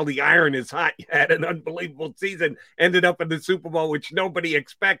strike while the iron is hot. You had an unbelievable season, ended up in the Super Bowl, which nobody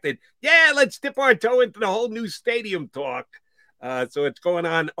expected. Yeah, let's dip our toe into the whole new stadium talk. So it's going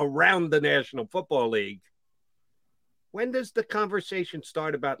on around the National Football League. When does the conversation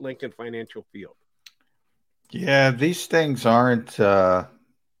start about Lincoln Financial Field? Yeah, these things aren't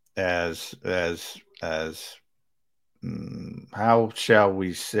as how shall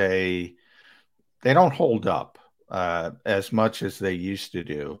we say, they don't hold up as much as they used to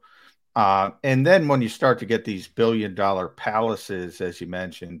do. And then when you start to get these billion-dollar palaces, as you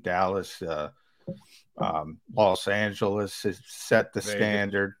mentioned, Dallas, Los Angeles has set the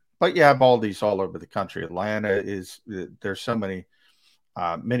standard, but you have all these all over the country. Atlanta there's so many.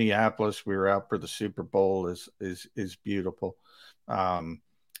 Minneapolis, we were out for the Super Bowl, is beautiful.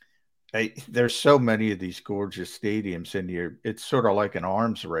 There's so many of these gorgeous stadiums in here. It's sort of like an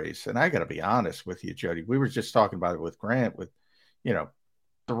arms race. And I got to be honest with you, Jody. We were just talking about it with Grant with,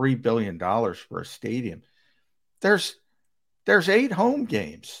 $3 billion for a stadium. There's 8 home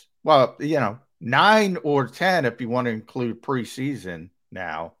games. Well, 9 or 10 if you want to include preseason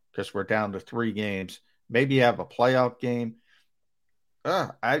now, because we're down to 3 games. Maybe you have a playoff game.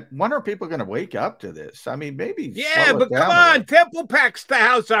 When are people going to wake up to this? I mean, maybe. Yeah, but come on. Temple packs the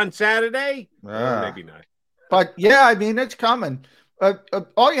house on Saturday. Maybe not. But yeah, I mean, it's coming.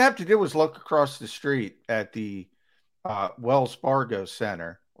 All you have to do is look across the street at the Wells Fargo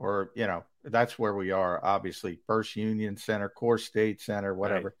Center, or, that's where we are, obviously. First Union Center, Core State Center,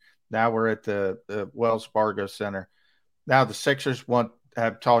 whatever. Right. Now we're at the Wells Fargo Center. Now the Sixers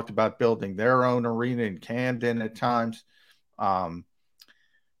have talked about building their own arena in Camden at times.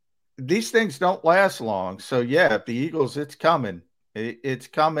 These things don't last long. So, yeah, the Eagles, it's coming. It's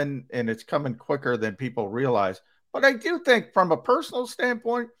coming, and it's coming quicker than people realize. But I do think from a personal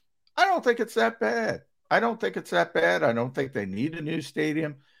standpoint, I don't think it's that bad. I don't think they need a new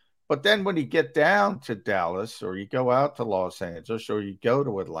stadium. But then when you get down to Dallas, or you go out to Los Angeles, or you go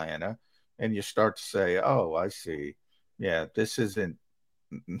to Atlanta, and you start to say, oh, I see. Yeah, this isn't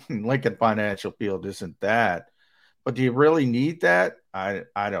Lincoln Financial Field, isn't that. But do you really need that? I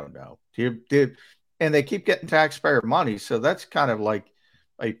don't know. And they keep getting taxpayer money, so that's kind of like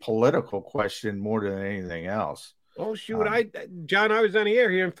a political question more than anything else. Oh, shoot. John, I was on the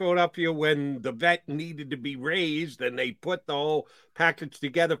air here in Philadelphia when the vet needed to be raised, and they put the whole package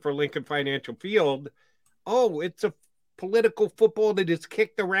together for Lincoln Financial Field. Oh, it's a political football that is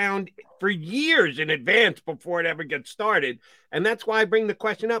kicked around for years in advance before it ever gets started. And that's why I bring the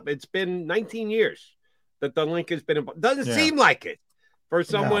question up. It's been 19 years that the link has been involved. Doesn't seem like it for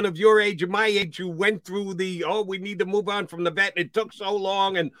someone of your age or my age who went through we need to move on from the vet, and it took so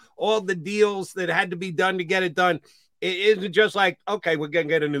long, and all the deals that had to be done to get it done. It isn't just like, okay, we're going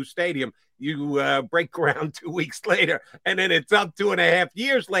to get a new stadium. You break ground 2 weeks later, and then it's up 2.5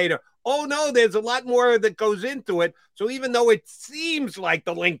 years later. Oh, no, there's a lot more that goes into it. So even though it seems like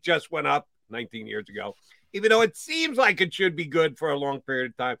the link just went up 19 years ago, even though it seems like it should be good for a long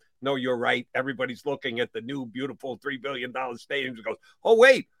period of time, no, you're right. Everybody's looking at the new, beautiful $3 billion stadiums and goes, oh,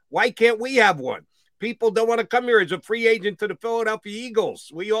 wait, why can't we have one? People don't want to come here as a free agent to the Philadelphia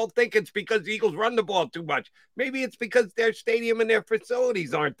Eagles. We all think it's because the Eagles run the ball too much. Maybe it's because their stadium and their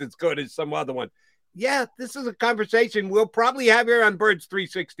facilities aren't as good as some other one. Yeah, this is a conversation we'll probably have here on Birds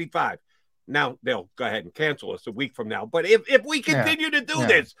 365. Now, they'll go ahead and cancel us a week from now. But if we continue to do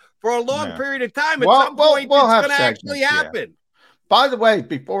this for a long period of time, at some point, it's going to actually happen. By the way,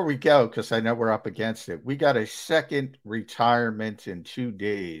 before we go, because I know we're up against it, we got a second retirement in 2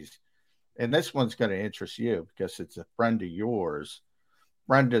 days. And this one's going to interest you because it's a friend of yours,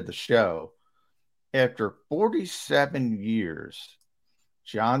 friend of the show. After 47 years,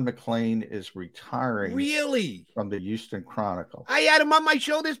 John McClain is retiring. Really? From the Houston Chronicle. I had him on my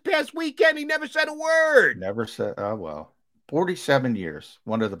show this past weekend. He never said a word. Never said, 47 years.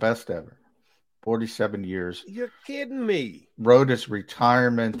 One of the best ever. 47 years. You're kidding me. Wrote his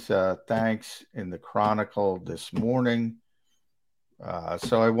retirement thanks in the Chronicle this morning.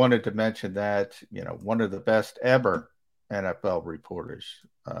 So I wanted to mention that, one of the best ever NFL reporters,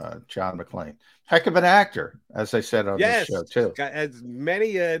 John McClain. Heck of an actor, as I said on this show, too. Got as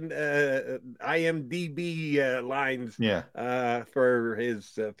many IMDb lines for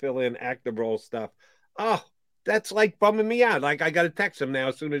his fill-in actor role stuff. Oh, that's like bumming me out. Like, I got to text him now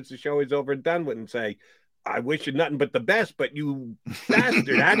as soon as the show is over and done with and say, I wish you nothing but the best, but you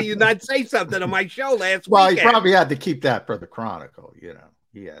bastard, how do you not say something on my show last weekend? Well, he probably had to keep that for the Chronicle,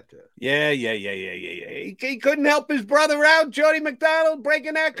 He had to. Yeah. He couldn't help his brother out, Jody McDonald,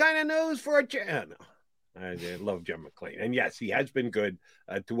 breaking that kind of news for a channel. I love John McClain. And yes, he has been good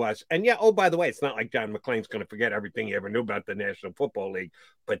to us. And yeah, oh, by the way, it's not like John McClain's going to forget everything he ever knew about the National Football League,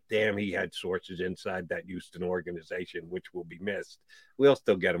 but damn, he had sources inside that Houston organization, which will be missed. We'll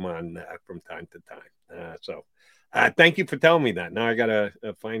still get him on from time to time. So thank you for telling me that. Now I got to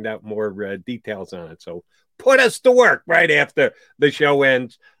find out more details on it. So put us to work right after the show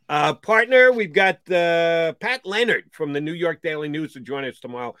ends. Partner, we've got Pat Leonard from the New York Daily News to join us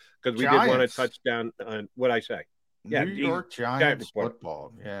tomorrow because we did want to touch down on what I say. Yeah, New York Giants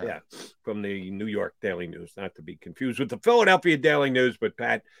football. Yeah, from the New York Daily News, not to be confused with the Philadelphia Daily News, but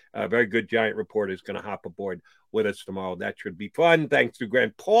Pat, a very good Giant reporter, is going to hop aboard with us tomorrow. That should be fun. Thanks to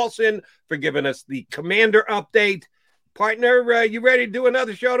Grant Paulson for giving us the Commander update. Partner, you ready to do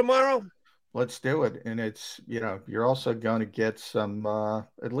another show tomorrow? Let's do it. And it's, you're also going to get some,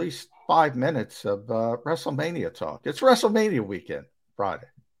 at least 5 minutes of WrestleMania talk. It's WrestleMania weekend, Friday.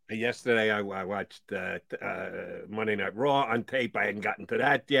 Yesterday, I watched Monday Night Raw on tape. I hadn't gotten to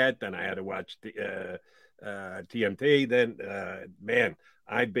that yet. Then I had to watch the TNT. Then, man,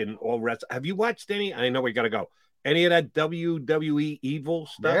 I've been all rest. Have you watched any? I know we got to go. Any of that WWE Evil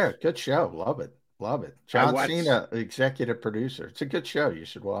stuff? Yeah, good show. Love it. John Cena, executive producer. It's a good show. You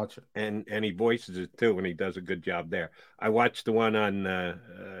should watch it. And he voices it too, and he does a good job there. I watched the one on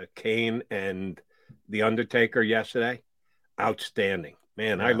Kane and The Undertaker yesterday. Outstanding.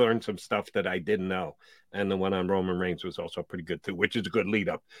 Man, yeah. I learned some stuff that I didn't know. And the one on Roman Reigns was also pretty good too, which is a good lead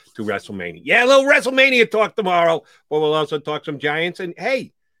up to WrestleMania. Yeah, a little WrestleMania talk tomorrow, but we'll also talk some Giants. And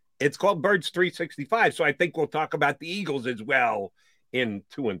hey, it's called Birds 365, so I think we'll talk about the Eagles as well in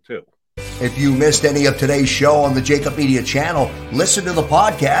 2 and 2. If you missed any of today's show on the Jacob Media channel, listen to the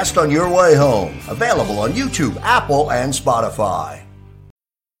podcast on your way home. Available on YouTube, Apple, and Spotify.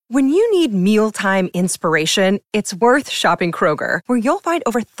 When you need mealtime inspiration, it's worth shopping Kroger, where you'll find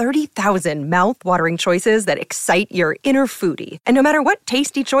over 30,000 mouth-watering choices that excite your inner foodie. And no matter what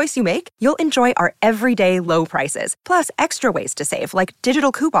tasty choice you make, you'll enjoy our everyday low prices, plus extra ways to save, like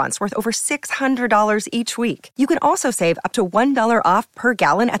digital coupons worth over $600 each week. You can also save up to $1 off per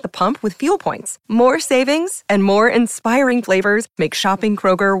gallon at the pump with fuel points. More savings and more inspiring flavors make shopping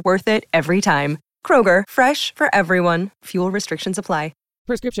Kroger worth it every time. Kroger, fresh for everyone. Fuel restrictions apply.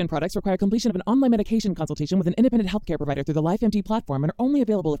 Prescription products require completion of an online medication consultation with an independent healthcare provider through the LifeMD platform and are only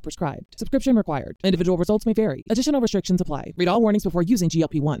available if prescribed. Subscription required. Individual results may vary. Additional restrictions apply. Read all warnings before using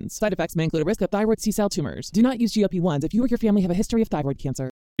GLP-1s. Side effects may include a risk of thyroid C-cell tumors. Do not use GLP-1s if you or your family have a history of thyroid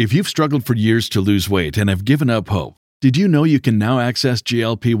cancer. If you've struggled for years to lose weight and have given up hope, did you know you can now access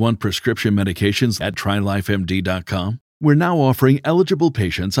GLP-1 prescription medications at TryLifeMD.com? We're now offering eligible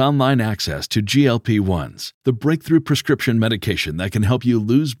patients online access to GLP-1s, the breakthrough prescription medication that can help you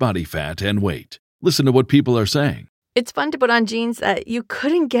lose body fat and weight. Listen to what people are saying. It's fun to put on jeans that you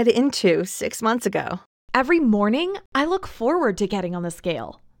couldn't get into 6 months ago. Every morning, I look forward to getting on the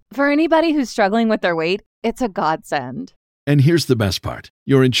scale. For anybody who's struggling with their weight, it's a godsend. And here's the best part.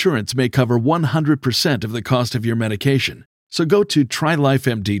 Your insurance may cover 100% of the cost of your medication. So go to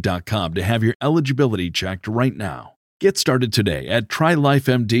TryLifeMD.com to have your eligibility checked right now. Get started today at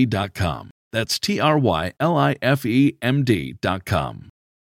TryLifeMD.com. That's TryLifeMD.com.